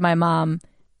always said to my mom,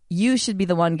 you should be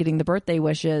the one getting the birthday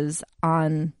wishes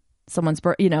on someone's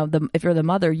birthday. If you're the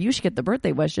mother, you should get the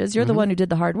birthday wishes. You're the one who did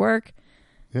the hard work.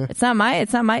 Yeah. It's not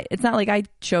like I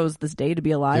chose this day to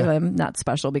be alive. Yeah. I'm not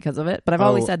special because of it, but I've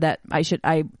always said that I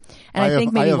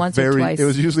think maybe once or twice. It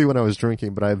was usually when I was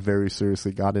drinking, but I very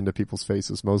seriously got into people's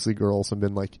faces, mostly girls, and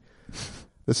been like,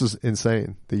 this is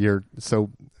insane that you're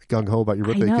so gung-ho about your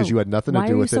birthday because you had nothing to do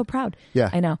with it. Why are you so proud? Yeah.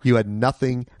 I know. You had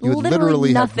nothing. You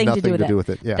literally had nothing to do with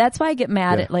it. Yeah. That's why I get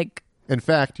mad at like. In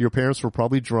fact, your parents were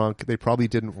probably drunk. They probably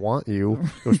didn't want you.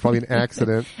 It was probably an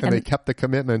accident, and they kept the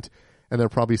commitment. And they're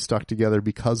probably stuck together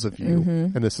because of you.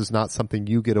 Mm-hmm. And this is not something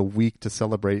you get a week to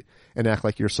celebrate and act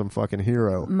like you're some fucking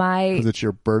hero. Because it's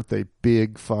your birthday.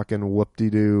 Big fucking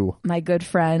whoop-de-doo. My good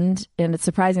friend, and it's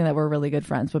surprising that we're really good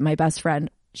friends, but my best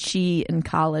friend, she in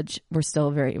college,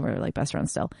 we're like best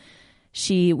friends still.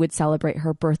 She would celebrate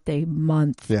her birthday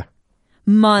month. Yeah.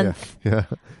 Yeah.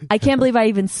 I can't believe I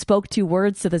even spoke 2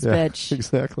 words to this bitch.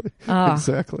 Exactly. Oh.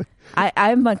 Exactly.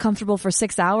 I'm uncomfortable for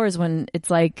 6 hours when it's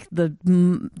like the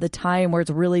time where it's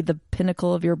really the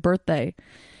pinnacle of your birthday.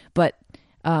 But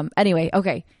anyway,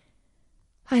 okay.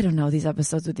 I don't know these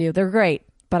episodes with you. They're great,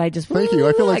 but I just thank you.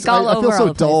 I feel like I feel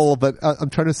so dull, place. but I'm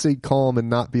trying to stay calm and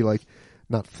not be like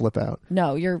not flip out.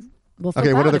 No,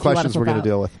 okay, what are the questions we're going to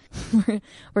deal with?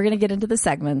 We're going to get into the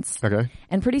segments. Okay.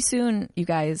 And pretty soon, you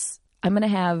guys, I'm going to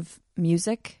have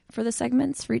music for the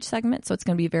segments, for each segment, so it's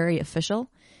going to be very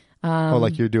official.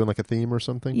 Like you're doing like a theme or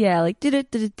something? Yeah, like do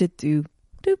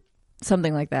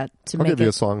something like that. I'll give you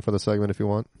a song for the segment if you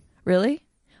want. Really?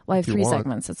 Well, I have 3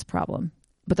 segments. That's the problem.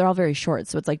 But they're all very short,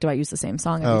 so it's like, do I use the same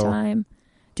song every time?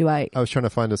 I was trying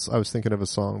to find I was thinking of a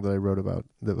song that I wrote about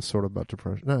that was sort of about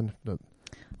depression. No.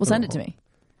 Well, send it to me.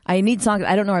 I need songs.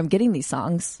 I don't know where I'm getting these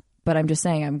songs, but I'm just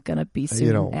saying I'm going to be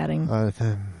soon adding.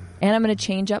 And I'm going to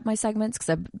change up my segments because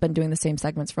I've been doing the same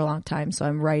segments for a long time. So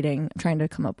I'm trying to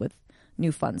come up with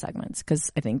new fun segments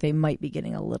because I think they might be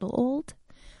getting a little old.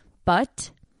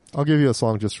 But I'll give you a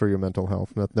song just for your mental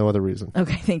health. No other reason.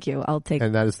 Okay, thank you. I'll take.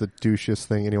 And that is the douchiest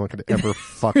thing anyone could ever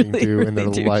fucking do in their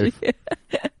life.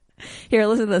 Here,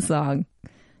 listen to this song.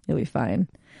 You'll be fine.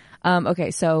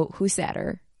 Okay, so Who's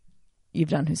Sadder? You've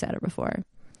done Who's Sadder before.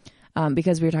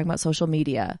 Because we were talking about social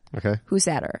media. Okay. Who's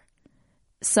sadder?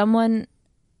 Someone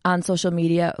on social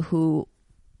media who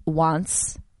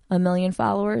wants 1 million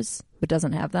followers but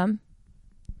doesn't have them,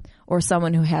 or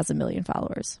someone who has 1 million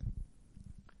followers,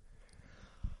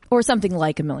 or something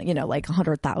like 1 million, like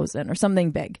 100,000 or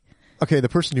something big. Okay, the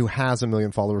person who has 1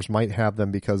 million followers might have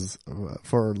them because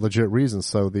for legit reasons.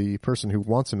 So the person who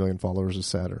wants 1 million followers is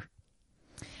sadder.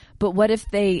 But what if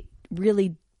they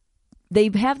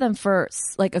have them for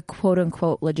like a quote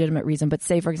unquote legitimate reason? But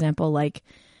say, for example, like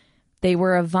they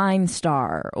were a Vine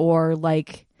star, or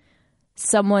like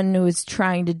someone who is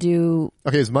trying to do.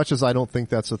 Okay, as much as I don't think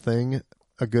that's a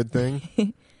good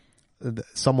thing,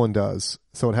 someone does.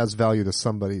 So it has value to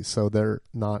somebody. So they're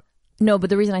not. No, but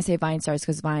the reason I say Vine star is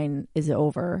because Vine is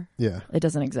over. Yeah. It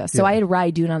doesn't exist. So I had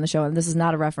Ry Doon on the show, and this is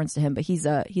not a reference to him, but he's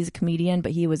a comedian,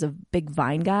 but he was a big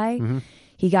Vine guy. Mm-hmm.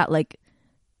 He got like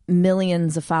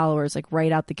millions of followers like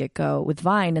right out the get-go with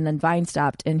Vine, and then Vine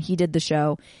stopped, and he did the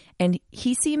show, and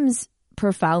he seems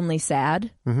profoundly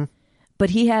sad. Mm-hmm. But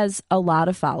he has a lot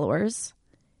of followers,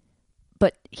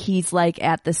 but he's like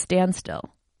at the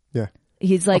standstill. Yeah.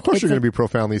 He's like, of course you're going to be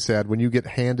profoundly sad when you get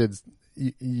handed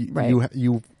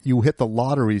you hit the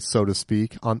lottery, so to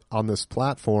speak, on this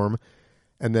platform,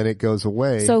 and then it goes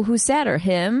away. So who's sadder,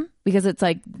 him, because it's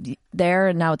like there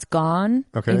and now it's gone?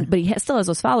 Okay, but he still has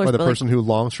those followers. Or the person who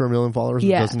longs for 1 million followers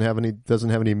and doesn't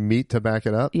have any meat to back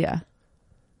it up. Yeah.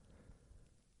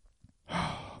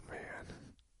 Oh man.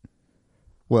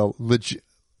 Well,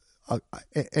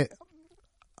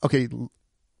 okay,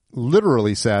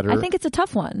 literally sadder. I think it's a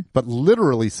tough one. But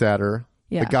literally sadder.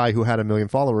 Yeah. The guy who had 1 million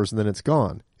followers and then it's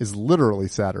gone is literally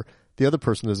sadder. The other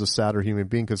person is a sadder human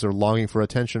being because they're longing for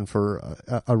attention for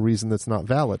a reason that's not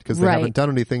valid because they haven't done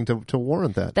anything to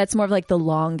warrant that. That's more of like the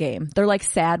long game. They're like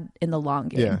sad in the long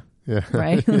game. Yeah.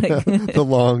 Right? Like the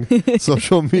long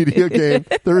social media game.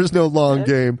 There is no long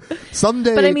game.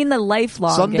 Someday, but I mean the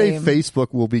lifelong game.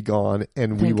 Facebook will be gone,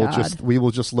 and we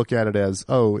will just look at it as,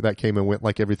 oh, that came and went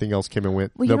like everything else came and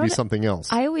went. Well, there'll be something else.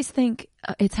 I always think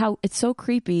it's so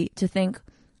creepy to think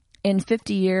in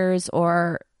 50 years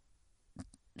or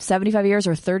 75 years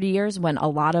or 30 years when a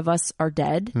lot of us are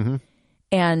dead, mm-hmm.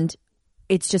 and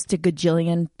it's just a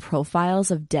gajillion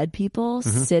profiles of dead people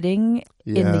mm-hmm. sitting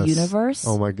in the universe.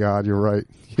 Oh my God, you're right.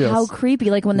 Yes. How creepy.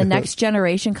 Like when the next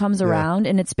generation comes around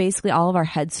and it's basically all of our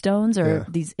headstones or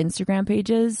these Instagram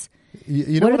pages.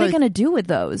 You know what are they going to do with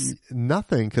those?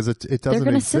 Nothing, because it doesn't They're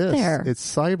gonna exist. Sit there.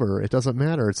 It's cyber. It doesn't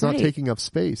matter. It's not taking up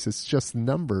space. It's just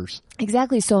numbers.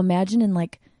 Exactly. So imagine in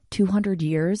like 200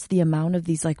 years, the amount of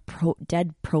these like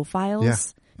dead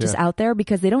profiles just out there,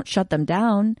 because they don't shut them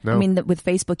down. No. I mean, with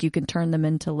Facebook, you can turn them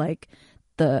into like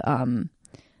the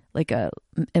like a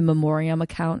in memoriam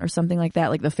account or something like that.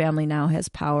 Like the Family Now has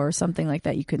power or something like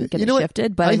that. You can get it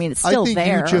shifted, but I mean, it's still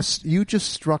there. You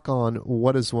just struck on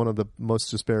what is one of the most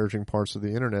disparaging parts of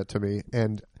the internet to me,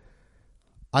 and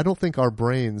I don't think our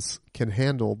brains can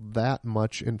handle that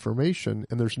much information,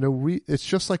 and there's no it's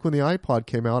just like when the iPod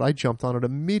came out, I jumped on it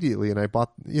immediately and I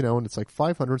bought, and it's like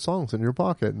 500 songs in your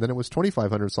pocket, and then it was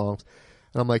 2,500 songs.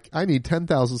 And I'm like, I need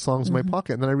 10,000 songs in my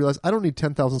pocket. And then I realized I don't need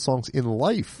 10,000 songs in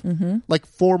life. Mm-hmm. Like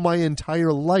for my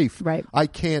entire life, I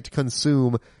can't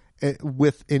consume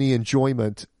with any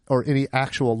enjoyment or any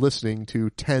actual listening to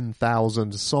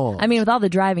 10,000 songs. I mean, with all the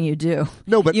driving you do,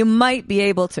 but you might be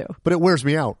able to. But it wears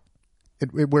me out.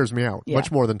 It wears me out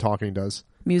much more than talking does.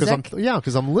 Music?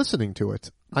 Because I'm listening to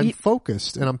it. I'm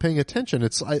focused and I'm paying attention.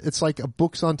 It's like a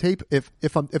books on tape. If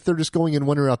they're just going in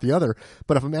one or out the other,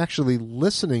 but if I'm actually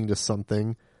listening to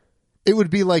something, it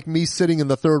would be like me sitting in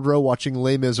the third row watching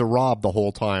Les Miserables the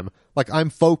whole time. Like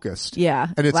I'm focused. Yeah,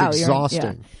 and it's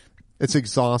exhausting. It's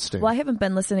exhausting. Well, I haven't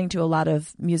been listening to a lot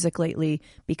of music lately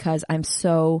because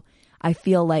I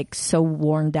feel like so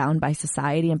worn down by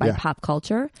society and by pop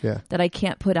culture that I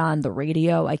can't put on the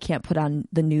radio. I can't put on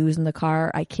the news in the car.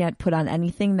 I can't put on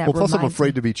anything that plus I'm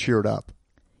afraid to be cheered up.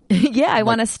 I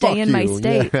want to stay in my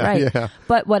state. Yeah.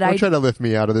 But Don't try to lift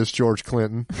me out of this, George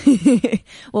Clinton.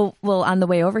 Well, on the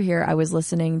way over here, I was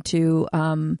listening to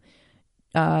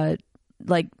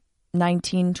like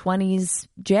 1920s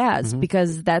jazz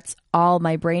because that's all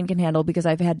my brain can handle, because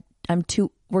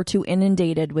we're too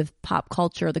inundated with pop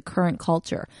culture, the current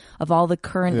culture of all the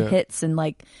current hits and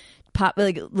like pop,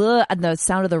 like and the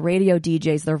sound of the radio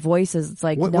DJs, their voices. It's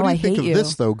like, what do you think of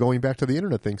this though? Going back to the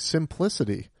internet thing,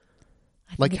 simplicity.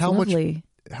 Like how lovely.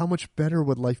 how much better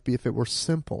would life be if it were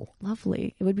simple?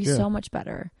 Lovely. It would be so much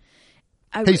better.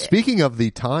 Hey, speaking of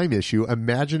the time issue,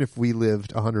 imagine if we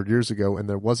lived 100 years ago and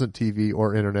there wasn't TV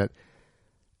or internet,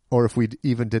 or if we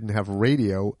even didn't have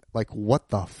radio. Like, what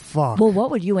the fuck? Well,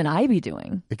 what would you and I be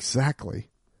doing? Exactly.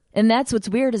 And that's what's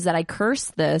weird is that I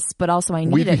curse this, but also I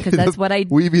need it because that's what I...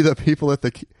 We be the people at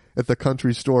the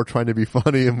country store trying to be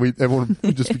funny, and everyone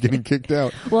would just be getting kicked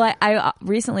out. Well, I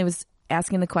recently was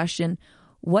asking the question,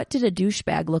 what did a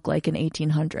douchebag look like in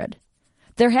 1800?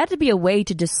 There had to be a way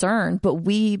to discern, but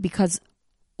because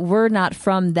we're not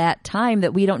from that time,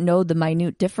 that we don't know the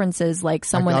minute differences, like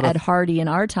someone Ed Hardy in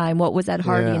our time. What was Ed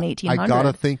Hardy in 1800? I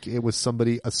gotta think it was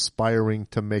somebody aspiring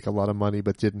to make a lot of money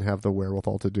but didn't have the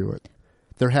wherewithal to do it.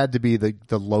 There had to be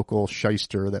the local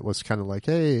shyster that was kind of like,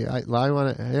 hey, I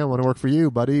want to work for you,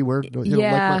 buddy. There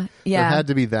had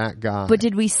to be that guy. But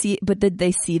did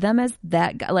they see them as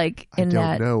that guy? Like, I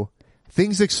don't know.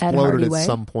 Things exploded at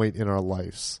some point in our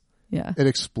lives. Yeah. It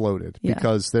exploded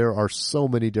because there are so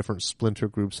many different splinter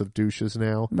groups of douches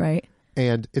now. Right.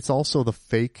 And it's also the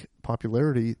fake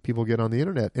popularity people get on the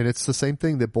internet. And it's the same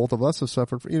thing that both of us have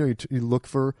suffered from.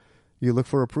 You look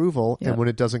for approval, and when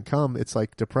it doesn't come, it's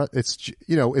like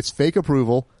it's fake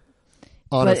approval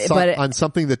on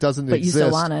something that doesn't exist. But you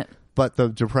still want it. But the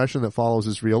depression that follows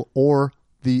is real, or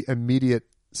the immediate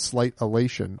slight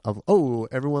elation of, oh,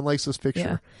 everyone likes this picture.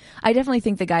 Yeah. I definitely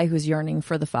think the guy who's yearning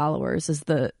for the followers is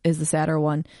the sadder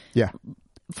one. Yeah.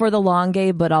 For the long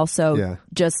game, but also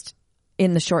just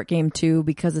in the short game too,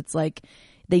 because it's like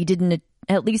they didn't.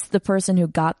 At least the person who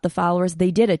got the followers, they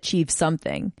did achieve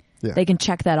something. Yeah. They can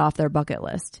check that off their bucket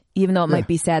list. Even though it might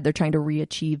be sad they're trying to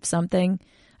re-achieve something,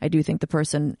 I do think the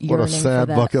person yearning for that... What a sad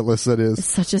bucket list that is. It's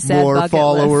such a sad More bucket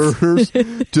followers,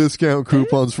 list. discount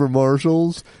coupons for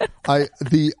Marshalls. Oh,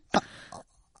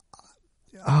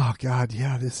 God,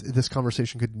 yeah, this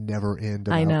conversation could never end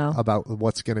about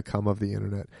what's going to come of the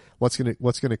internet. What's going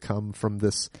to come from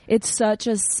this. It's such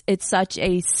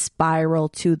a spiral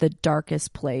to the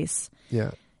darkest place. Yeah.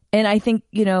 And I think,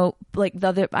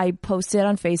 I posted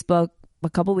on Facebook a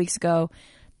couple weeks ago,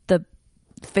 the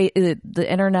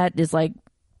internet is like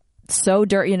so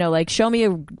dirty, show me a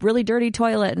really dirty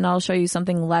toilet and I'll show you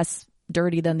something less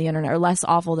dirty than the internet or less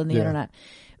awful than the internet.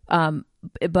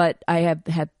 But I have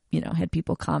had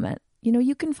people comment,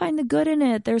 you can find the good in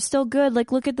it. They're still good.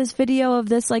 Like, look at this video of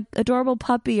this like adorable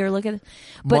puppy, or look at.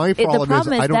 But my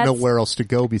problem is I don't know where else to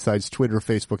go besides Twitter,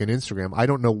 Facebook, and Instagram. I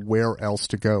don't know where else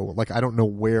to go. Like, I don't know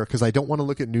where, because I don't want to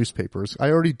look at newspapers. I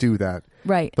already do that.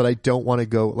 Right. But I don't want to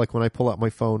go, like when I pull out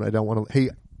my phone, I don't want to, hey,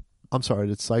 I'm sorry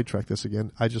to sidetrack this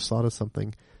again. I just thought of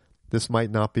something. This might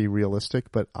not be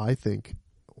realistic, but I think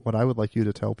what I would like you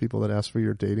to tell people that ask for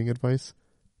your dating advice,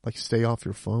 like, stay off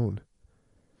your phone.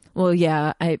 Well,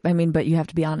 yeah, I mean, but you have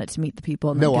to be on it to meet the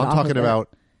people. No, I'm talking about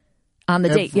on the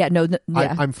date. Yeah, no,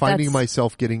 yeah. I'm finding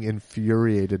myself getting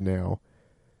infuriated now,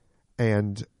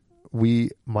 and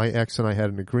my ex and I had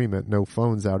an agreement: no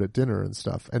phones out at dinner and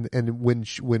stuff. And when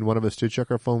one of us did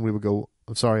check our phone, we would go,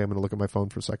 "I'm sorry, I'm going to look at my phone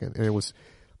for a second." And it was,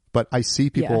 but I see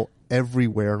people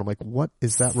everywhere, and I'm like, "What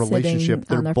is that relationship?"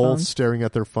 They're both phone. Staring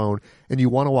at their phone, and you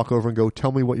want to walk over and go,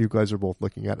 "Tell me what you guys are both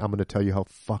looking at." I'm going to tell you how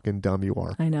fucking dumb you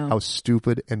are. I know how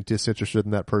stupid and disinterested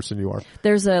in that person you are.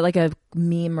 There's a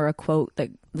meme or a quote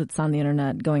that's on the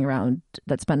internet going around,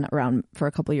 that's been around for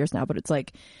a couple of years now, but it's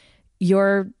like,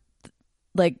 you're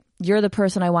the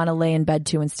person I want to lay in bed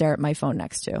to and stare at my phone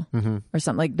next to, or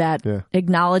something like that. Yeah.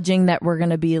 Acknowledging that we're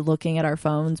going to be looking at our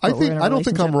phones. But I don't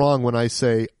think I'm wrong when I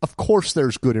say, of course,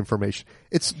 there's good information.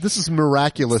 This is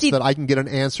miraculous, Steve, that I can get an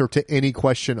answer to any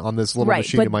question on this little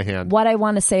machine in my hand. What I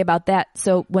want to say about that,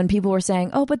 so when people were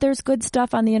saying, "Oh, but there's good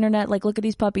stuff on the internet," like, look at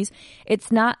these puppies,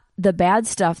 it's not the bad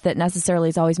stuff that necessarily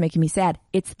is always making me sad.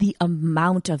 It's the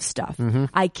amount of stuff.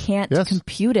 I can't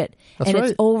compute it. That's right.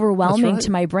 It's overwhelming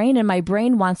to my brain, and my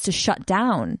brain wants to shut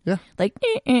down. Yeah. Like,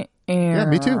 yeah,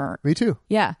 me too.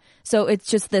 Yeah. So it's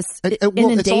just this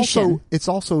inundation. It's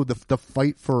also the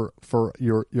fight for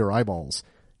your eyeballs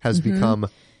has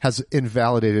has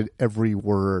invalidated every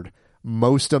word.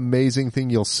 Most amazing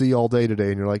thing you'll see all day today,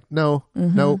 and you're like, no.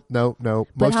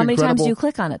 But how many times do you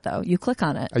click on it, though? You click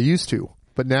on it. I used to.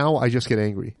 But now I just get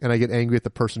angry, and I get angry at the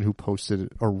person who posted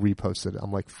it or reposted it.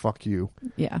 I'm like, fuck you.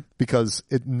 Yeah. Because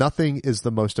nothing is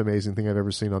the most amazing thing I've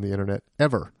ever seen on the internet,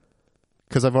 ever.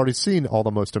 Because I've already seen all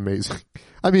the most amazing.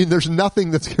 I mean, there's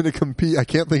nothing that's going to compete. I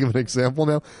can't think of an example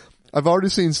now. I've already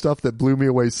seen stuff that blew me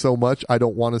away so much, I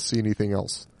don't want to see anything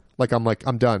else.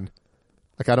 I'm done.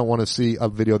 Like, I don't want to see a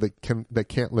video that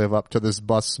can't live up to this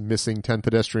bus missing 10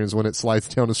 pedestrians when it slides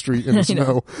down a street in the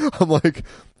snow. I'm like,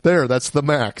 that's the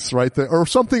max right there. Or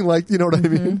something like, you know what I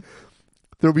mean?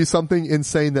 there'll be something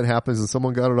insane that happens and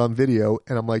someone got it on video,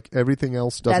 and I'm like, everything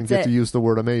else doesn't That's get to it. use the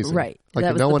word amazing. Right. Like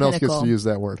That was no the one else gets pinnacle. to use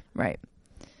that word. Right.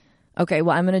 Okay,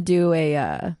 well, I'm going to do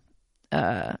a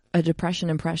depression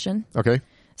impression. Okay.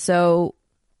 So,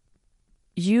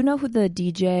 you know who the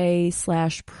DJ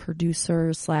 /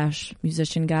 producer /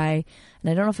 musician guy, and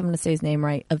I don't know if I'm going to say his name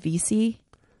right, Avicii?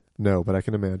 No, but I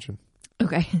can imagine.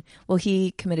 Okay. Well,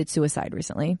 he committed suicide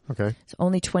recently. Okay. He's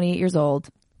only 28 years old.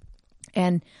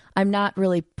 And I'm not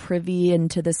really privy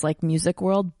into this like music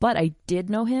world, but I did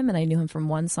know him, and I knew him from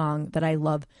one song that I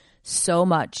love so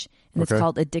much, and it's Okay.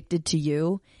 called Addicted to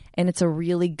You. And it's a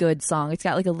really good song. It's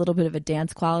got like a little bit of a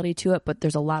dance quality to it, but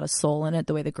there's a lot of soul in it,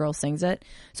 the way the girl sings it.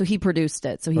 So he produced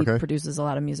it. So he Okay. produces a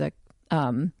lot of music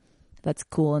that's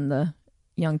cool in the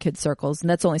young kid circles. And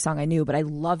that's the only song I knew, but I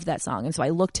loved that song. And so I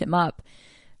looked him up.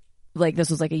 Like this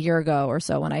was like a year ago or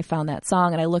so when I found that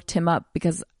song, and I looked him up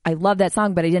because I love that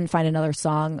song, but I didn't find another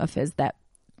song of his that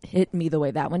hit me the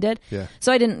way that one did. Yeah.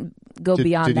 So I didn't go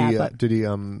beyond that. He, But did he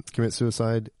commit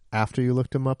suicide after you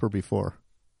looked him up or before?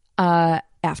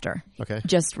 after, Okay.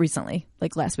 just recently,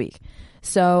 like last week.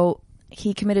 So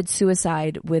he committed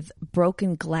suicide with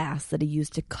broken glass that he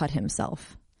used to cut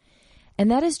himself. And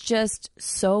that is just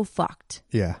so fucked.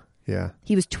 Yeah. Yeah.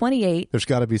 He was 28. There's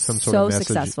got to be some sort So of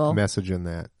successful. message in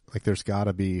that. Like there's got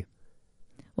to be.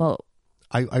 Well,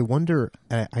 I wonder,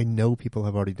 I know people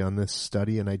have already done this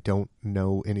study and I don't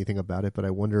know anything about it, but I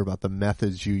wonder about the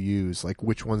methods you use. Like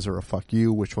which ones are a fuck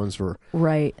you, which ones were.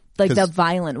 right. Like the 'Cause-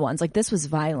 violent ones. Like this was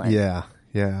violent. Yeah.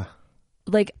 Yeah.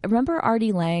 Like remember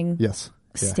Artie Lang Yes.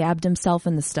 Yeah. stabbed himself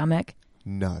in the stomach?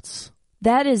 Nuts.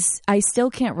 That is, I still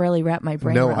can't really wrap my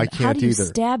brain No, around I it. How can't do you either.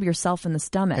 stab yourself in the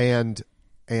stomach? And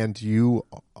you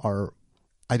are,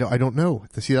 I don't know.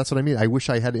 See, that's what I mean. I wish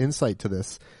I had insight to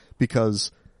this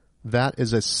because that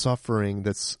is a suffering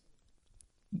that's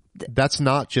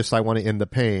not just I want to end the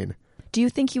pain. Do you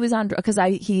think he was on? Because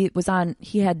he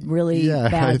had really Yeah,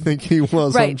 bad. I think he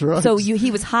was on right. drugs. So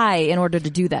he was high in order to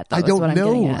do that. Though, I is what don't I'm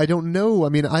getting know. at. I don't know. I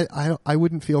mean, I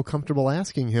wouldn't feel comfortable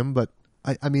asking him, but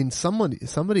I mean,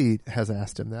 somebody has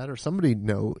asked him that, or somebody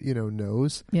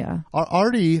knows. Yeah.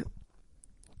 Artie,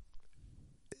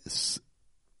 he's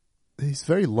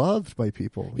very loved by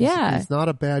people. He's not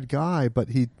a bad guy, but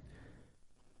he's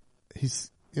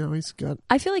got.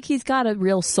 I feel like he's got a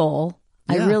real soul.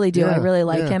 Yeah, I really do. yeah, I really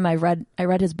like yeah. him. I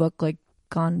read his book, like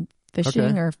Gone Fishing,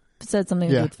 Okay. or said something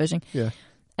to do with fishing. Yeah.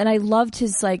 And I loved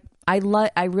his I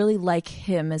really like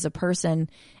him as a person,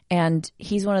 and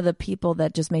he's one of the people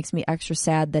that just makes me extra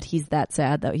sad that he's that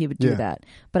sad that he would do Yeah. that.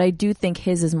 But I do think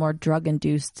his is more drug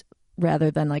induced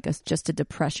rather than like just a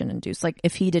depression induced. Like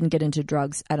if he didn't get into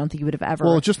drugs, I don't think he would have ever.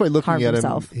 Well, just by looking harmed at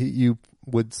himself. him, you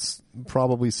would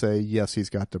probably say yes, he's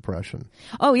got depression.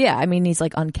 Oh yeah, I mean he's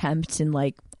like unkempt and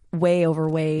like way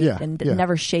overweight and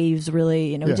never shaves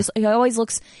really. Yeah. He always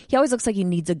looks like he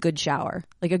needs a good shower,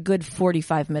 like a good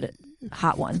 45-minute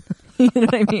hot one. You know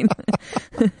what I mean?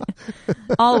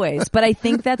 Always. But I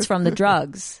think that's from the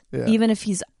drugs. Yeah. Even if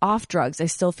he's off drugs, I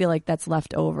still feel like that's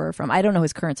left over from. I don't know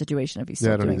his current situation if he's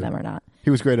still I don't doing either. them or not. He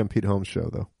was great on Pete Holmes' show,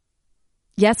 though.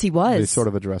 Yes, he was. They sort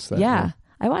of addressed that. Yeah.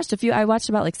 I watched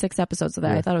about like 6 episodes of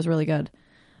that. Yeah. I thought it was really good.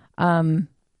 So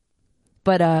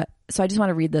I just want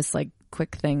to read this like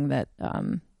quick thing that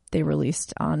they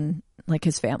released on like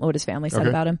what his family said Okay.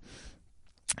 about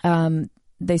him.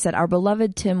 They said, our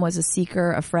beloved Tim was a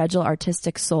seeker, a fragile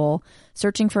artistic soul,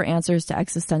 searching for answers to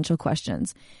existential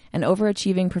questions, an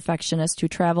overachieving perfectionist who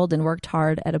traveled and worked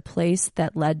hard at a place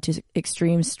that led to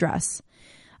extreme stress.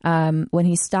 When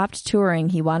he stopped touring,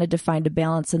 he wanted to find a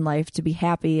balance in life, to be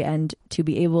happy and to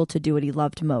be able to do what he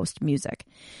loved most, music.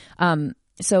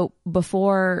 So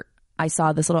before I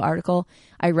saw this little article,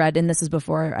 I read, and this is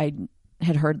before I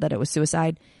had heard that it was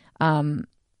suicide,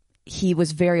 he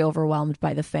was very overwhelmed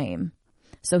by the fame.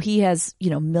 So he has,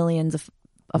 millions of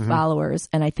followers,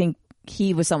 and I think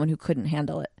he was someone who couldn't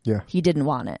handle it. Yeah. He didn't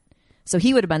want it. So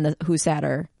he would have been the who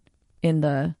sadder in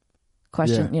the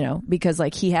question, because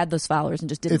like he had those followers and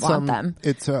just didn't want them.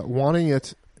 It's wanting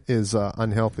it is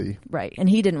unhealthy. Right. And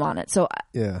he didn't want it. So,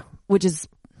 Yeah. which is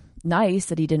nice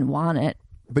that he didn't want it,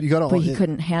 But you got but he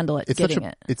couldn't handle it getting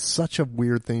it. It's such a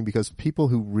weird thing because people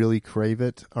who really crave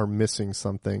it are missing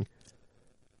something.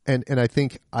 And I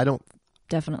think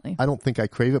Definitely. I don't think I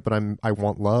crave it, but I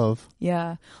want love.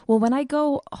 Yeah. Well, when I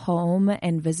go home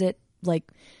and visit like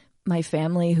my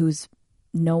family who's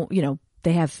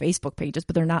they have Facebook pages,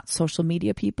 but they're not social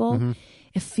media people.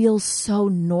 It feels so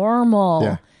normal.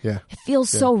 Yeah. Yeah. It feels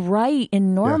so right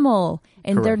and normal.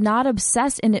 And they're Correct. not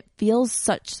obsessed. And it feels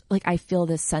such like I feel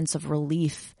this sense of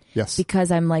relief Yes.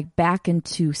 because I'm like back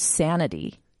into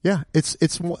sanity. Yeah.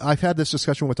 I've had this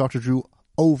discussion with Dr. Drew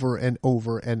over and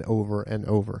over and over and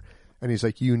over. And he's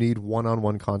like, you need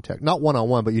one-on-one contact. Not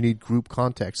one-on-one, but you need group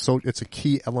contact. So it's a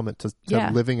key element to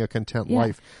living a content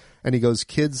life. And he goes,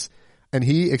 kids, and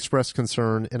he expressed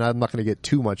concern, and I'm not going to get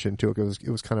too much into it because it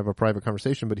was kind of a private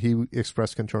conversation, but he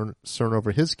expressed concern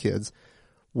over his kids,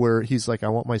 where he's like, I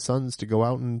want my sons to go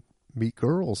out and meet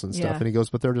girls and stuff. Yeah. And he goes,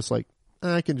 but they're just like,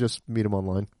 I can just meet them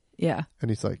online. Yeah.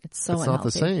 And he's like, it's not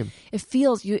the same. It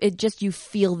feels, you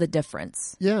feel the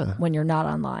difference. Yeah. When you're not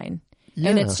online.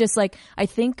 Yeah. And it's just like, I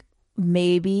think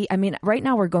maybe, I mean, right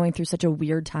now we're going through such a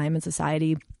weird time in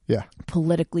society. Yeah.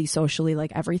 Politically, socially,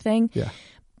 like everything. Yeah.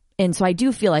 And so I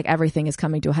do feel like everything is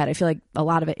coming to a head. I feel like a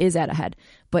lot of it is at a head.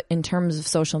 But in terms of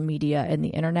social media and the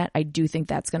internet, I do think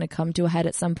that's going to come to a head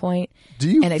at some point. Do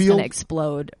you and it's going to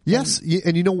explode. Yes.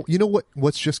 And you know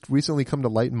what's just recently come to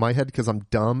light in my head because I'm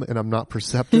dumb and I'm not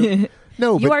perceptive?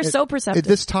 No, you are so perceptive.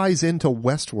 This ties into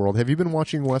Westworld. Have you been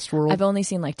watching Westworld? I've only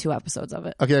seen like 2 episodes of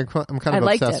it. Okay, I'm kind of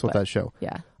obsessed with that show.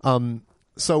 Yeah.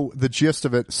 So the gist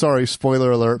of it, sorry,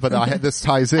 spoiler alert, but this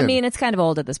ties in. I mean, it's kind of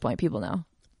old at this point. People know.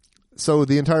 So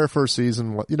the entire first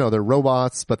season, they're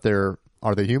robots, but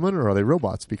are they human or are they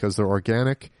robots? Because they're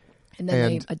organic. And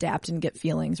then they adapt and get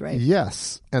feelings, right?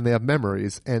 Yes, and they have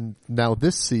memories. And now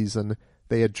this season,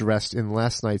 they addressed in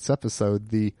last night's episode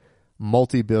the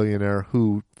multi-billionaire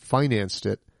who financed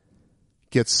it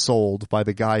gets sold by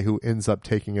the guy who ends up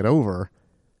taking it over.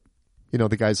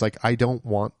 The guy's like, I don't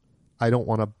want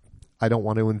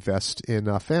to invest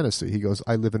in fantasy. He goes,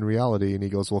 I live in reality. And he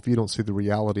goes, well, if you don't see the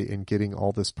reality in getting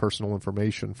all this personal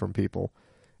information from people.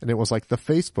 And it was like the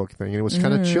Facebook thing. And it was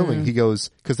kind of chilling. He goes,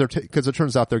 because it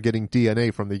turns out they're getting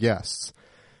DNA from the guests.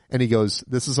 And he goes,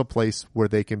 this is a place where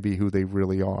they can be who they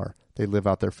really are. They live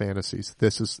out their fantasies.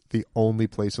 This is the only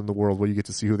place in the world where you get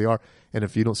to see who they are. And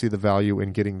if you don't see the value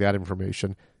in getting that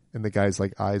information, and the guy's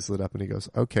like eyes lit up and he goes,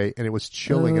 okay. And it was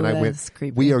chilling. And I went,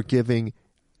 creepy. We are giving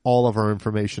all of our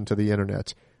information to the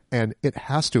internet, and it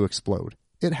has to explode.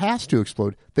 It has to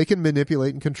explode. They can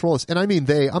manipulate and control us. And I mean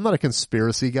I'm not a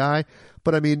conspiracy guy,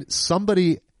 but I mean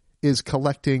somebody is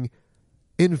collecting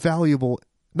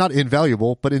not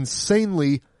invaluable, but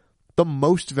insanely the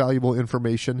most valuable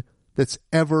information that's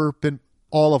ever been.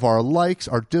 All of our likes,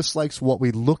 our dislikes, what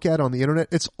we look at on the internet,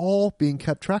 it's all being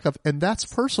kept track of, and that's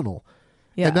personal.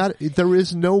 Yeah. And that there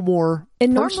is no more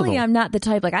And personal. Normally I'm not the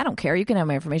type, like, I don't care. You can have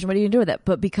my information. What are you going to do with it?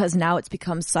 But because now it's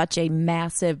become such a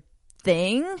massive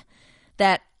thing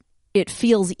that it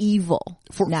feels evil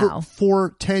now.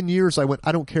 For 10 years, I went,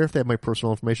 I don't care if they have my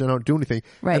personal information. I don't do anything.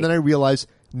 Right. And then I realized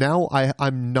now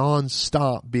I'm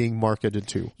nonstop being marketed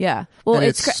to. Yeah. Well, and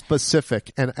it's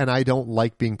specific. And I don't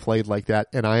like being played like that.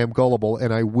 And I am gullible.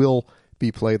 And I will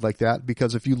be played like that.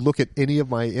 Because if you look at any of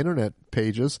my internet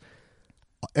pages,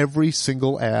 every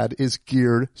single ad is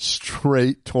geared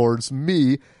straight towards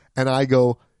me. And I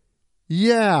go,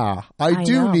 yeah, I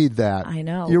do need that. I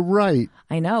know. You're right.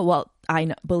 I know. Well, I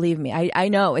know, believe me, I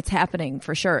know it's happening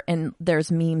for sure. And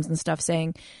there's memes and stuff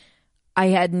saying I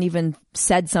hadn't even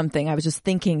said something. I was just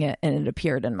thinking it and it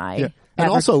appeared in my. Yeah. And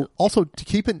also to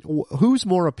keep it, who's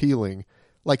more appealing?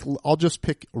 Like, I'll just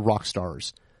pick rock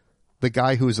stars. The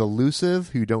guy who's elusive,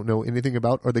 who you don't know anything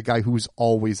about, or the guy who's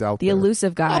always out there? The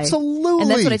elusive guy. Absolutely.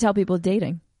 And that's what I tell people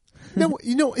dating. No,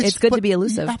 it's good to be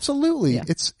elusive. Absolutely. Yeah.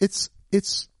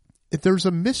 It's there's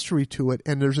a mystery to it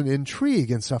and there's an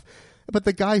intrigue and stuff. But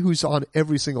the guy who's on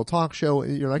every single talk show,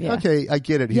 you're like, okay, I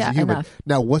get it. He's a human. Enough.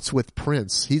 Now, what's with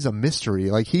Prince? He's a mystery.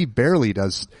 Like, he barely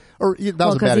does. Or that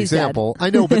was a bad example. I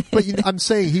know, but I'm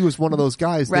saying he was one of those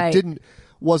guys that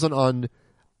wasn't on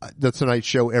the Tonight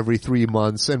Show every 3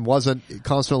 months and wasn't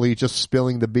constantly just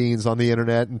spilling the beans on the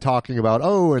internet and talking about,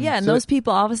 and those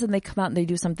people, all of a sudden they come out and they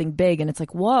do something big and it's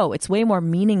like, whoa, it's way more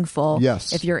meaningful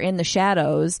if you're in the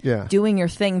shadows doing your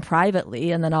thing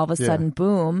privately, and then all of a sudden,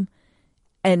 boom.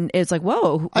 And it's like,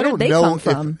 whoa, where did they come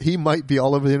from? If he might be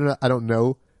all over the internet. I don't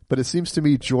know. But it seems to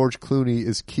me George Clooney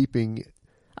is keeping...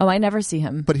 Oh, I never see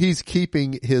him. But he's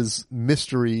keeping his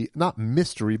mystery, not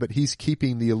mystery, but he's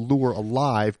keeping the allure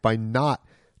alive by not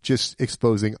just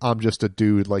exposing, I'm just a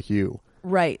dude like you.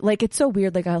 Right. Like, it's so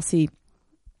weird. Like, I'll see,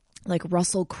 like,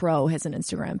 Russell Crowe has an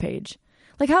Instagram page.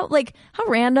 Like how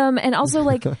random. And also,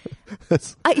 like,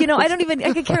 I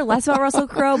could care less about Russell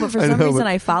Crowe, but for some reason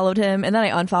I followed him and then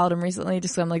I unfollowed him recently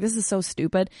just so I'm like, this is so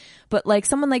stupid. But like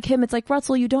someone like him, it's like,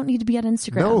 Russell, you don't need to be on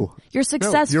Instagram. No. You're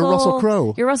successful. You're Russell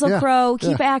Crowe. You're Russell Crowe.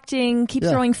 Keep acting. Keep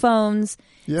throwing phones.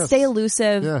 Yes. Stay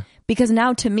elusive. Yeah. Because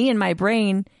now to me in my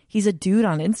brain, he's a dude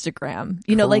on Instagram.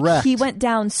 Correct. Like he went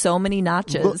down so many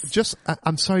notches. Look,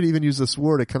 I'm sorry to even use this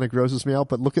word. It kind of grosses me out,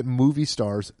 but look at movie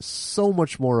stars. So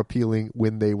much more appealing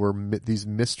when they were these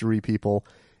mystery people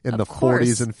in the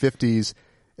 40s and 50s.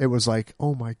 it was like,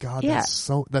 oh my God, Yeah.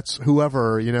 that's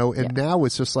whoever, and now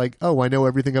it's just like, oh, I know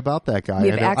everything about that guy. We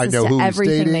have I access know to who he's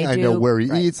everything dating. they I know do. where he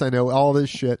Right. eats. I know all this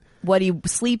shit. What he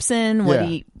sleeps in, what Yeah,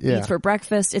 he yeah. eats for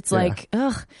breakfast. It's Yeah. like,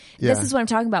 ugh. Yeah. This is what I'm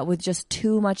talking about with just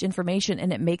too much information,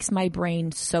 and it makes my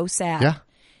brain so sad. Yeah.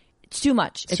 It's too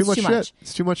much. It's too much shit.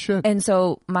 It's too much shit. And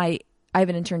so I have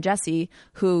an intern, Jesse,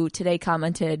 who today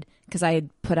commented, because I had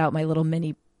put out my little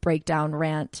mini breakdown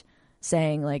rant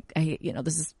saying like, I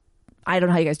don't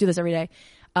know how you guys do this every day.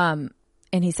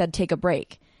 And he said, take a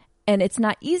break. And it's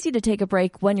not easy to take a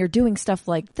break when you're doing stuff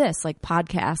like this, like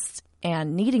podcasts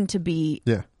and needing to be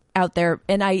out there.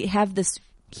 And I have this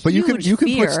but you huge can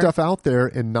fear. put stuff out there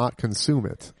and not consume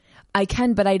it. I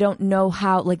can, but I don't know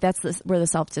how, like that's where the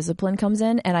self-discipline comes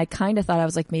in. And I kind of thought, I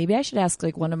was like, maybe I should ask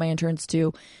like one of my interns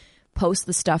to post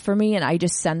the stuff for me, and I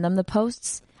just send them the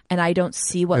posts and I don't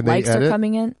see what And they likes are edit?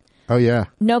 coming in. Oh yeah.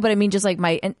 No, but I mean just like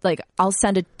I'll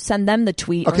send them the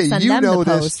tweet Okay, or send you them know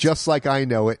the this post. just like I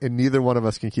know it, and neither one of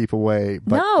us can keep away.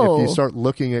 But No. if you start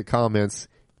looking at comments,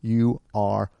 you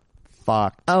are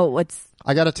fucked. Oh, it's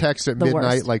I got a text at the midnight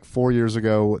worst. like 4 years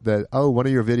ago that, one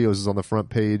of your videos is on the front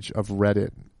page of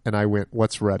Reddit. And I went,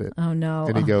 what's Reddit? oh no.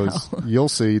 And he Oh, goes, no. you'll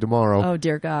see tomorrow. Oh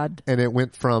dear God. And it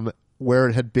went from where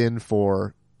it had been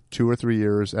for 2 or 3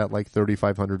 years at like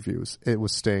 3,500 views. It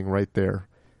was staying right there.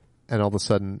 And all of a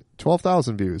sudden,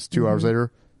 12,000 views. 2 hours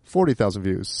later, 40,000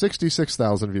 views,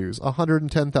 66,000 views,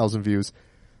 110,000 views.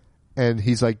 And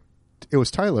he's like, it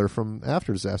was Tyler from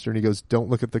After Disaster. And he goes, don't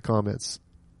look at the comments.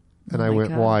 And Oh I my went,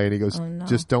 God. why? And he goes, Oh, no.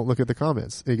 just don't look at the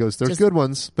comments. And he goes, there's Just- good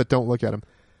ones, but don't look at them.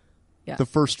 Yeah. The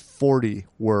first 40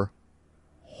 were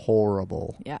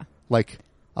horrible. Yeah. Like,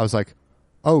 I was like,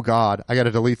 oh God, I got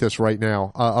to delete this right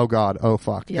now. Oh God, oh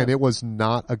fuck. Yeah. And it was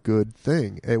not a good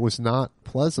thing. It was not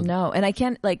pleasant. No, and I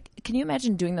can't can you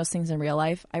imagine doing those things in real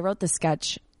life? I wrote this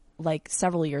sketch like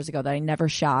several years ago that I never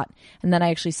shot, and then I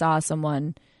actually saw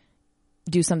someone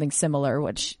do something similar,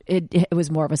 which it was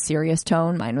more of a serious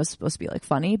tone. Mine was supposed to be like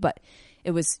funny, but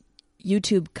it was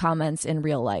YouTube comments in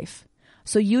real life.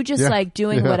 So you just Yeah. like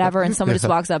doing Yeah. whatever, and someone just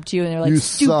walks up to you and they're like, You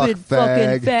 "Stupid suck,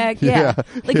 fucking fag." fag." Yeah.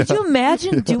 Like, could Yeah. you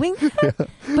imagine doing that?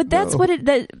 But that's what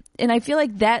and I feel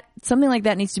like that something like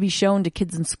that needs to be shown to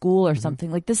kids in school or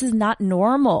something. Like, this is not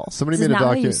normal. Somebody this made is a not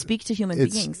how you docu- speak to human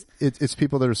It's, beings. it's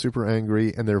people that are super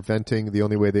angry and they're venting the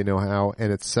only way they know how,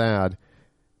 and it's sad.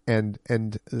 And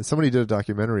somebody did a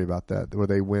documentary about that where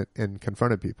they went and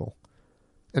confronted people.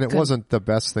 And it wasn't the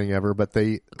best thing ever, but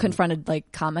they Confronted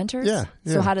like commenters. Yeah,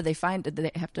 So yeah. how did they find it?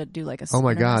 Did they have to do like a? oh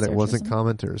my internet God, search it or wasn't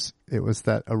something? commenters. It was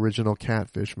that original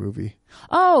Catfish movie.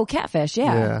 Oh, Catfish.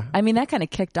 Yeah. Yeah. I mean, that kind of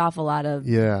kicked off a lot of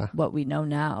Yeah. what we know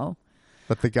now.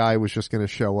 But the guy was just going to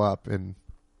show up and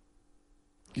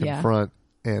Yeah. confront,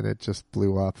 and it just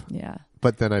blew up. Yeah.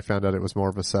 But then I found out it was more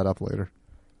of a setup later.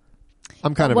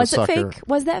 I'm kind of Was a it sucker. fake?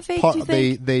 Was that fake? Do you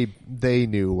think? They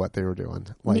knew what they were doing.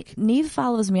 Like, Neve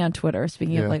follows me on Twitter.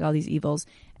 Speaking Yeah. of like all these evils,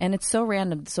 and it's so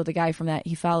random. So the guy from that,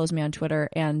 he follows me on Twitter,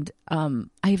 and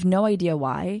I have no idea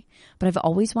why, but I've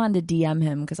always wanted to DM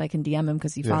him because I can DM him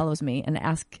because he Yeah. follows me and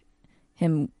ask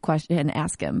him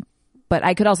him. But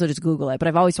I could also just Google it. But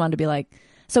I've always wanted to be like,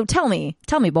 so tell me,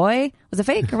 boy, was it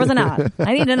fake or was it not?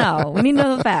 I need to know. We need to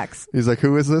know the facts. he's like,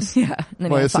 who is this? Yeah. And then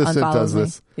My he assistant unfollows does me.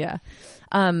 this. Yeah.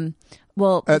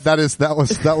 Well,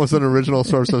 That was an original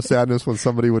source of sadness when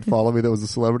somebody would follow me that was a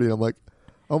celebrity, and I'm like,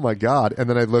 oh my God. And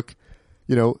then I'd look,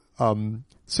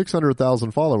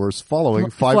 600,000 followers following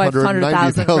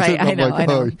 590,000. right. I I'm know, like, I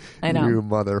know, oh, I know. you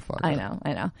motherfucker. I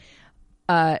know.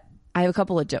 I have a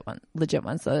couple legit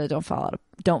ones that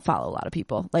don't follow a lot of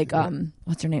people. Like,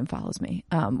 what's her name follows me?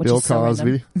 Which Bill is so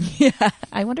random. Cosby. Yeah.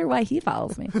 I wonder why he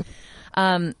follows me.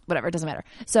 Whatever. It doesn't matter.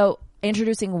 So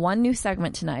introducing one new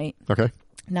segment tonight. Okay.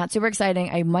 Not super exciting.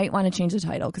 I might want to change the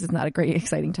title because it's not a great,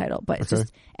 exciting title, but it's Okay.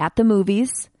 just at the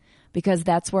movies, because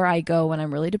that's where I go when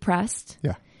I'm really depressed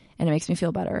Yeah. and it makes me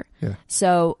feel better. Yeah.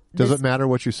 So Does it matter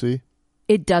what you see?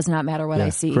 it does not matter what Yeah. I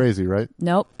see. Crazy, right?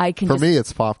 Nope. I can For just, me,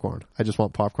 it's popcorn. I just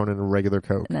want popcorn and a regular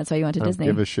Coke. and that's why you went to I don't Disney.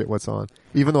 give a shit what's on.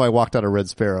 Even though I walked out of Red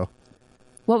Sparrow.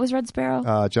 What was Red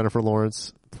Sparrow? Jennifer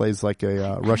Lawrence plays like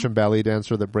a Russian ballet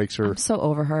dancer that breaks her. I'm so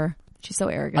over her. She's so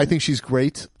arrogant. I think she's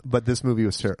great, but this movie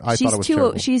was terrible. I thought it was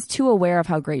terrible. She's too aware of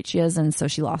how great she is, and so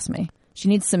she lost me. She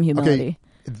needs some humility.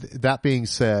 Okay, that being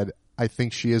said, I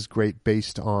think she is great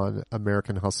based on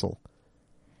American Hustle.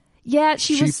 Yeah,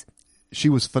 she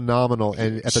was phenomenal,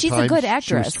 and at the She's a time good she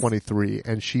actress. was 23,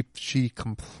 and she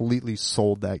completely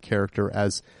sold that character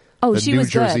as Oh, the she New was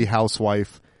Jersey good.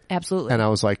 housewife. Absolutely. And I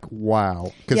was like,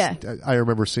 wow. Because Yeah. I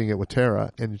remember seeing it with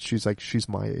Tara, and she's like, she's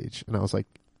my age. And I was like,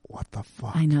 what the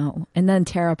fuck? I know. And then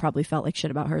Tara probably felt like shit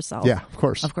about herself. Yeah, of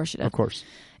course. Of course she did. Of course.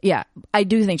 Yeah. I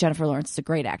do think Jennifer Lawrence is a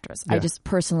great actress. Yeah. I just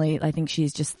personally, I think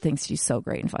thinks she's so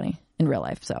great and funny in real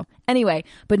life. So anyway,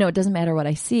 but no, it doesn't matter what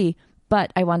I see.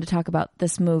 But I wanted to talk about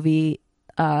this movie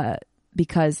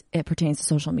because it pertains to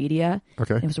social media.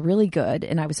 Okay. It was really good,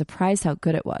 and I was surprised how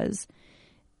good it was.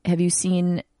 Have you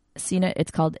seen it?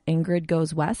 It's called Ingrid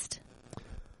Goes West.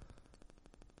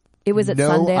 It was at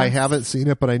Sundance. No, I haven't seen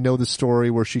it, but I know the story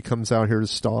where she comes out here to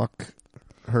stalk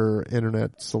her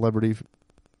internet celebrity.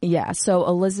 Yeah, so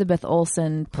Elizabeth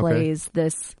Olsen plays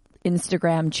this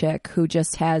Instagram chick who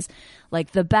just has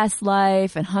like the best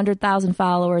life and 100,000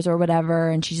 followers or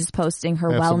whatever, and she's just posting her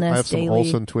wellness I have some daily.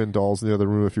 Olsen twin dolls in the other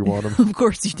room if you want them. Of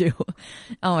course you do.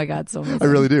 Oh my God, so amazing. I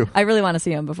really do. I really want to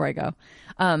see them before I go.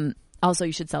 Also,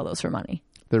 you should sell those for money.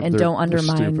 They're Don't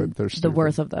undermine They're the stupid.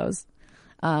 worth of those.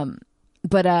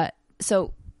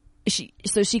 So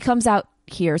she comes out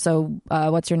here. So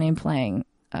what's her name playing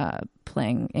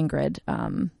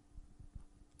Ingrid?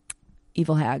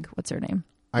 Evil Hag. What's her name?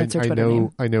 That's her Twitter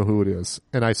name. I know who it is,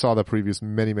 and I saw the previews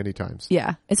many, many times.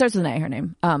 Yeah, it starts with an A. Her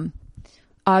name,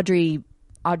 Aubrey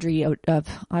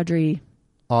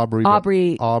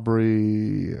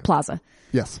Plaza.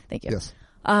 Yes. Thank you. Yes.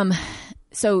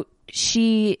 So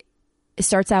she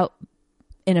starts out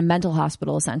in a mental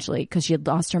hospital essentially because she had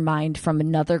lost her mind from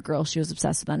another girl she was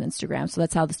obsessed with on Instagram. So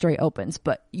that's how the story opens.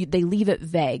 But they leave it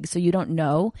vague, so you don't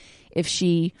know if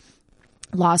she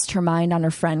lost her mind on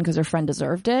her friend because her friend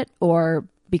deserved it, or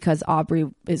because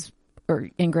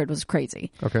Ingrid was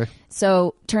crazy. Okay.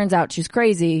 So turns out she's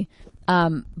crazy.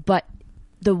 But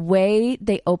the way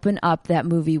they open up that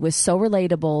movie was so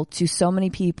relatable to so many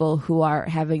people who are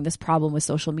having this problem with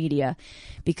social media,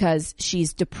 because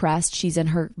she's depressed. She's in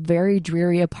her very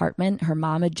dreary apartment. Her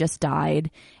mom had just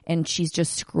died, and she's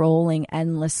just scrolling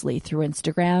endlessly through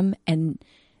Instagram and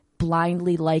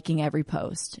blindly liking every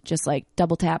post. Just like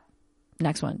double tap,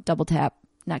 next one, double tap,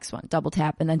 next one, double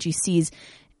tap. And then she sees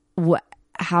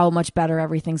how much better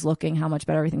everything's looking,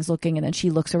 And then she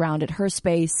looks around at her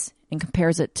space and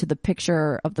compares it to the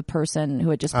picture of the person who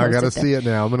had just posted I gotta see it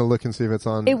now. I'm gonna look and see if it's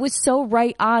on. It was so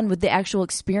right on with the actual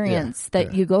experience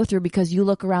that you go through, because you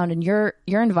look around in your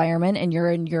environment and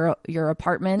you're in your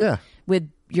apartment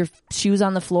with your shoes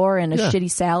on the floor and a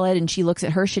shitty salad, and she looks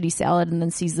at her shitty salad and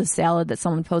then sees the salad that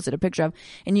someone posted a picture of,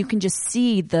 and you can just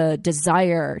see the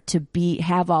desire to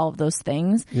have all of those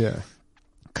things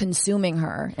consuming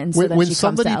her. And so then she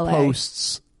comes to LA.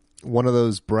 Posts one of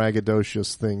those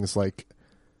braggadocious things like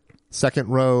second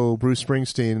row Bruce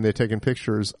Springsteen and they're taking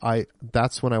pictures,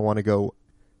 that's when I want to go,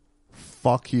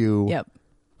 fuck you. Yep.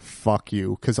 Fuck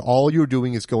you. Because all you're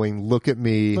doing is going, look at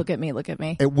me. Look at me. Look at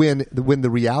me. And when the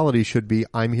reality should be,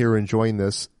 I'm here enjoying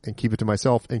this and keep it to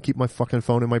myself and keep my fucking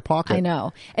phone in my pocket. I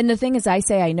know. And the thing is, I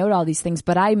say I note all these things,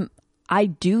 but I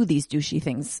do these douchey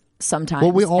things sometimes.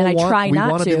 Well, we all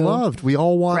want to be loved. We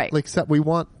all want, we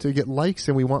want to get likes,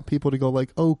 and we want people to go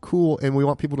like, oh, cool. And we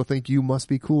want people to think you must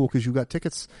be cool because you got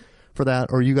tickets for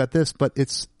that, or you got this. But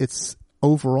it's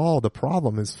overall, the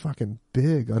problem is fucking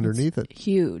big underneath it.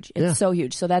 Huge. It's so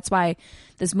huge. So that's why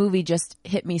this movie just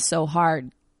hit me so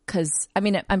hard. Because, I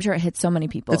mean, I'm sure it hit so many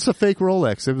people. It's a fake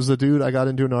Rolex. It was a dude, I got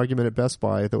into an argument at Best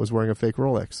Buy that was wearing a fake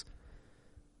Rolex.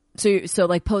 So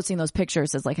like posting those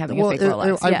pictures is like having a fake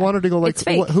Rolex. I wanted to go like,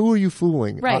 who are you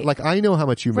fooling? Right. Like, I know how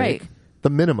much you make, the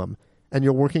minimum, and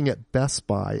you're working at Best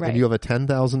Buy, and you have a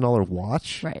 $10,000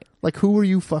 watch. Right. Like, who are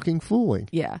you fucking fooling?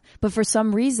 Yeah. But for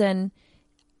some reason,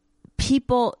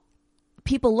 people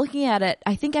looking at it,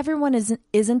 I think everyone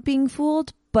isn't being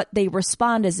fooled, but they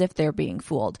respond as if they're being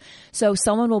fooled. So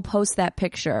someone will post that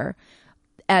picture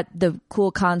at the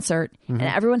cool concert, and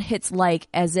everyone hits like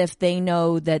as if they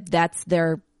know that that's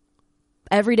their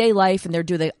everyday life and they're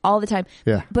doing it all the time.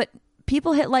 Yeah. But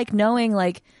people hit like knowing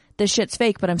like this shit's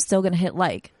fake, but I'm still going to hit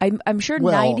like. I'm sure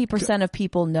 90% of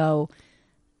people know.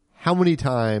 How many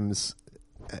times?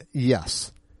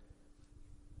 Yes.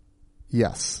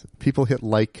 People hit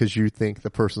like because you think the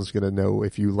person's going to know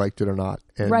if you liked it or not.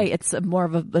 And right. It's more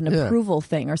of an approval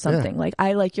thing or something. Like,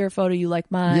 I like your photo, you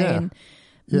like mine.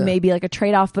 Yeah. Maybe like a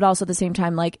trade-off, but also at the same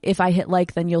time, like if I hit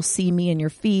like, then you'll see me in your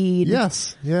feed.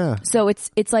 Yes. Yeah. So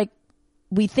it's like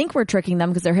we think we're tricking them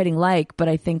because they're hitting like, but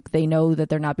I think they know that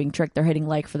they're not being tricked. They're hitting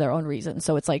like for their own reason.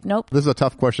 So it's like, nope. This is a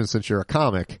tough question since you're a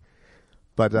comic,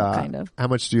 but kind of. How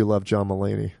much do you love John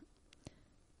Mulaney?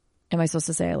 Am I supposed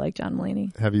to say I like John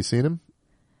Mulaney? Have you seen him?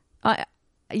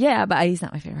 Yeah, but he's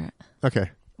not my favorite. Okay.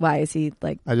 Why is he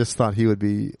like? I just thought he would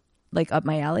be like up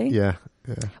my alley. Yeah.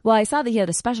 Well, I saw that he had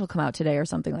a special come out today or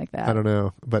something like that. I don't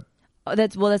know, but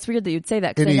that's weird that you'd say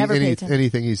that because I never pay attention.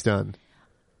 Anything he's done.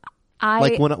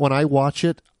 Like when I watch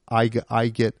it,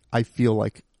 I feel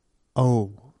like,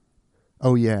 oh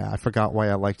yeah, I forgot why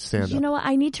I liked stand up. You know what?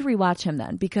 I need to rewatch him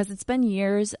then, because it's been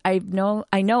years. I know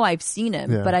I've seen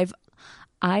him, Yeah. but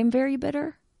I'm very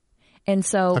bitter. And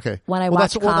so Okay. when I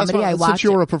watch comedy, I watch since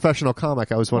you're a professional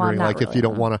comic, I was wondering, not like, if really, you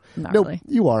don't no. want to. Not No, really.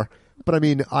 you are. But I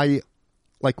mean,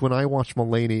 like when I watch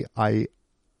Mulaney, I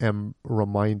am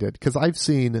reminded, because I've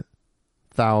seen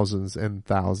thousands and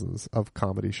thousands of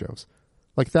comedy shows,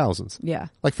 like thousands. Yeah.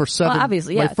 Like for seven,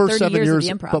 obviously, my yeah, first 30 7 years of years,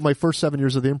 the improv. but my first 7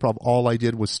 years of the improv, all I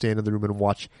did was stand in the room and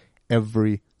watch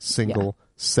every single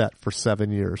set for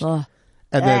 7 years. Ugh.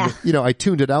 And then, Ugh. you know, I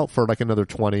tuned it out for like another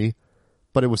 20,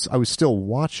 but I was still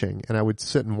watching, and I would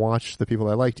sit and watch the people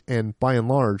I liked. And by and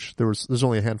large, there's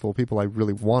only a handful of people I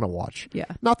really want to watch. Yeah.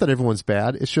 Not that everyone's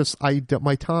bad. It's just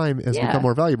my time has Yeah. become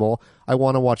more valuable. I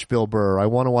want to watch Bill Burr. I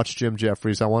want to watch Jim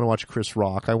Jeffries. I want to watch Chris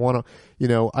Rock. I want to, you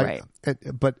know, Right.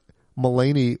 but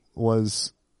Mulaney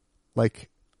was like,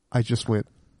 I just went,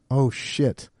 oh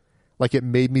shit. Like it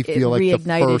made me feel like the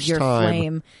reignited first your time.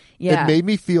 flame. Yeah. It made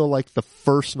me feel like my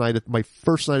first night at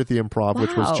the Improv,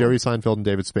 which was Wow. Jerry Seinfeld and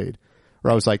David Spade,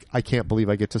 where I was like, I can't believe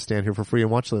I get to stand here for free and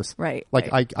watch this. Right,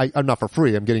 Like right. I'm not for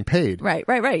free. I'm getting paid. Right.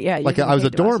 Yeah. Like I was a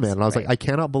doorman, and I was right. like, I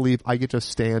cannot believe I get to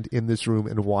stand in this room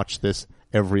and watch this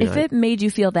every If night. it made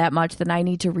you feel that much, then I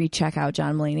need to recheck out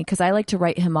John Mulaney, because I like to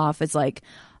write him off as like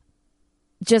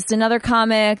just another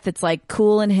comic that's like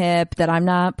cool and hip that I'm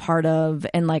not part of.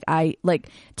 And like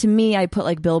to me, I put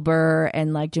like Bill Burr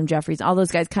and like Jim Jeffries, all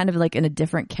those guys kind of like in a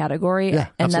different category. Yeah,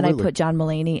 and then I absolutely. put John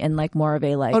Mulaney in like more of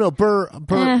a like, Oh no, Burr fuck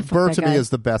to that me guy.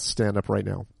 is the best stand-up right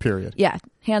now. Period. yeah,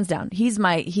 hands down. He's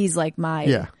like my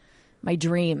Yeah. my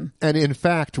dream. And in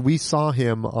fact, we saw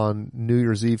him on New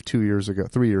Year's Eve 3 years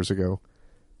ago,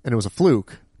 and it was a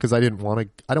fluke because I don't want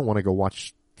to go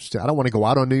watch. I don't want to go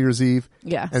out on New Year's Eve.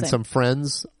 Yeah, And same. some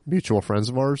friends, mutual friends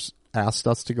of ours, asked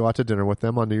us to go out to dinner with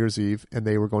them on New Year's Eve, and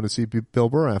they were going to see Bill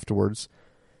Burr afterwards.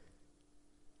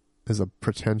 Is a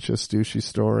pretentious, douchey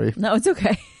story. No, it's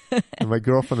okay. And my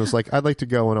girlfriend was like, I'd like to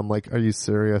go. And I'm like, are you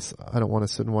serious? I don't want to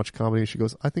sit and watch comedy. She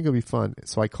goes, I think it'll be fun.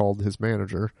 So I called his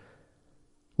manager,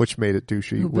 which made it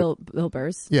douchey. Bill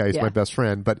Burr's. Yeah, he's my best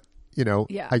friend. But, you know,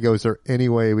 Yeah. I go, is there any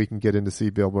way we can get in to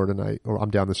see Bill Burr tonight? Or I'm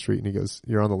down the street. And he goes,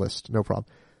 you're on the list. No problem.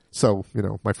 So, you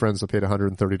know, my friends have paid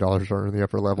 $130 are in the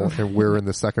upper level, and we're in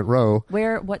the second row.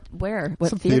 Where? What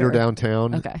Some theater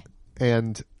downtown. Okay.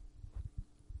 And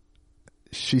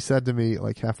she said to me,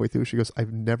 like halfway through, she goes,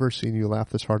 I've never seen you laugh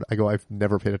this hard. I go, I've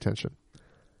never paid attention.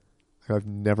 I've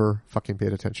never fucking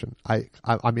paid attention.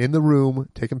 I'm in the room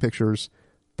taking pictures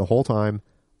the whole time.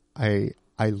 I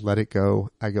let it go.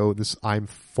 I go, I'm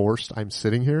forced. I'm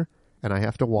sitting here and I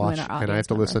have to watch You're an and I have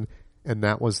to audience listen. And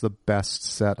that was the best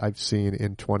set I've seen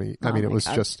in 20. I mean, it my was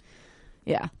God. just,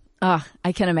 Yeah.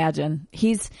 I can imagine.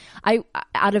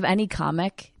 Out of any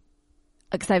comic,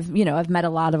 because I've met a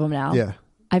lot of them now. yeah.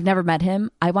 I've never met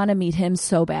him. I want to meet him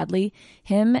so badly.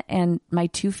 Him and my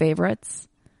two favorites,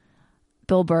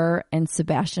 Bill Burr and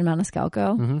Sebastian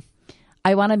Maniscalco. Mm-hmm.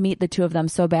 I want to meet the two of them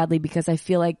so badly because I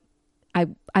feel like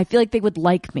I feel like they would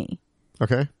like me.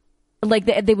 Okay. Like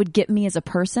they would get me as a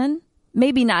person.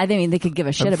 Maybe not. I mean, they could give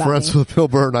a shit I'm about friends me. with Bill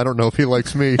Burr, and I don't know if he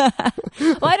likes me.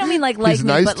 Well, I don't mean like He's me,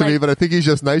 nice but to like, me, but I think he's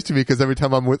just nice to me because every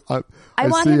time I'm with, I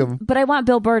want see him, him. but I want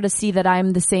Bill Burr to see that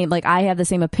I'm the same. Like I have the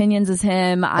same opinions as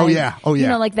him. Oh, yeah. You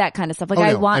know, like that kind of stuff. Like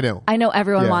Oh, no, I know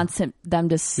everyone Yeah. wants them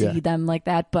to see Yeah. them like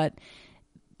that, but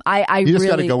I You just really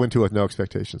got to go into it with no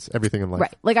expectations. Everything in life.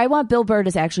 right. Like I want Bill Burr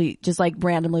to actually just like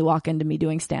randomly walk into me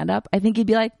doing stand up. I think he'd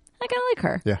be like, I kind of like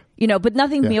her. Yeah. You know, but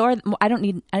nothing Yeah. more. I don't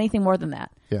need anything more than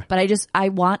that. Yeah. But I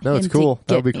want No, him it's cool. to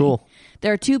That would get be me. cool.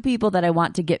 There are two people that I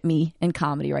want to get me in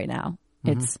comedy right now.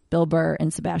 Mm-hmm. It's Bill Burr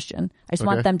and Sebastian. I just Okay.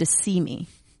 want them to see me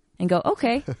and go,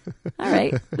 okay, all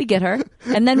right, we get her,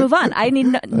 and then move on. I need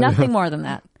nothing more than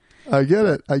that. I get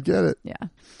it. Yeah.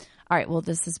 All right. Well,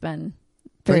 this has been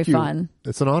very Thank you. fun.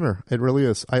 It's an honor. It really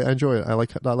is. I enjoy it. I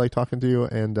like talking to you,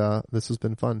 and this has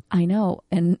been fun. I know,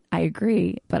 and I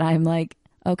agree, but I'm like,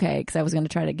 okay, because I was going to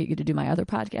try to get you to do my other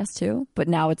podcast too, but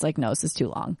now it's like, no, this is too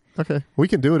long. Okay, we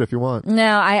can do it if you want.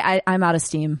 No, I'm out of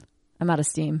steam. I'm out of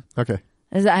steam. Okay.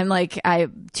 I'm like,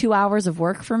 2 hours of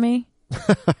work for me.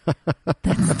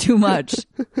 That's too much.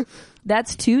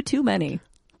 That's too many.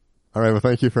 All right. Well,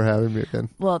 thank you for having me again.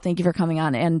 Well, thank you for coming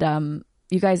on. And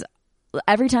you guys,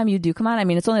 every time you do come on, I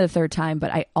mean, it's only the third time,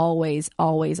 but I always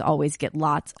get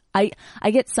lots. I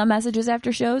get some messages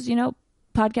after shows, you know,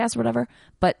 podcasts, whatever,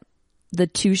 but the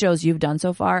two shows you've done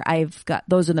so far,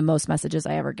 those are the most messages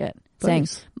I ever get.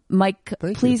 Thanks. Saying, Mike,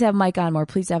 Thank please you. have Mike on more.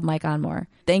 Please have Mike on more.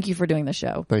 Thank you for doing the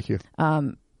show. Thank you.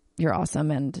 You're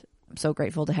awesome. And I'm so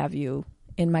grateful to have you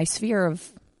in my sphere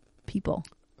of people.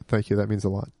 Thank you. That means a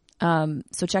lot.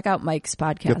 So check out Mike's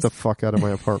podcast. Get the fuck out of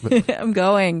my apartment. I'm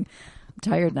going. I'm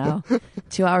tired now.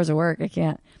 2 hours of work. I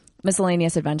can't.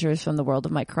 Miscellaneous Adventures from the World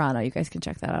of Mike Carano. You guys can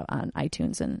check that out on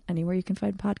iTunes and anywhere you can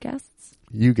find podcasts.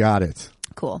 You got it.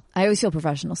 Cool. I always feel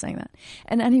professional saying that.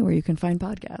 And anywhere you can find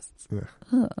podcasts.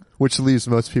 Yeah. Which leaves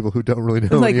most people who don't really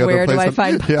know like, any where other do place. I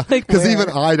find Yeah, because even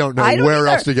I don't know where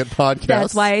else to get podcasts.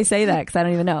 That's why I say that, because I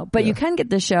don't even know. But you can get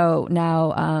the show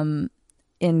now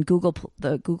in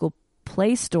the Google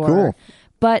Play Store. Cool.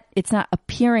 But it's not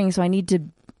appearing, so I need to...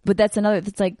 But that's another...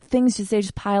 It's like things just, they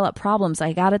just pile up problems.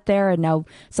 I got it there, and now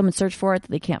someone searched for it,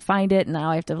 they can't find it, and now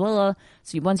I have to... Blah, blah.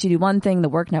 So once you do one thing, the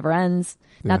work never ends.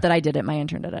 Not that I did it, my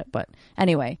intern did it. But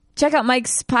anyway, check out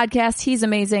Mike's podcast. He's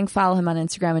amazing. Follow him on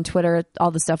Instagram and Twitter.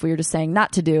 All the stuff we were just saying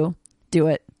not to do. Do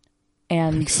it.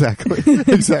 And exactly.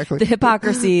 the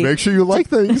hypocrisy. Make sure you like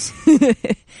things.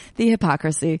 The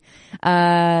hypocrisy.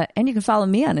 And you can follow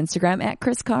me on Instagram at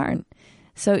Chris Karn.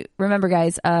 So remember,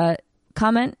 guys,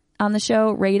 comment on the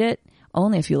show, rate it,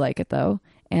 only if you like it, though.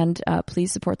 And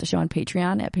please support the show on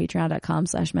Patreon at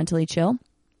patreon.com/mentallychill.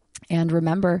 And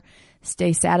remember,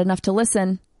 stay sad enough to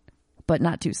listen, but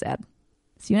not too sad.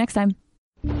 See you next time.